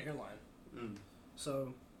German airline. Mm.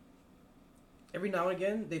 So. Every now and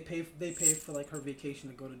again, they pay for like her vacation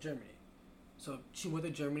to go to Germany. So she went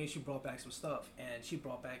to Germany. She brought back some stuff, and she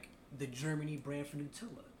brought back the Germany brand for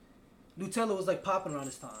Nutella. Nutella was like popping around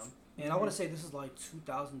this time, and I want to say this is like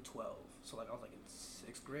 2012. So like I was like in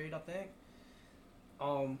 6th grade, I think.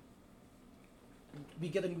 We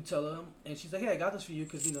get the Nutella, and she's like, "Hey, I got this for you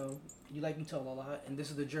because you know you like Nutella a lot, and this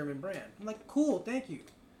is the German brand." I'm like, "Cool, thank you."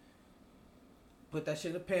 Put that shit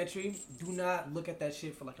in the pantry. Do not look at that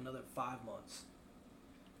shit for like another 5 months.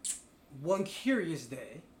 One curious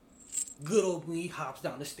day, good old me hops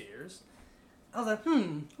down the stairs. I was like,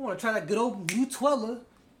 I want to try that good old Nutella.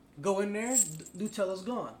 Go in there, Nutella's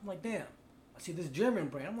gone. I'm like, damn. I see this German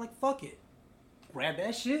brand. I'm like, fuck it. Grab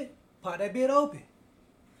that shit, pop that bit open.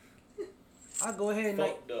 I go ahead and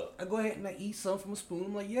Fucked up. I eat some from a spoon.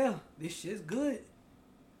 I'm like, yeah, this shit's good.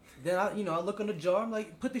 Then I look on the jar. I'm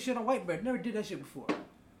like, put this shit on white bread. Never did that shit before. I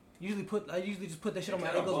usually just put that shit on my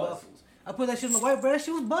Kinda Eggo's buzz. waffles. I put that shit on the white bread. That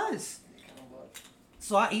shit was buzz.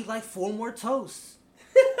 So I eat like 4 more toasts.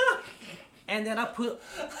 And then I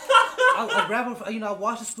grab I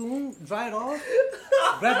wash the spoon, dry it off,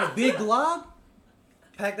 grab a big glob,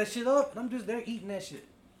 pack that shit up, and I'm just there eating that shit.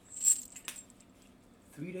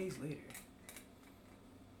 3 days later,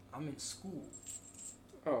 I'm in school.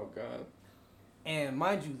 Oh, God. And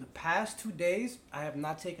mind you, the past 2 days, I have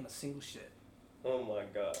not taken a single shit. Oh my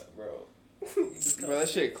god, bro. Bro, that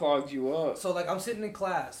shit clogged you up. So like I'm sitting in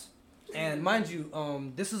class, and mind you,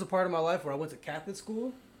 this is a part of my life where I went to Catholic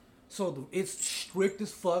school, so it's strict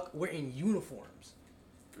as fuck. We're in uniforms.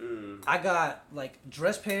 I got like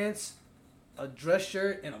dress pants, a dress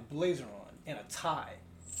shirt, and a blazer on, and a tie.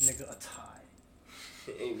 Nigga, a tie.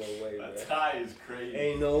 Ain't no way, A bro. tie is crazy.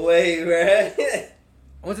 Ain't no way, bro.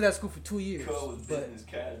 I went to that school for 2 years, Cole was but business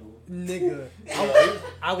casual. nigga, That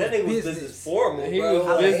I was nigga was business. business formal, He bro. was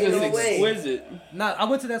Like, business ain't no way. exquisite. Nah, I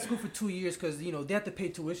went to that school for 2 years because, you know, they had to pay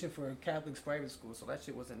tuition for a Catholic private school, so that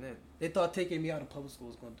shit wasn't it. They thought taking me out of public school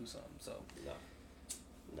was going to do something, so. No.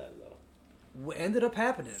 Not at all. What ended up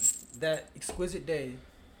happening that exquisite day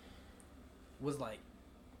was, like,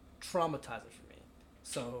 traumatizing for me.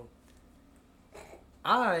 So,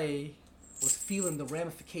 I was feeling the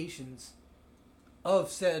ramifications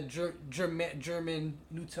of said German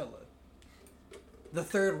Nutella. The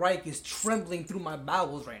Third Reich is trembling through my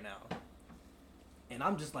bowels right now. And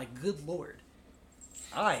I'm just like, good Lord,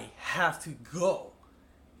 I have to go.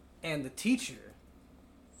 And the teacher,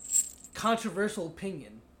 controversial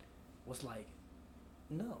opinion, was like,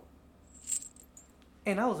 no.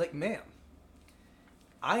 And I was like, ma'am,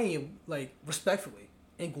 I am, like, respectfully,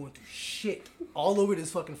 ain't going through shit all over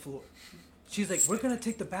this fucking floor. She's like, we're going to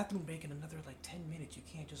take the bathroom break in another, like, 10 minutes. You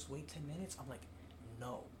can't just wait 10 minutes? I'm like,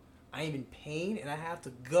 no. I am in pain and I have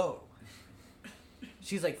to go.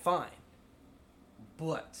 She's like, fine.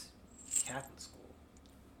 But Catholic school,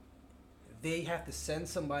 they have to send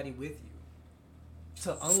somebody with you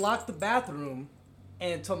to unlock the bathroom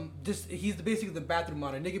and to just, he's basically the bathroom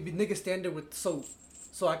monitor. Nigga stand there with soap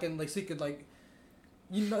so I can, like, so he could, like,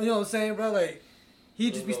 you know what I'm saying, bro? Like,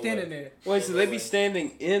 he'd just be standing there. Wait, so they be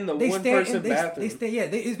standing in the one-person bathroom?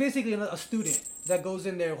 It's basically a student that goes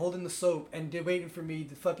in there holding the soap and they're waiting for me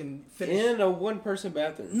to fucking finish. In a one-person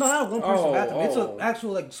bathroom? No, not a one-person bathroom. It's an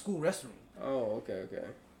actual, like, school restroom. Oh, okay.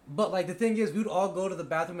 But, like, the thing is, we would all go to the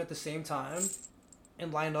bathroom at the same time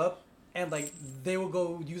and line up, and, like, they will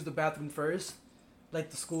go use the bathroom first. Like,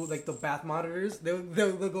 the school, like, the bath monitors, they'll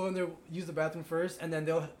go in there, use the bathroom first, and then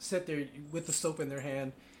they'll sit there with the soap in their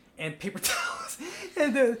hand and paper towels,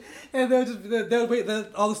 and they'll wait.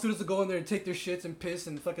 All the students will go in there and take their shits and piss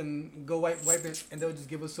and fucking go wipe it, and they'll just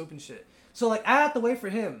give us soap and shit. So, like, I had to wait for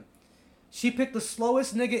him. She picked the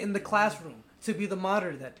slowest nigga in the classroom to be the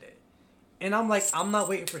monitor that day. And I'm like, I'm not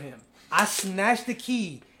waiting for him. I snatched the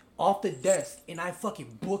key off the desk and I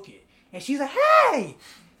fucking book it. And she's like, hey!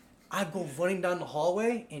 I go running down the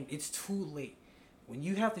hallway and it's too late. When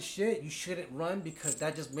you have to shit, you shouldn't run because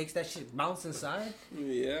that just makes that shit bounce inside.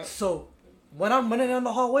 Yeah. So when I'm running down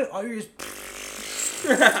the hallway, all you hear is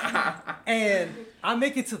and I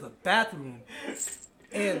make it to the bathroom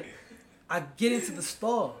and I get into the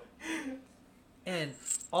stall. And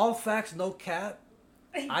all facts, no cap,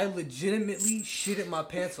 I legitimately shitted my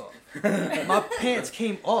pants off. My pants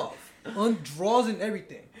came off, undrawers and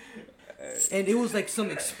everything. And it was like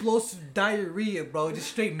some explosive diarrhea, bro,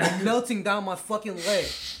 just straight melting down my fucking leg.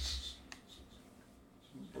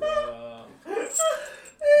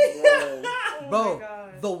 Bro,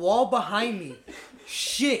 the wall behind me,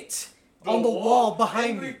 shit. On the wall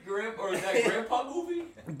behind me. Or is that Grandpa movie?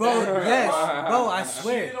 Bro, yes. Bro, I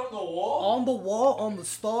swear. Shit on the wall? On the wall, on the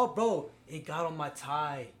stall, bro, it got on my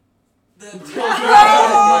tie. The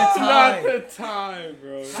Not the time,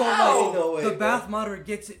 bro. So like, the bath monitor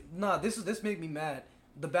gets it. Nah, this made me mad.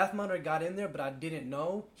 The bath monitor got in there, but I didn't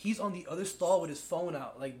know. He's on the other stall with his phone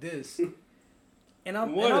out like this, and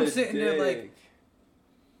I'm sitting there like,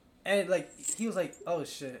 and like he was like, oh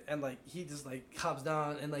shit, and like he just like hops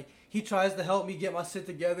down and like he tries to help me get my shit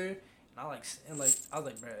together, and I was like,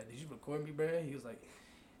 bruh, did you record me, bruh? He was like,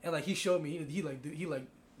 and like he showed me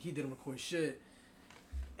he didn't record shit.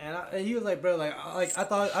 And he was like, bro, I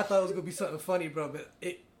thought it was gonna be something funny, bro, but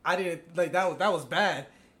I didn't, like, that was bad.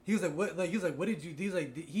 He was like, what? Like, he was like, what did you? He was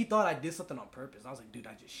like, he thought I did something on purpose. I was like, dude,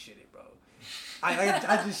 I just shit it, bro.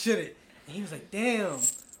 I just shit it. And he was like, damn.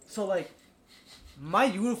 So like, my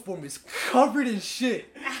uniform is covered in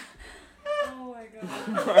shit. Oh my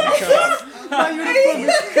god. My uniform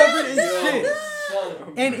is covered in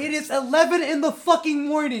shit. And it is 11 in the fucking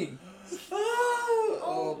morning.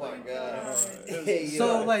 Oh my god.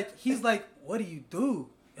 So like he's like, what do you do?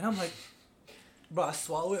 And I'm like, bro, I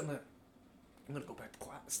swallow it. I'm like, I'm gonna go back to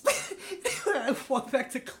class. I walk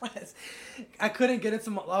back to class. I couldn't get into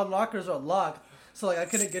my lockers are locked, so like I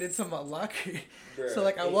couldn't get into my locker. Bruh, So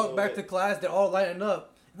like I walk back to class. They're all lighting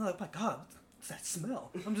up. And I'm like, my God, what's that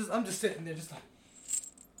smell? I'm just sitting there, just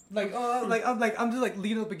I'm just like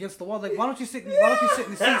leaning up against the wall. Like, why don't you sit in the seat so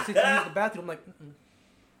you can use the bathroom? I'm like,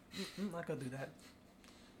 I'm not gonna do that.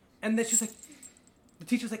 And then she's like, the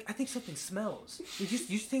teacher's like, I think something smells. You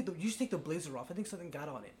just take the blazer off. I think something got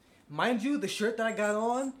on it. Mind you, the shirt that I got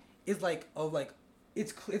on is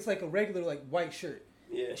it's like a regular like white shirt.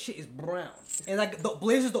 Yeah. That shit is brown. And like the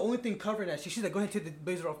blazer's the only thing covering that shit. She's like, go ahead and take the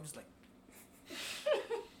blazer off. I'm just like,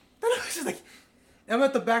 she's like, I'm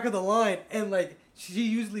at the back of the line, and like she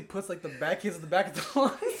usually puts like the back kids at the back of the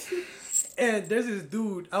line. And there's this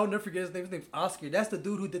dude, I'll never forget his name. His name's Oscar. That's the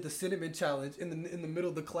dude who did the cinnamon challenge in the middle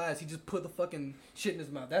of the class. He just put the fucking shit in his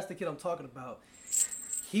mouth. That's the kid I'm talking about.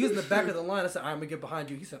 He was in the back of the line. I said, I'm gonna get behind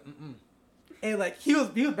you. He said, And like he was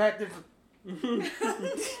back there,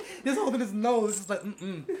 just holding his nose, just like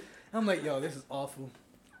I'm like, yo, this is awful.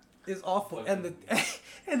 It's awful. And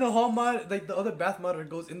the hall monitor, like the other bath monitor,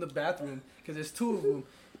 goes in the bathroom because there's two of them,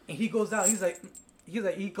 and he goes out. He's like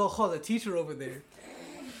he go call the teacher over there.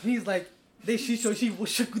 He's like, she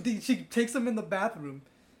takes him in the bathroom,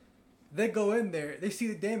 They go in there. They see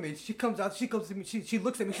the damage. She comes out. She comes to me. She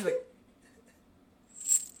looks at me. She's like,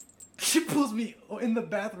 she pulls me in the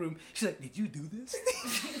bathroom. She's like, "Did you do this?"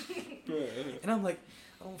 And I'm like,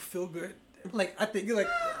 "I don't feel good." Like I think like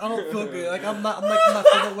I don't feel good. Like I'm not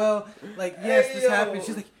feeling well. Like yes, this happened.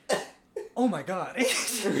 She's like, "Oh my god,"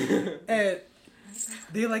 and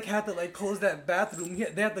they like had to like close that bathroom.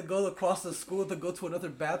 They had to go across the school to go to another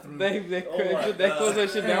bathroom. They closed that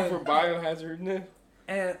shit down for biohazard.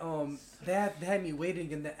 And they had me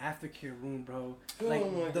waiting in the aftercare room, bro. Like Oh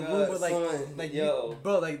my the God, room where son. Yo.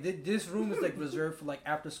 bro, like this room is like reserved for like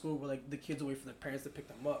after school where like the kids wait for their parents to pick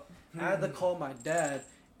them up. I had to call my dad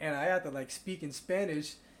and I had to like speak in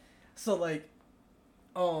Spanish, so like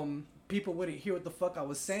people wouldn't hear what the fuck I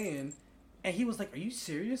was saying, and he was like, "Are you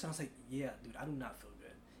serious?" And I was like, "Yeah, dude, I do not feel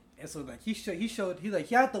good." And so like he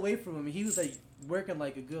had to wait for him, and he was like working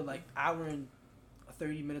like a good like hour and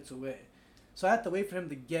 30 minutes away. So I had to wait for him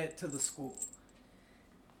to get to the school.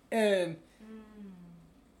 And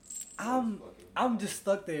I'm just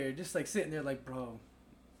stuck there, just like sitting there like, bro,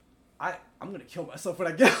 I'm gonna kill myself when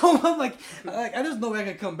I get home. I'm like I just know I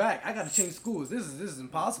can come back. I gotta change schools. This is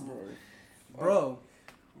impossible. Bro,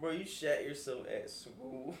 you shat yourself at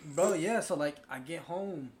school. Bro, yeah, so like I get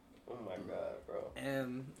home Oh my god, bro.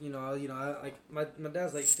 and I like my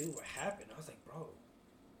dad's like, "Dude, what happened?" I was like, "Bro,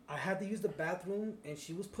 I had to use the bathroom and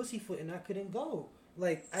she was pussyfoot and I couldn't go.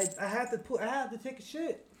 Like I had to take a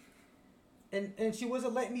shit. And she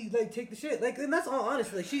wasn't letting me like take the shit. Like, and that's all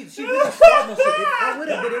honest. Like she really stopped my shit. If I would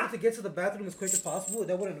have been able to get to the bathroom as quick as possible,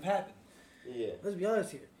 that wouldn't have happened. Yeah. Let's be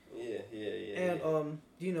honest here. Yeah. And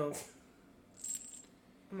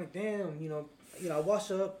I'm like, damn, I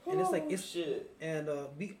wash up and it's like shit. And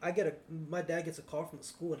my dad gets a call from the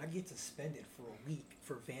school and I get suspended for a week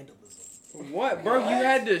for vandalism. What, bro? You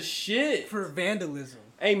had to shit. For vandalism.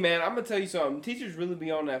 Hey, man, I'm gonna tell you something. Teachers really be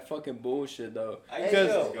on that fucking bullshit, though.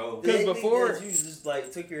 Because before you just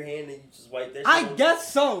like took your hand and you just wiped that shit. I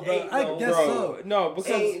guess so, bro. Ain't I no- guess bro, so. no,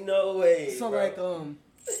 because Ain't no way. So bro. like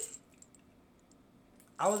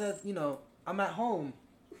I was I'm at home.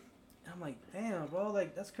 And I'm like, damn, bro,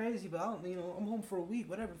 like that's crazy, but I don't, I'm home for a week,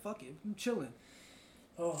 whatever, fuck it, I'm chilling.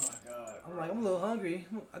 Oh my god. I'm like, I'm a little hungry.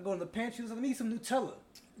 I go in the pantry, let me eat some Nutella.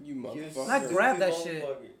 you You motherfucker. I grab that stupid shit.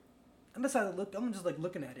 motherfucker. I'm just I'm just like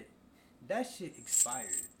looking at it. That shit expired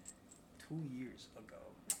 2 years ago.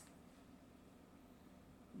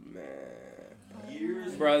 Man.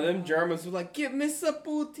 Years. Bro, them Germans were like, "Get me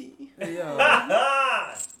Saputi."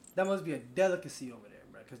 Yeah, that must be a delicacy over there,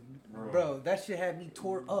 bro. Cause bro, that shit had me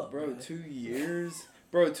tore up, Bro, man. 2 years?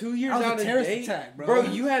 Bro, 2 years That was a out of terrorist date? attack, bro. Bro,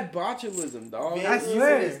 you had botulism, dog. I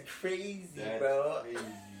swear. It's crazy, bro.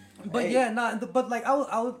 But Hey. yeah, but like I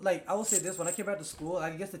would say this when I came back to school, I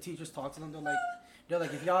guess the teachers talked to them. They're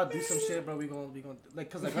like, if y'all do some shit, bro, we gonna like,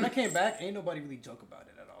 cause like when I came back, ain't nobody really joke about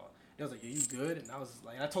it at all. They was like, yeah, you good? And I was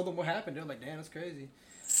like, I told them what happened. They're like, damn, that's crazy.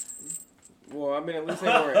 Well, I mean, at least they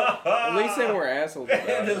were assholes about it.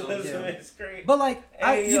 Vandalism is crazy. But like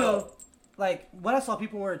Hey, yo. like when I saw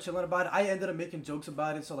people were chilling about it, I ended up making jokes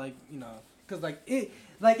about it. So like cause like it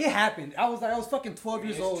happened. I was fucking 12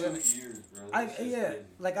 years old. And years, bro.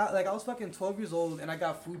 I was fucking 12 years old and I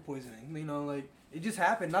got food poisoning. Like it just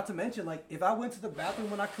happened. Not to mention like if I went to the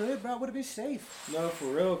bathroom when I could, bro, I would have been safe. No, for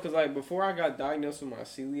real, because, like, before I got diagnosed with my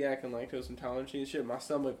celiac and lactose intolerance and shit, my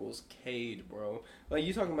stomach was caved, bro. Like,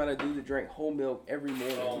 you talking about a dude that drank whole milk every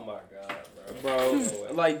morning. Oh my god,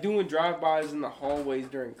 Bro, like, doing drive-bys in the hallways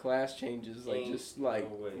during class changes, like, Ain't just, like,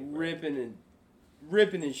 no way, bro.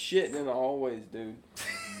 ripping and shitting in the hallways, dude.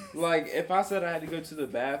 Like, if I said I had to go to the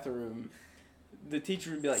bathroom, the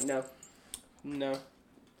teacher would be like, no.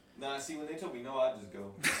 Nah, see, when they told me no, I'd just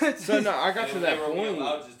go. So, no, I got And to if that they wrote me up, point.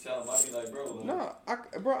 I would just tell them. I'd be like, bro, look. No,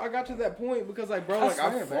 I got to that point because, like, bro, I like,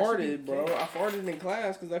 I swear, bro, that shit farted, be bro. gay. I farted in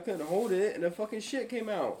class because I couldn't hold it, and the fucking shit came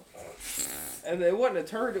out. And it wasn't a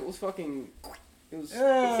turd, it was fucking, it was,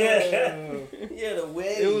 Yeah, the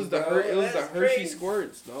way. it was the That's Hershey crazy.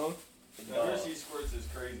 squirts, dog. The Hershey squirts is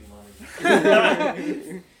crazy,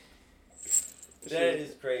 mommy. That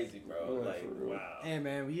is crazy, bro. Yeah, Like, for real. wow. Hey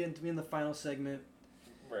man, we in the final segment.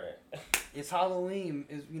 Right. It's Halloween.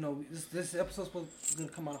 Is this episode's gonna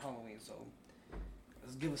come out on Halloween, so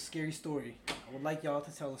let's give a scary story. I would like y'all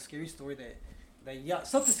to tell a scary story that y'all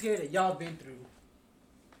something scary that y'all been through.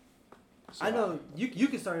 I know you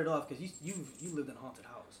can start it off because you lived in a haunted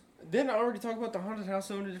house. Didn't I already talk about the haunted house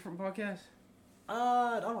on a different podcast?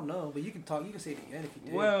 I don't know, but you can talk. You can say it again if you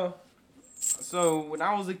did. Well, so when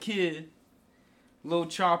I was a kid, Lil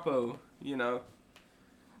Chapo, you know.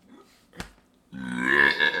 oh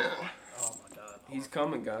my He's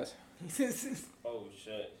coming, guys. god. Oh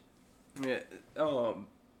shit. Yeah.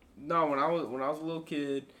 No, when I was a little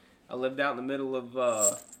kid, I lived out in the middle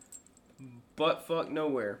of buttfuck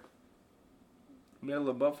nowhere. Middle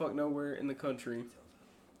of buttfuck nowhere in the country.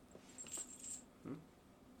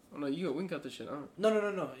 Oh no, we can cut this shit out.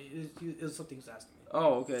 No. It was something he was asking me.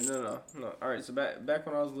 Oh, okay, no. All right, so back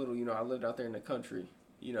when I was little, I lived out there in the country,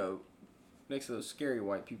 next to those scary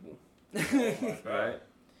white people. Right?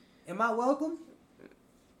 Am I welcome?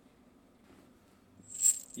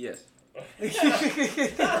 Yes.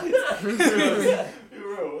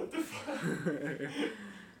 Bro, what the fuck?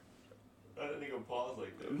 Why did nigga pause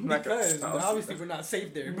like that? Because obviously we're not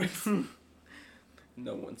safe there. But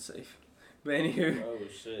No one's safe. But anywho, Oh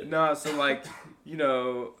shit. no, so like,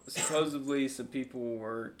 supposedly some people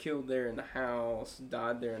were killed there in the house,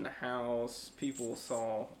 died there in the house. People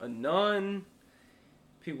saw a nun.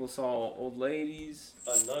 People saw old ladies.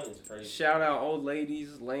 A nun is crazy. Shout out old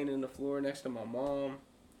ladies laying in the floor next to my mom.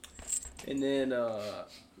 And then,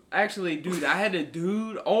 actually, dude, I had a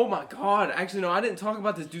dude. Oh my god. Actually, no, I didn't talk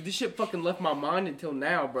about this, dude. This shit fucking left my mind until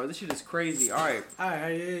now, bro. This shit is crazy. Alright.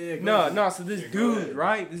 alright, yeah. No, so this dude,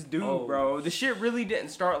 right? This dude, Oh. bro. The shit really didn't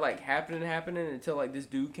start, like, happening until, like, this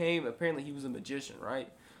dude came. Apparently, he was a magician,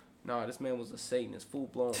 right? No, this man was a Satanist, full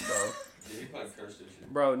blown, bro. Yeah, he probably cursed this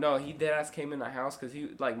shit. Bro, no, he deadass came in the house because he,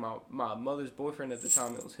 like, my mother's boyfriend at the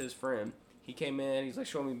time, it was his friend. He came in, he's like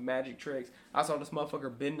showing me magic tricks. I saw this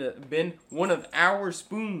motherfucker bend one of our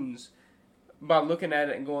spoons by looking at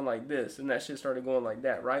it and going like this, and that shit started going like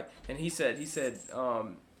that, right? And he said,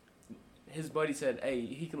 his buddy said, hey,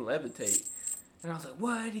 he can levitate. And I was like,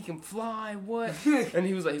 what? He can fly? What? And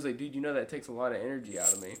he was like, dude, you know that takes a lot of energy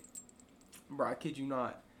out of me. Bro, I kid you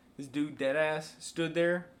not. This dude deadass stood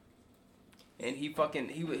there, and he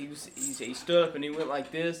stood up and he went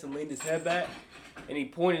like this and leaned his head back. And he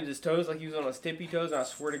pointed his toes like he was on his tippy toes, and I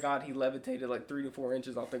swear to God, he levitated like 3 to 4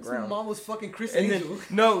 inches off the ground. Mom was fucking Chris And Angel.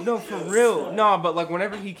 then, no, for real. No, but like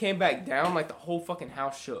whenever he came back down, like the whole fucking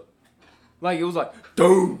house shook. Like it was like,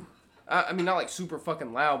 boom. I mean, not like super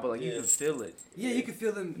fucking loud, but like you Yeah. could feel it. Yeah, you could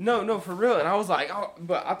feel them. No, for real. And I was like, oh,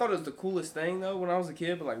 but I thought it was the coolest thing though when I was a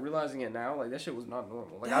kid. But like realizing it now, like that shit was not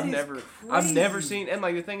normal. Like That I've is never crazy. seen. And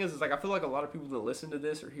like the thing is like I feel like a lot of people that listen to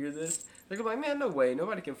this or hear this, they're gonna be like, man, no way,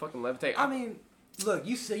 nobody can fucking levitate. I mean, look,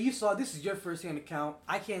 you say you saw this is your first-hand account.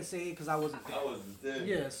 I can't say it because I wasn't there. I was dead.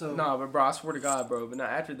 Yeah, so Nah, but bro, I swear to God, bro. But now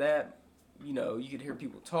after that, you could hear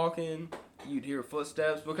people talking. You'd hear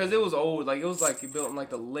footsteps because it was old. Like it was like built in like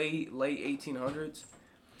the late 1800s.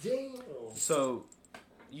 Damn. So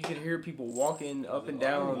you could hear people walking up and The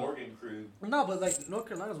down. Morgan crew. no, but like North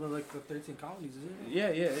Carolina's one of like the 13 colonies, isn't it? Yeah,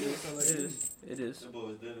 it is. So, like, It is. The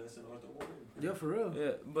boys did this in North Morgan. Yeah, for real.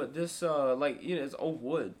 Yeah, but this it's old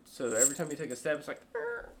wood. So every time you take a step, it's like.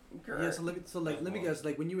 Yeah, so let me guess.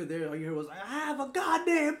 Like when you were there, all you heard was like, "I have a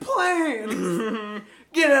goddamn plan."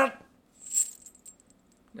 Get out.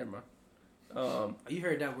 Never mind. You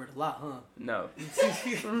heard that word a lot, huh? No.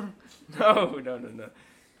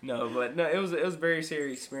 No, but no, it was a very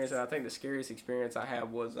serious experience, and I think the scariest experience I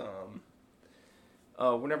had was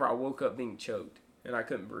whenever I woke up being choked and I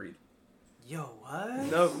couldn't breathe. Yo,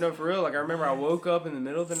 what? No, for real. Like I remember I woke up in the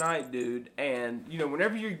middle of the night, dude, and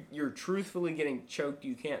whenever you're truthfully getting choked,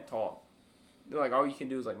 you can't talk. Like all you can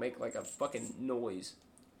do is like make like a fucking noise,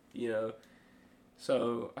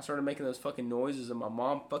 So I started making those fucking noises, and my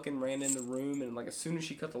mom fucking ran in the room, and like as soon as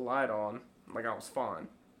she cut the light on, like I was fine.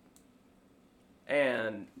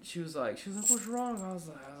 And she was like, what's wrong? I was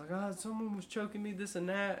like, God, someone was choking me, this and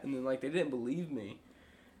that. And then like they didn't believe me.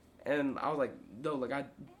 And I was like, no, like I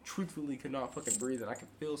truthfully could not fucking breathe, and I could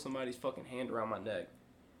feel somebody's fucking hand around my neck.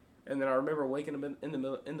 And then I remember waking up in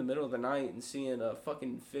the middle of the night and seeing a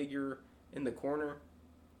fucking figure in the corner.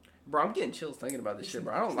 Bro, I'm getting chills thinking about this shit,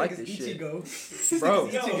 bro. I don't like this shit. Ichigo. Bro.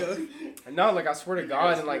 Ichigo. No, like I swear to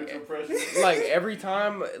God, and like Depression. like every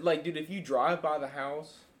time, like dude, if you drive by the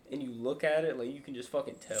house and you look at it, like you can just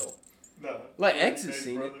fucking tell. Nah. Like, X has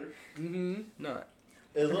seen it. Mm-hmm. Not.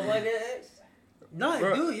 It look like that, X? No,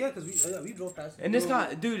 Bro. dude, yeah, because we drove past it. And it's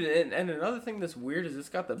got, dude, and another thing that's weird is it's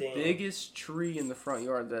got the Damn. biggest tree in the front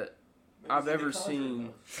yard that I've ever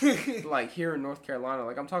seen, got. like here in North Carolina.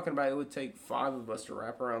 Like I'm talking about, it would take 5 of us to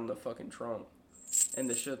wrap around the fucking trunk, and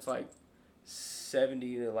the shit's like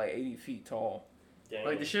 70 to like 80 feet tall. Damn.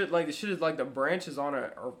 Like the shit is like the branches on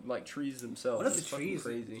it are like trees themselves. What if It's the fucking trees?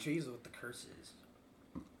 crazy? Trees with the curses.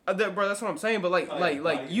 Bro, that's what I'm saying. But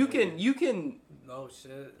like you can. No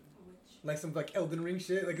shit. Like some like Elden Ring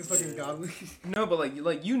shit, like it's fucking goblin. No, but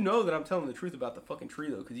like you know that I'm telling the truth about the fucking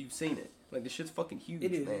tree though, because you've seen it. Like the shit's fucking huge,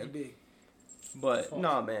 It is. man. It's big. But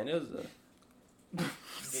nah, man, it was a.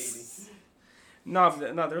 Baby. No,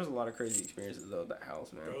 there was a lot of crazy experiences though at that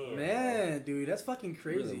house, man. Damn. Man, dude, that's fucking It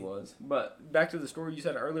really crazy. was. But back to the story you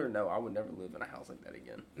said earlier, no, I would never live in a house like that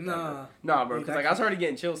again. Nah. Nah, bro, Dude, because like I started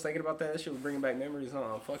getting chills thinking about that. That shit was bringing back memories.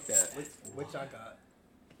 Fuck that. Which I got.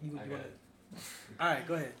 You I got wanna- it. All right,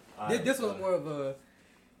 go ahead. Alright, This was so- more of a.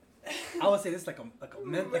 I would say this like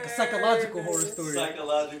a psychological horror story.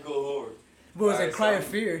 Psychological horror. But it was Alright, like cry of so-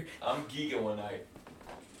 fear. I'm geeking one night.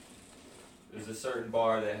 There's a certain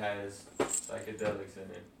bar that has psychedelics in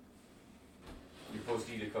it. You're supposed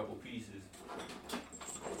to eat a couple pieces.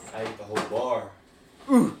 I ate the whole bar.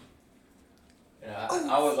 And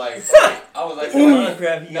I was like, Come on,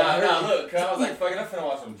 crap, you got nah, hurt. look, 'cause I was like, fucking, I'm finna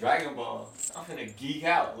watch some Dragon Ball. I'm finna geek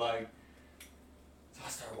out, like. So I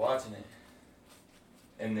started watching it.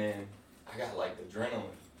 And then I got like adrenaline.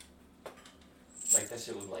 Like that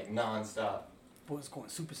shit was like non-stop. Boy, it's going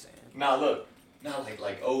Super Saiyan. Nah, look, not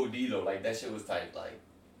like OD though. Like that shit was tight. Like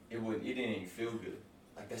it didn't even feel good.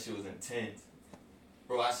 Like that shit was intense.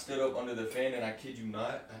 Bro, I stood up under the fan and I kid you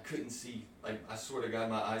not, I couldn't see. Like I swear to God,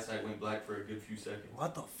 my eyesight went black for a good few seconds.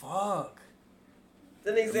 What the fuck?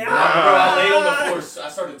 The nigga said, Bro, I lay on the floor. I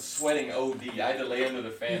started sweating OD. I had to lay under the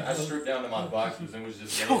fan. I stripped down to my boxers and was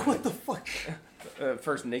just Yo, laying what the fuck?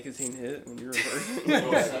 First nicotine hit when you were virgin.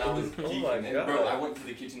 Bro, son, I was Oh geeking. my And God. bro, I went to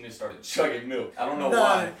the kitchen and started chugging milk. I don't know Nah,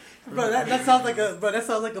 why. bro, that sounds like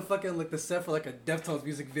a fucking like the set for like a Deftones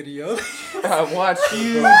music video. I watched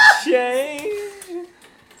you change.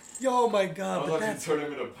 Yo, my I God, was but about to that's turn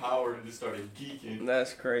him into power and just started geeking.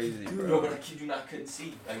 That's crazy, Bro, bro. but I kid you not, I couldn't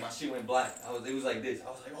see. Like my shit went black. It was like this. I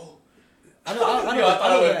was like, oh. I know Yo, I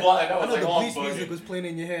thought I went blind. I was know like, the oh, I'm Bleach music bugging. was playing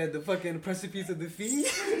in your head. The fucking precipice of defeat.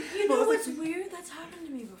 You know what's weird? That's happened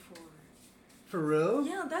to me before. For real?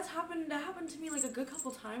 Yeah, that happened to me like a good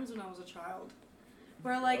couple times when I was a child.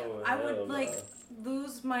 Where like Oh, I hell would no. like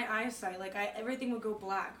lose my eyesight. Like everything would go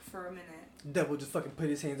black for a minute. Devil just fucking put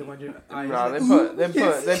his hands around your eyes. Nah, like, they "Ooh,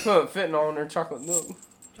 yes." put fentanyl in their chocolate milk.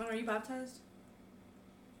 John, are you baptized?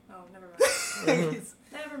 Oh, never mind.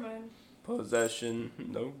 Never mind. Possession,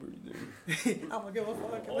 no breathing. I'm gonna give a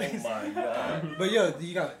fuck. oh my God. But yo,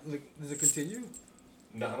 you got like, does it continue?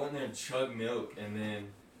 No, I went there and chugged milk, and then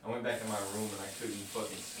I went back in my room and I couldn't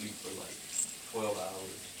fucking sleep for like 12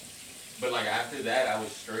 hours. But like after that, I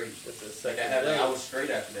was straight. It's a Like I was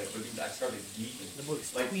straight after that, but I started geeking. The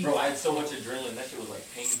book's Like, sweet. bro, I had so much adrenaline, that shit was like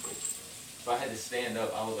painful. So I had to stand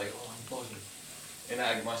up. I was like, oh, I'm bugging.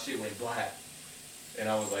 And my shit went black. And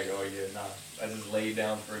I was like, oh yeah, nah. I just laid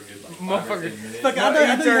down for a good like 5 or 10 minutes. Fuck, No, I know you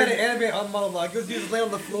had turned- an anime on monologue. Because you just lay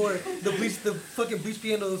on the floor, the fucking bleach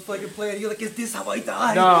piano was fucking playing. You're like, is this how I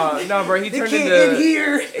die? No, bro. He They turned can't in into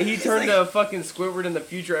here. he turned to fucking Squidward in the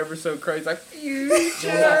future episode crazy. Like No, not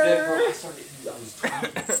that, bro. I was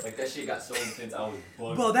tweaking. Like that shit got so intense, I was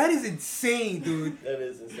bugging. Bro, that is insane, dude. That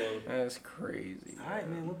is insane. that's crazy. All right,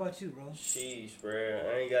 man. What about you, bro? Sheesh, bro.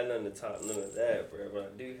 I ain't got nothing to top none of that, bro.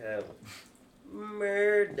 But I do have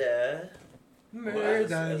murder. Murder,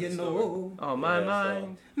 that's you a know. On my Yeah, so-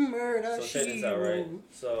 mind. Murder, So check this out, right?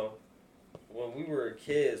 So when we were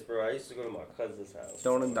kids, bro, I used to go to my cousin's house.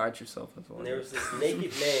 Don't indict yourself as well. And there was this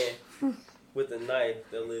naked man with a knife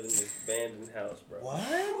that lived in this abandoned house, bro.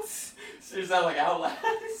 What? Shit sound like Outlast.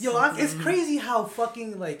 Yo, it's crazy how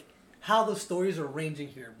fucking like how the stories are ranging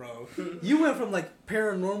here, bro. You went from like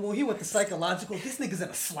paranormal, he went to psychological. This nigga's in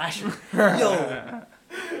a slasher. Yo,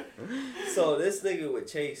 So this nigga would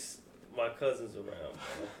chase my cousins around,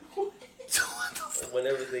 bro.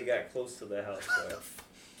 Whenever they got close to the house, bro.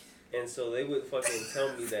 And so they would fucking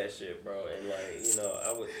tell me that shit, bro. And like, you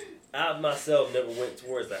know, I myself never went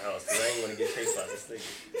towards the house because I ain't want to get chased by this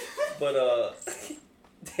nigga. But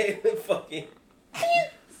they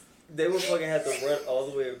would fucking have to run all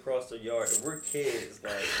the way across the yard. And we're kids,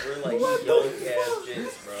 like we're like young ass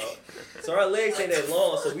jits, bro. So our legs ain't that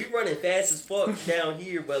long, so we running fast as fuck down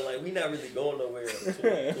here, but like we not really going nowhere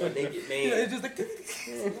to a naked man. yeah, it's just like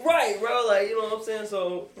Right, bro. Like, you know what I'm saying?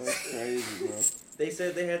 So That's crazy, bro. they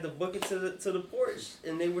said they had to book it to the porch,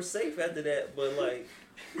 and they were safe after that. But like,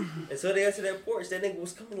 and so they got to that porch. That nigga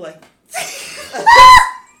was coming like,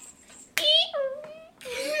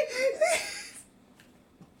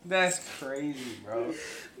 That's crazy, bro. He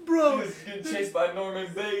bro. was getting chased by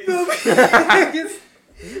Norman Bates.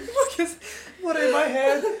 What in my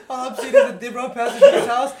head? I'm sitting in the bro passing his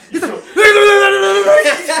house. He's like, Dude,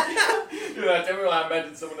 I never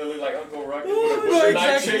imagine someone that looked like Uncle Ruckus Oh, with a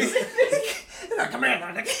knife exactly. chase. come here,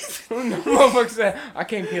 Motherfucker said, I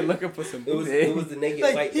came here looking for some it was booty. the naked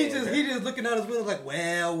like white he man. just bro. he just looking out his window like,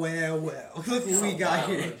 well. Look what we got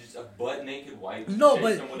Wow, here. Just a butt naked white. No,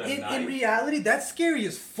 chase but him with a in knife. reality, that's scary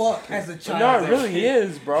as fuck as a child. No, it really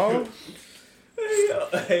is, bro.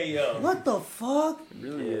 Hey yo. What the fuck? It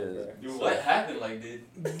really is. Dude, what happened? Like, did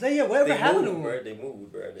Yeah, whatever They happened to moved, bro. him? They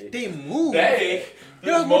moved, bro. They moved. they?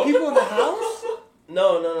 There was more people in the house?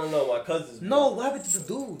 No. My cousins. No, Bro. what happened to the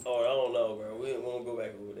dude? Oh, I don't know, bro. We won't go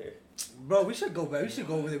back over there. Bro, we should go back. We should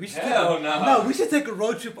go over there. We should Hell take no. No, we should take a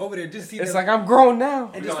road trip over there. Just see It's them like I'm grown now.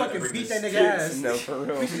 and We just gonna have to fucking bring beat that the nigga sticks. ass. No, for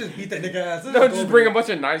real. We should just beat that nigga ass. No, just bring a bunch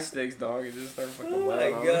of nice sticks, dog, and just start fucking Oh my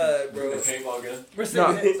wailing on god, Bro, the bro. paintball gun. We're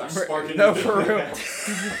No, sitting Start sparking no, his- for real.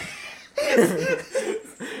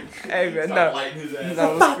 Hey man, Start no, lighting his ass.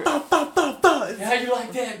 no, Ba, ba, ba, ba, ba. How you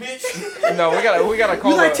like that, bitch? no, we gotta You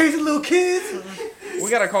call like the, chasing little kids? we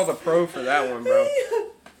gotta call the pro for that one, bro.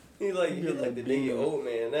 He's like the nigga old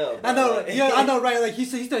man now. Bro. I know, Like, yeah, I know, right? Like he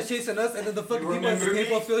starts chasing us, and then the fucking You people at the remember me?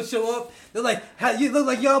 paintball field show up. They're like, "You look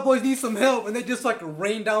like y'all boys need some help," and they just like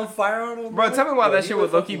rain down fire on them. Bro, tell me why Bro, that he shit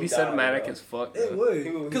would would low-key be fucking die, cinematic bro. as fuck. It Though. would,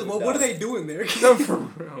 He would because what are die. they doing there? No, for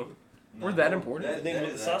real. We're that important. The nigga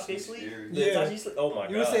with the Sasuke sleep? The Yeah. Itachi sleep? Oh my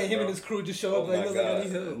god. You were saying him bro. and his crew just show up Oh like, my look like I God.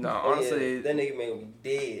 need help. No, Yeah, honestly, that nigga man would be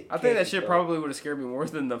dead. I think that shit bro. probably would have scared me more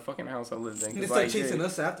than the fucking house I lived in. And they 'cause, start like, chasing dude,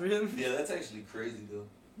 us after him. Yeah, that's actually crazy though.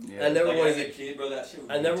 Yeah. I never Like, wanted as to a get. kid, bro, that shit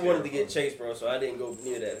would I be never wanted to terrible. get chased, bro. So I didn't go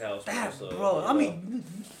near that house. That, so, bro, I you mean,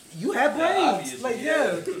 you have Yeah, brains. obviously, Like,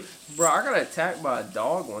 yeah. Bro, I got attacked by a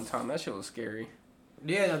dog one time. That shit was scary.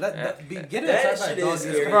 Yeah, no, getting That attacked by a shit dog is is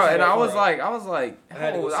scary. crazy. Bro, and I Bro. was like, I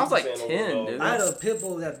had to go I was like Super Saiyan 10, over, dude. I had a pit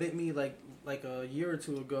bull that bit me like a year or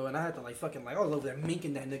two ago, and I had to like fucking like I was over there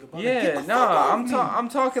minking that nigga. Bro. Like, get Yeah, the no, fuck off I'm me. I'm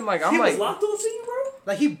talking like I'm he like was locked on to you, bro.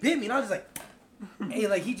 Like he bit me, and I was just like, hey,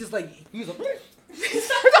 like he just like he was like.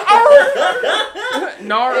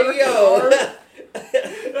 Nar. Hey, yo.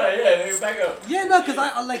 Yeah, nigga, back up. Yeah, no, cause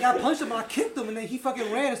I punched him and I kicked him, and then he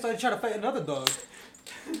fucking ran and started trying to fight another dog.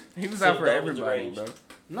 He was So out for that was everybody, deranged. bro.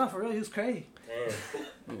 No, for real, he was crazy.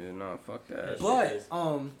 Damn. Yeah, no, fuck that. But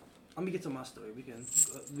let me get to my story.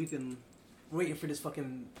 We can waiting for this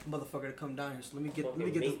fucking motherfucker to come down here. So let me get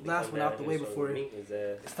this last one out the way before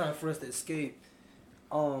it's time for us to escape.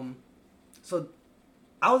 So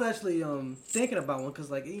I was actually thinking about one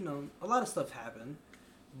because like a lot of stuff happened,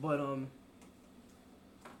 but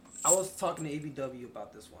I was talking to ABW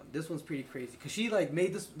about this one. This one's pretty crazy because she like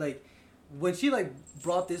made this like when she like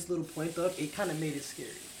brought this little point up, it kind of made it scary.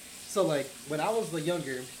 So like when I was like,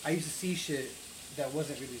 younger, I used to see shit that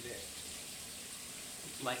wasn't really there.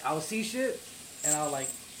 Like I would see shit and I would like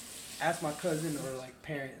ask my cousin or like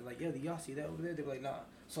parent like, yeah, do y'all see that over there? They were like, nah.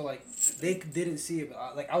 So like they didn't see it, but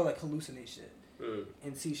I would like hallucinate shit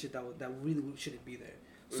and see shit that really shouldn't be there.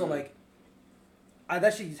 So like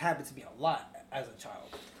that shit happened to me a lot as a child,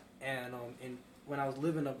 and when I was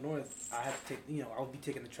living up north, I had to take I would be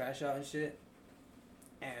taking the trash out and shit,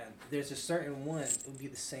 and there's a certain one, it would be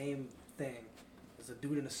the same thing. There's a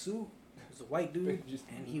dude in a suit, there's a white dude,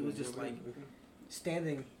 and he was just like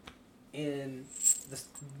standing in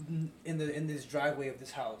this driveway of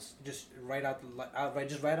this house, just right out the light,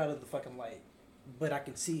 just right out of the fucking light. But I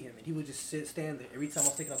can see him, and he would just stand there every time I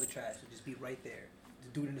was taking out the trash. He'd just be right there, the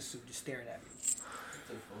dude in the suit, just staring at me.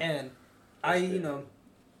 And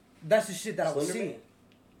that's the shit that I would see.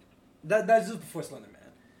 That's just before Slender Man.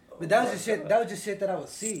 But that was just shit. That was just shit that I would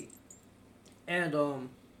see. And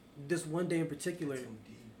this one day in particular,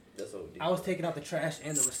 That's OD. I was taking out the trash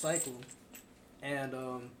and the recycle, and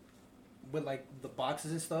with like the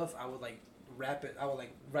boxes and stuff, I would like wrap it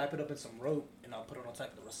up in some rope, and I'll put it on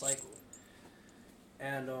top of the recycle.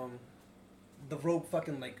 And the rope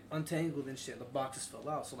fucking like untangled and shit. The boxes fell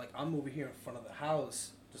out. So like I'm over here in front of the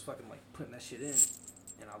house, just fucking like putting that shit in,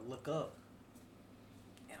 and I look up,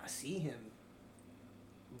 and I see him,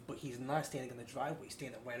 but he's not standing in the driveway. He's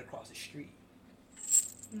standing right across the street.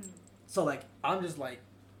 So like I'm just like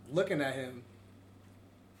looking at him,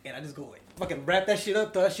 and I just go like fucking wrap that shit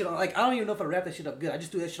up, throw that shit on. Like I don't even know if I wrap that shit up good. I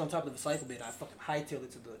just threw that shit on top of the recycle bin. I fucking hightailed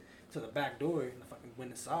it to the back door, and I fucking went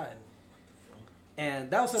inside.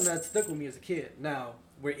 And that was something that stuck with me as a kid. Now,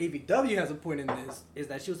 where ABW has a point in this is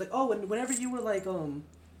that she was like, oh, whenever you were like,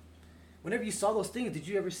 whenever you saw those things, did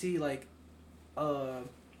you ever see like a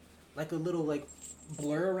little like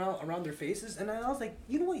blur around their faces? And I was like,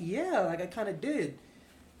 you know what? Yeah, like I kind of did.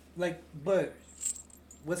 Like, but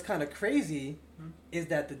what's kind of crazy is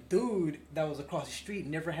that the dude that was across the street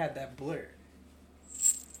never had that blur.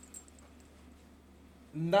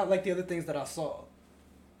 Not like the other things that I saw.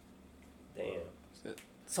 Damn.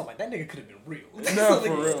 So like that nigga could have been real. No,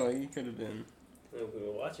 for real, like, he could have been. We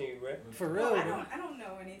were watching you, bro. For real. Well, man. I don't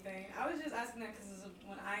know anything. I was just asking that because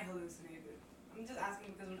when I hallucinated. I'm just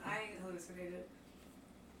asking because when I hallucinated,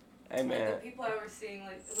 Hey like man, the people I was seeing,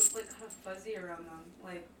 like it looked like kind of fuzzy around them.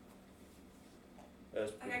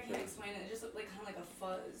 That's Like I can't explain it. It just looked like kind of like a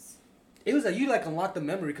fuzz. It was like you like unlocked the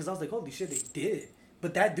memory because I was like, holy shit, they did it,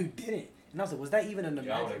 but that dude didn't, and I was like, was that even in the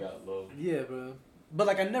Yeah, I magic? would have got low. Yeah, bro. But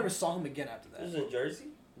like I never saw him again after This is that. in Jersey?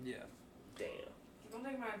 Yeah. Damn. Don't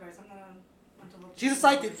take my advice. I'm not to look. She's a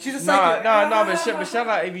psychic. She's a Nah, psychic. but shout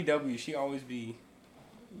out ABW. She always be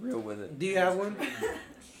real with it. Do you have one?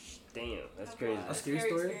 Damn, that's crazy. A scary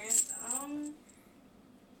story? Experience.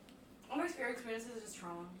 All my scary experiences is just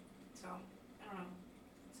trauma. So I don't know.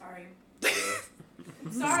 Sorry.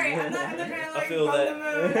 Sorry, I'm not trying to like feel bum that. the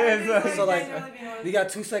mood. I'm just, So, like, guys really being honest. We got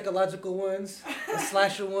 2 psychological ones, a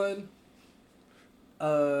slasher one,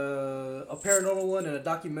 a paranormal one, and a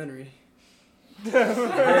documentary.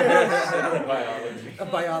 Biology. A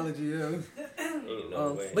biology, yeah. Ain't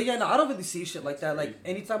no way. But yeah, no, I don't really see shit like that. Like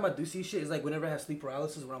anytime I do see shit, it's like whenever I have sleep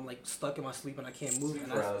paralysis, where I'm like stuck in my sleep and I can't move, Sleep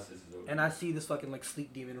and paralysis is over. I see this fucking like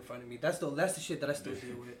sleep demon in front of me. That's the shit that I still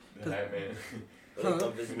deal with. The Hat Man. When they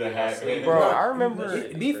come visit me The in my hat, sleep, man. Bro, I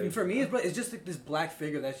remember- For me, it's just like this black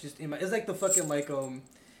figure that's just in my. It's like the fucking like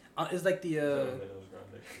it's like the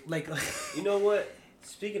like. You know what?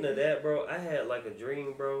 Speaking of that, bro, I had like a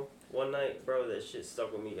dream, bro, one night, bro, that shit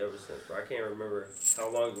stuck with me ever since, bro. I can't remember how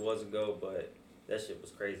long it was ago, but that shit was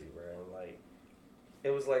crazy, bro. And like, it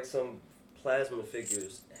was like some plasma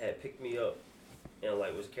figures had picked me up and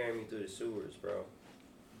like was carrying me through the sewers, bro.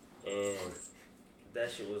 And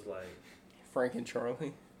that shit was like, Frank and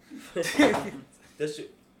Charlie. that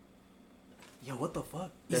shit, Yo, what the fuck?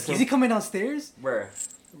 That's Is he coming downstairs? bruh.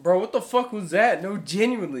 Bro, what the fuck was that? No,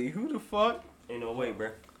 genuinely. Who the fuck? Ain't no way,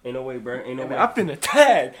 bruh. Ain't no way, bruh. Ain't no way. I finna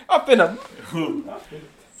tag. I finna.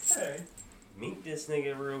 Meet this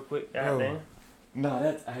nigga real quick, Bro. goddamn. Nah,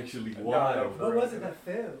 that's actually Nah, wild. bro. What was it that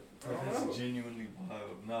failed? That's genuinely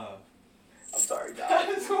wild. Nah. I'm sorry,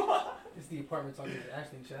 guys. It's the apartment talking to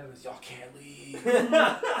Ashley and Travis. Y'all can't leave.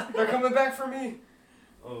 They're coming back for me.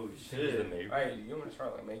 Oh Shit. shit. Alright, you want to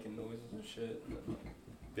start like making noises and shit?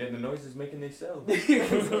 Then the noise is making themselves.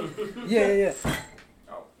 Yeah.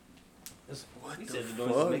 Oh. What He the said the fuck?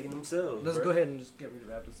 noise is making themselves. Let's bruh. go ahead and just get rid of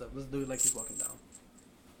wrap this up. Let's do it like he's walking down.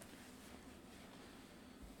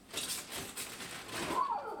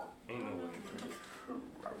 Ain't no way.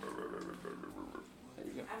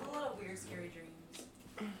 I have a lot of weird, scary dreams.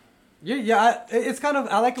 Yeah. It's kind of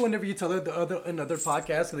I like it whenever you tell it in other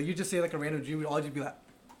podcasts. Like you just say like a random dream, we all just be like,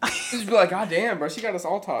 Just be like, God damn, bro, she got us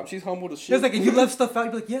all top. She's humble as shit. it's like if you left stuff out,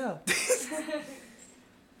 you'd be like, yeah. No,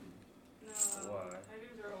 Why? my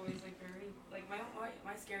dreams are always like very like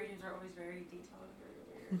my scary dreams are always very detailed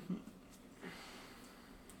and very weird.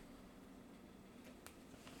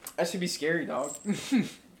 That should be scary, dog.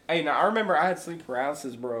 Hey, now I remember I had sleep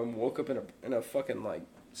paralysis, bro, and woke up in a fucking like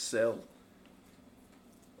cell,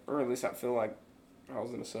 or at least I feel like I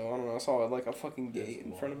was in a cell. I don't know. I saw like a fucking gate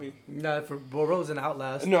in front of me. Nah, for Boro's and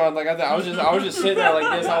Outlast. No, like I was just sitting there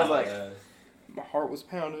like this. I was like, my heart was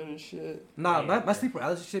pounding and shit. Nah, my sleep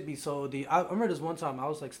paralysis should be so deep. I remember this one time I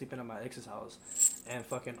was like sleeping at my ex's house, and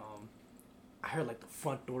fucking I heard like the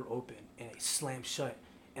front door open and it slammed shut,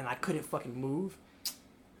 and I couldn't fucking move,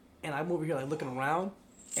 and I'm over here like looking around,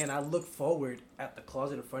 and I look forward at the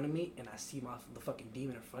closet in front of me, and I see the fucking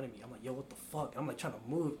demon in front of me. I'm like, yo, what the fuck? I'm like trying to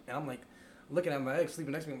move, and I'm like looking at my ex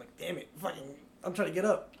sleeping next to me. I'm like, damn it, fucking, I'm trying to get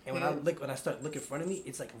up, and when I start looking in front of me,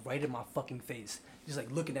 it's like right in my fucking face, just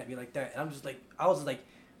like looking at me like that, and I'm just like, I was like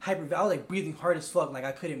breathing hard as fuck, like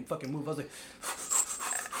I couldn't fucking move. I was like,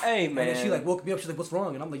 Hey, and man. then she like woke me up. She's like, what's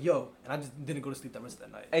wrong? And I'm like, yo, and I just didn't go to sleep that rest of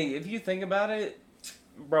that night. Hey, if you think about it,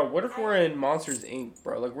 bro, what if we're in Monsters Inc.,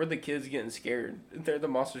 bro? Like, we're the kids getting scared. They're the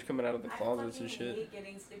monsters coming out of the closets and I shit. hate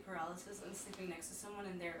getting sleep paralysis and sleeping next to someone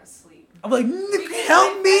and they're asleep. I'm like, Because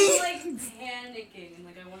help me! I'm like panicking and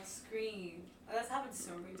like I want to scream. That's happened so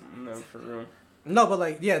many times. No, for real. No, but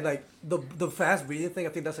like, yeah, like the fast breathing thing. I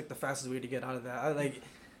think that's like the fastest way to get out of that. I like,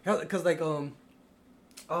 cause like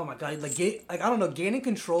oh my god, like I don't know, gaining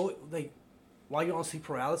control like while you're on sleep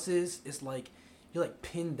paralysis is like you're like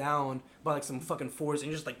pinned down by like some fucking force and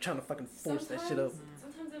you're just like trying to fucking force that shit up.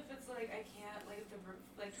 Sometimes if it's like I can't like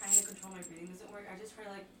if like trying to control my breathing doesn't work, I just try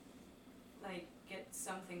to like get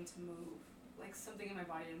something to move, like something in my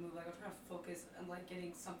body to move. Like I'm trying to focus and like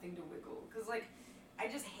getting something to wiggle, cause like I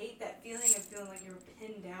just hate that feeling of feeling like you're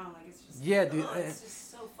pinned down. Like it's just Yeah, dude, it's just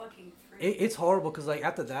so fucking free. It's horrible because like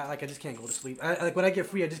after that, like I just can't go to sleep. Like when I get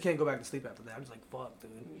free, I just can't go back to sleep after that. I'm just like, fuck, dude.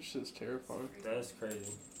 This shit's terrifying. That's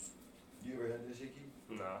crazy. You ever had this, Shaky?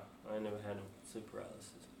 Nah, I ain't never had sleep paralysis.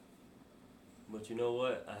 But you know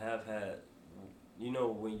what? I have had. You know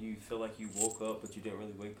when you feel like you woke up but you didn't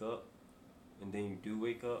really wake up, and then you do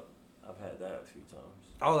wake up. I've had that a few times.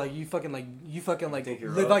 Oh, like you fucking Think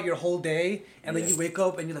you're live up? out your whole day and then Yeah. you wake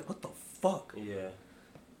up and you're like, what the fuck? Yeah.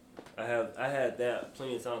 I had that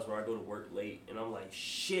plenty of times where I go to work late and I'm like,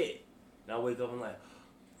 shit. And I wake up and I'm like,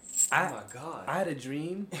 oh my God. I had a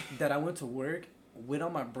dream that I went to work, went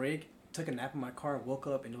on my break, took a nap in my car, woke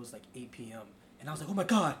up, and it was like 8 p.m. And I was like, oh my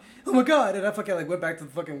god, and I fucking like went back to the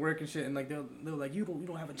fucking work and shit, and like they were like, you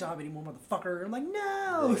don't have a job anymore, motherfucker. And I'm like,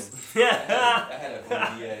 no. I had a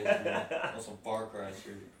ODA on some Far Cry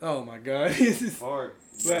shit. Oh my god. Hard.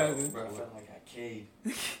 Well, Bro, I felt like I caved.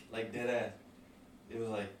 Like dead ass. It was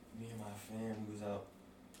like me and my fam, we was out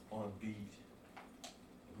on a beach.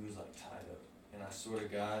 We was like tied up. And I swear to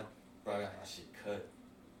God, bro, I got my shit cut.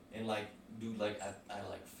 And like, dude, like I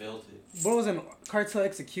like felt it. Bro was in cartel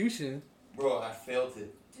execution. Bro, I felt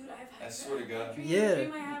it. Dude, I've had I swear to God. Yeah. The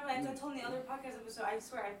dream I had, as I told in the other podcast episode, I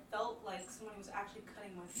swear I felt like someone was actually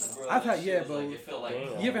cutting my foot. Bro, I've that had- shit yeah, was bro. Like, it felt like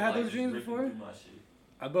Damn. You ever had like, those dreams ripping before? through my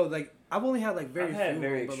shit. Bro, like I've only had like very I've had few,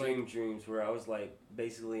 very but extreme like dreams where I was like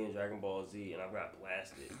basically in Dragon Ball Z and I got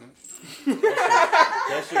blasted.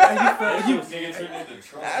 That shit was nigga turned into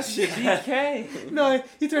Trump. That shit DK. no,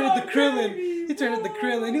 he turned into Krillin. He turned into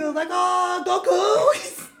Krillin. He was like, oh,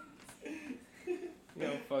 Goku.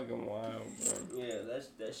 Yo, fucking wild, bro. Yeah,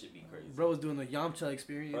 that should be crazy. Bro was doing the Yamcha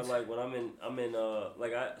experience. But like when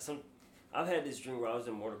I've had this dream where I was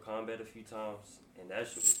in Mortal Kombat a few times, and that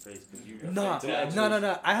shit was crazy. Cause you Nah, That's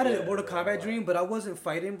no. I had a Yeah, Mortal bro, Kombat like- dream, but I wasn't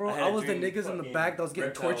fighting, bro. had I a was the dream niggas in the fucking back that was getting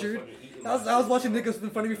reptiles tortured. fucking eating I was my watching shit, niggas in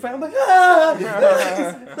front of me fight. I'm like, ah!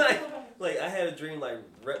 like I had a dream like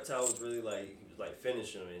Reptile was really like he was like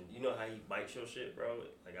finishing him, and you know how he bites your shit, bro.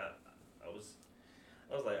 Like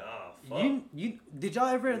I was like, ah, fuck. you did y'all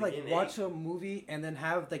ever like In watch a movie and then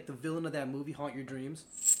have like the villain of that movie haunt your dreams?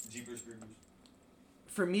 Jeepers Creepers.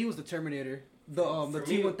 For me, it was the Terminator. The For me-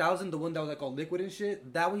 T-1000, the one that was like all liquid and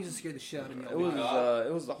shit. That one used to scare the shit out of me. It was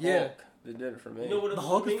the Hulk Yeah. that did it for me. You know what it The was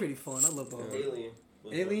Hulk for is me? pretty fun. I love the Hulk. Alien.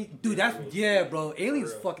 was Alien, the- dude, that's Alien. yeah, bro. Alien's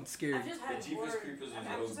For real. fucking scary. I've just had The Jeepers wars. Creepers is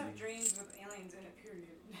I've just OG. had dreams with aliens in it. Period.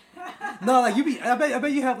 No, like you be. I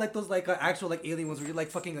bet you have like those like actual like alien ones where you're like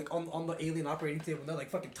fucking like on the alien operating table and they're like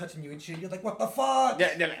fucking touching you and shit. You're like, what the fuck?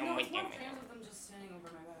 Yeah, they're like, No, oh my it's more God. dreams of them just standing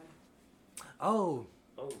over my bed. Oh,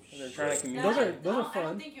 Oh They're shit. trying to communicate. Those are I fun.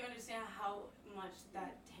 don't think you understand how much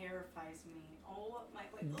that terrifies me. Oh my,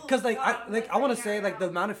 like. Cause like God, I want to say like the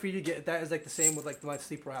amount of fear you get that is like the same with like my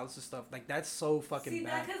sleep paralysis stuff. Like that's so fucking See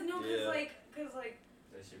bad. that? Cause Yeah. like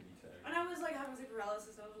That should be tight. when I was like having sleep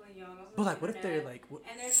paralysis, I was really young. I was on But the like, what if they're internet, like?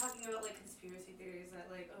 And they're talking about like conspiracy theories that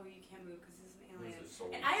like, oh, you can't move because it's an alien. This is so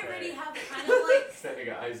And I already sad. have kind of like, That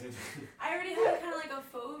nigga Eisen. I already had kind of like a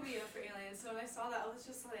phobia for aliens. So when I saw that, I was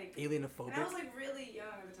just like, and I Alienophobic. was like really young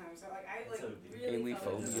at the time. So like I like That's a really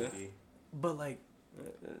felt Alienphobia. it. But like,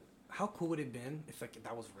 how cool would it have been if like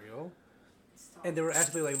that was real? Stop. And they were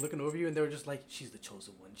actually like looking over you and they were just like, she's the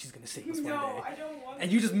chosen one. She's gonna save us one No, day. I don't want.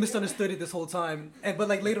 And you just misunderstood it this whole time. And but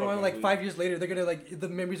like later on, Fucking like weird. 5 years later, they're gonna like the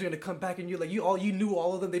memories are gonna come back and you like you knew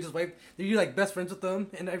all of them. They just wiped. You're like best friends with them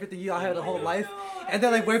and everything. You all had a whole life. And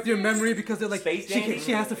then like wiped your memory because they're like Space she Dandy?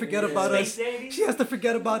 she has to forget about Space us. Dandy? She has to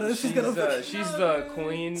forget about us. She's gonna. She's the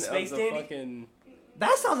queen Space of the Dandy? fucking.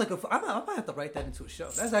 That sounds like I might have to write that into a show.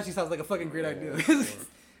 That actually sounds like a fucking great idea.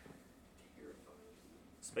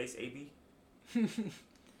 Space AB.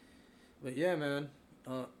 But yeah, man.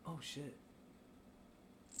 Oh shit.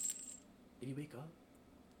 Did he wake up?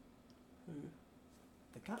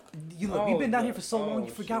 The guy, we've been down here for so long.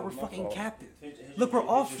 You forgot shit, we're my fucking fault. captive. Look, we're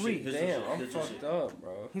all free. Damn, I'm fucked up,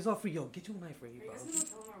 bro. He's all free. Yo, get you a knife ready, Are you bro. guys gonna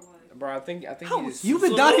tell him or what? Bro, I think How, he's. you've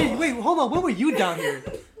been down here. Wait, hold on. When were you down here?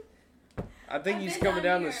 I think I've he's been coming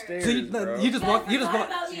down down the here. stairs, So you, bro. you just walked. You just Forgot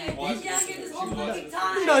walked. about me. I've been down here this whole fucking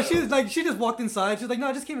time. No, she was like she just walked inside. She was like, no,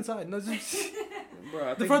 I just came inside. No, just, Bro, I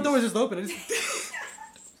the think front door was he's- just open. It's,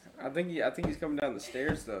 I think he's coming down the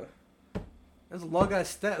stairs though. There's long ass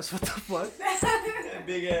steps. What the fuck? That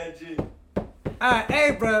big ass G. Alright,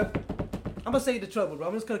 hey, bro. I'm gonna save you the trouble, bro.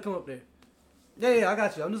 I'm just gonna come up there. Yeah, I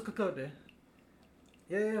got you. I'm just gonna come up there.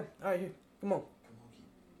 Yeah. Alright, here. Come on.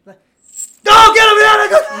 Go get him, yeah,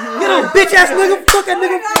 nigga! Get him, bitch ass nigga! Fuck that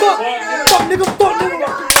nigga! Fuck nigga! Fuck nigga!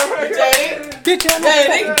 Bitch ass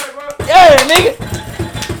nigga! Yeah, nigga.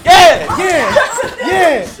 Yeah.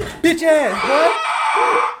 Yeah! Bitch ass, boy!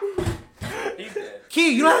 He's dead. Key,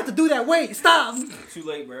 you don't have to do that. Wait, stop! Too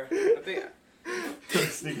late, bro. I think.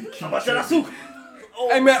 Oh,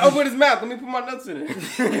 Hey man, open his mouth. Let me put my nuts in it. I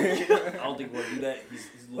don't think we're gonna do that. He's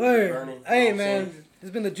a little bit burning. Hey, You know what I'm man. saying?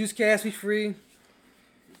 It's been the Juice Cast. We free.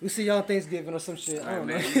 We see y'all Thanksgiving or some shit. I Alright, don't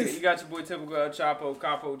know. man. You got your boy Typical El Chapo,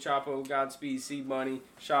 Capo, Chapo, Godspeed, C Money,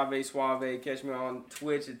 Chave Suave. Catch me on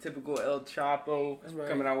Twitch at Typical El Chapo. That's right.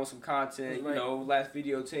 Coming out with some content. That's You right. know, last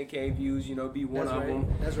video 10K views. You know, be one That's of right. them.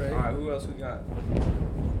 That's right. All right, who else we got?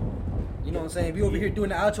 You know what I'm saying? We over here doing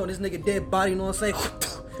the outro and this nigga dead body, you know what I'm saying?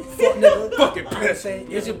 Fuck nigga. Fucking You know what I'm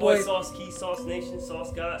saying? It's your boy Sauce Key, Sauce Nation,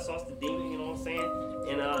 Sauce God, Sauce the Demon, you know what I'm saying?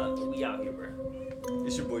 And we out here, bro.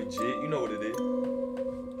 It's your boy Jit. You know what it is.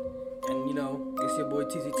 And you know, it's your boy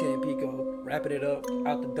TZ10 Pico, wrapping it up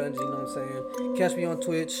out the dungeon, you know what I'm saying? Catch me on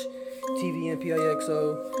Twitch,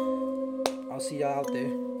 TVNPIXO. I'll see y'all out there.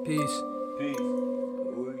 Peace. Peace.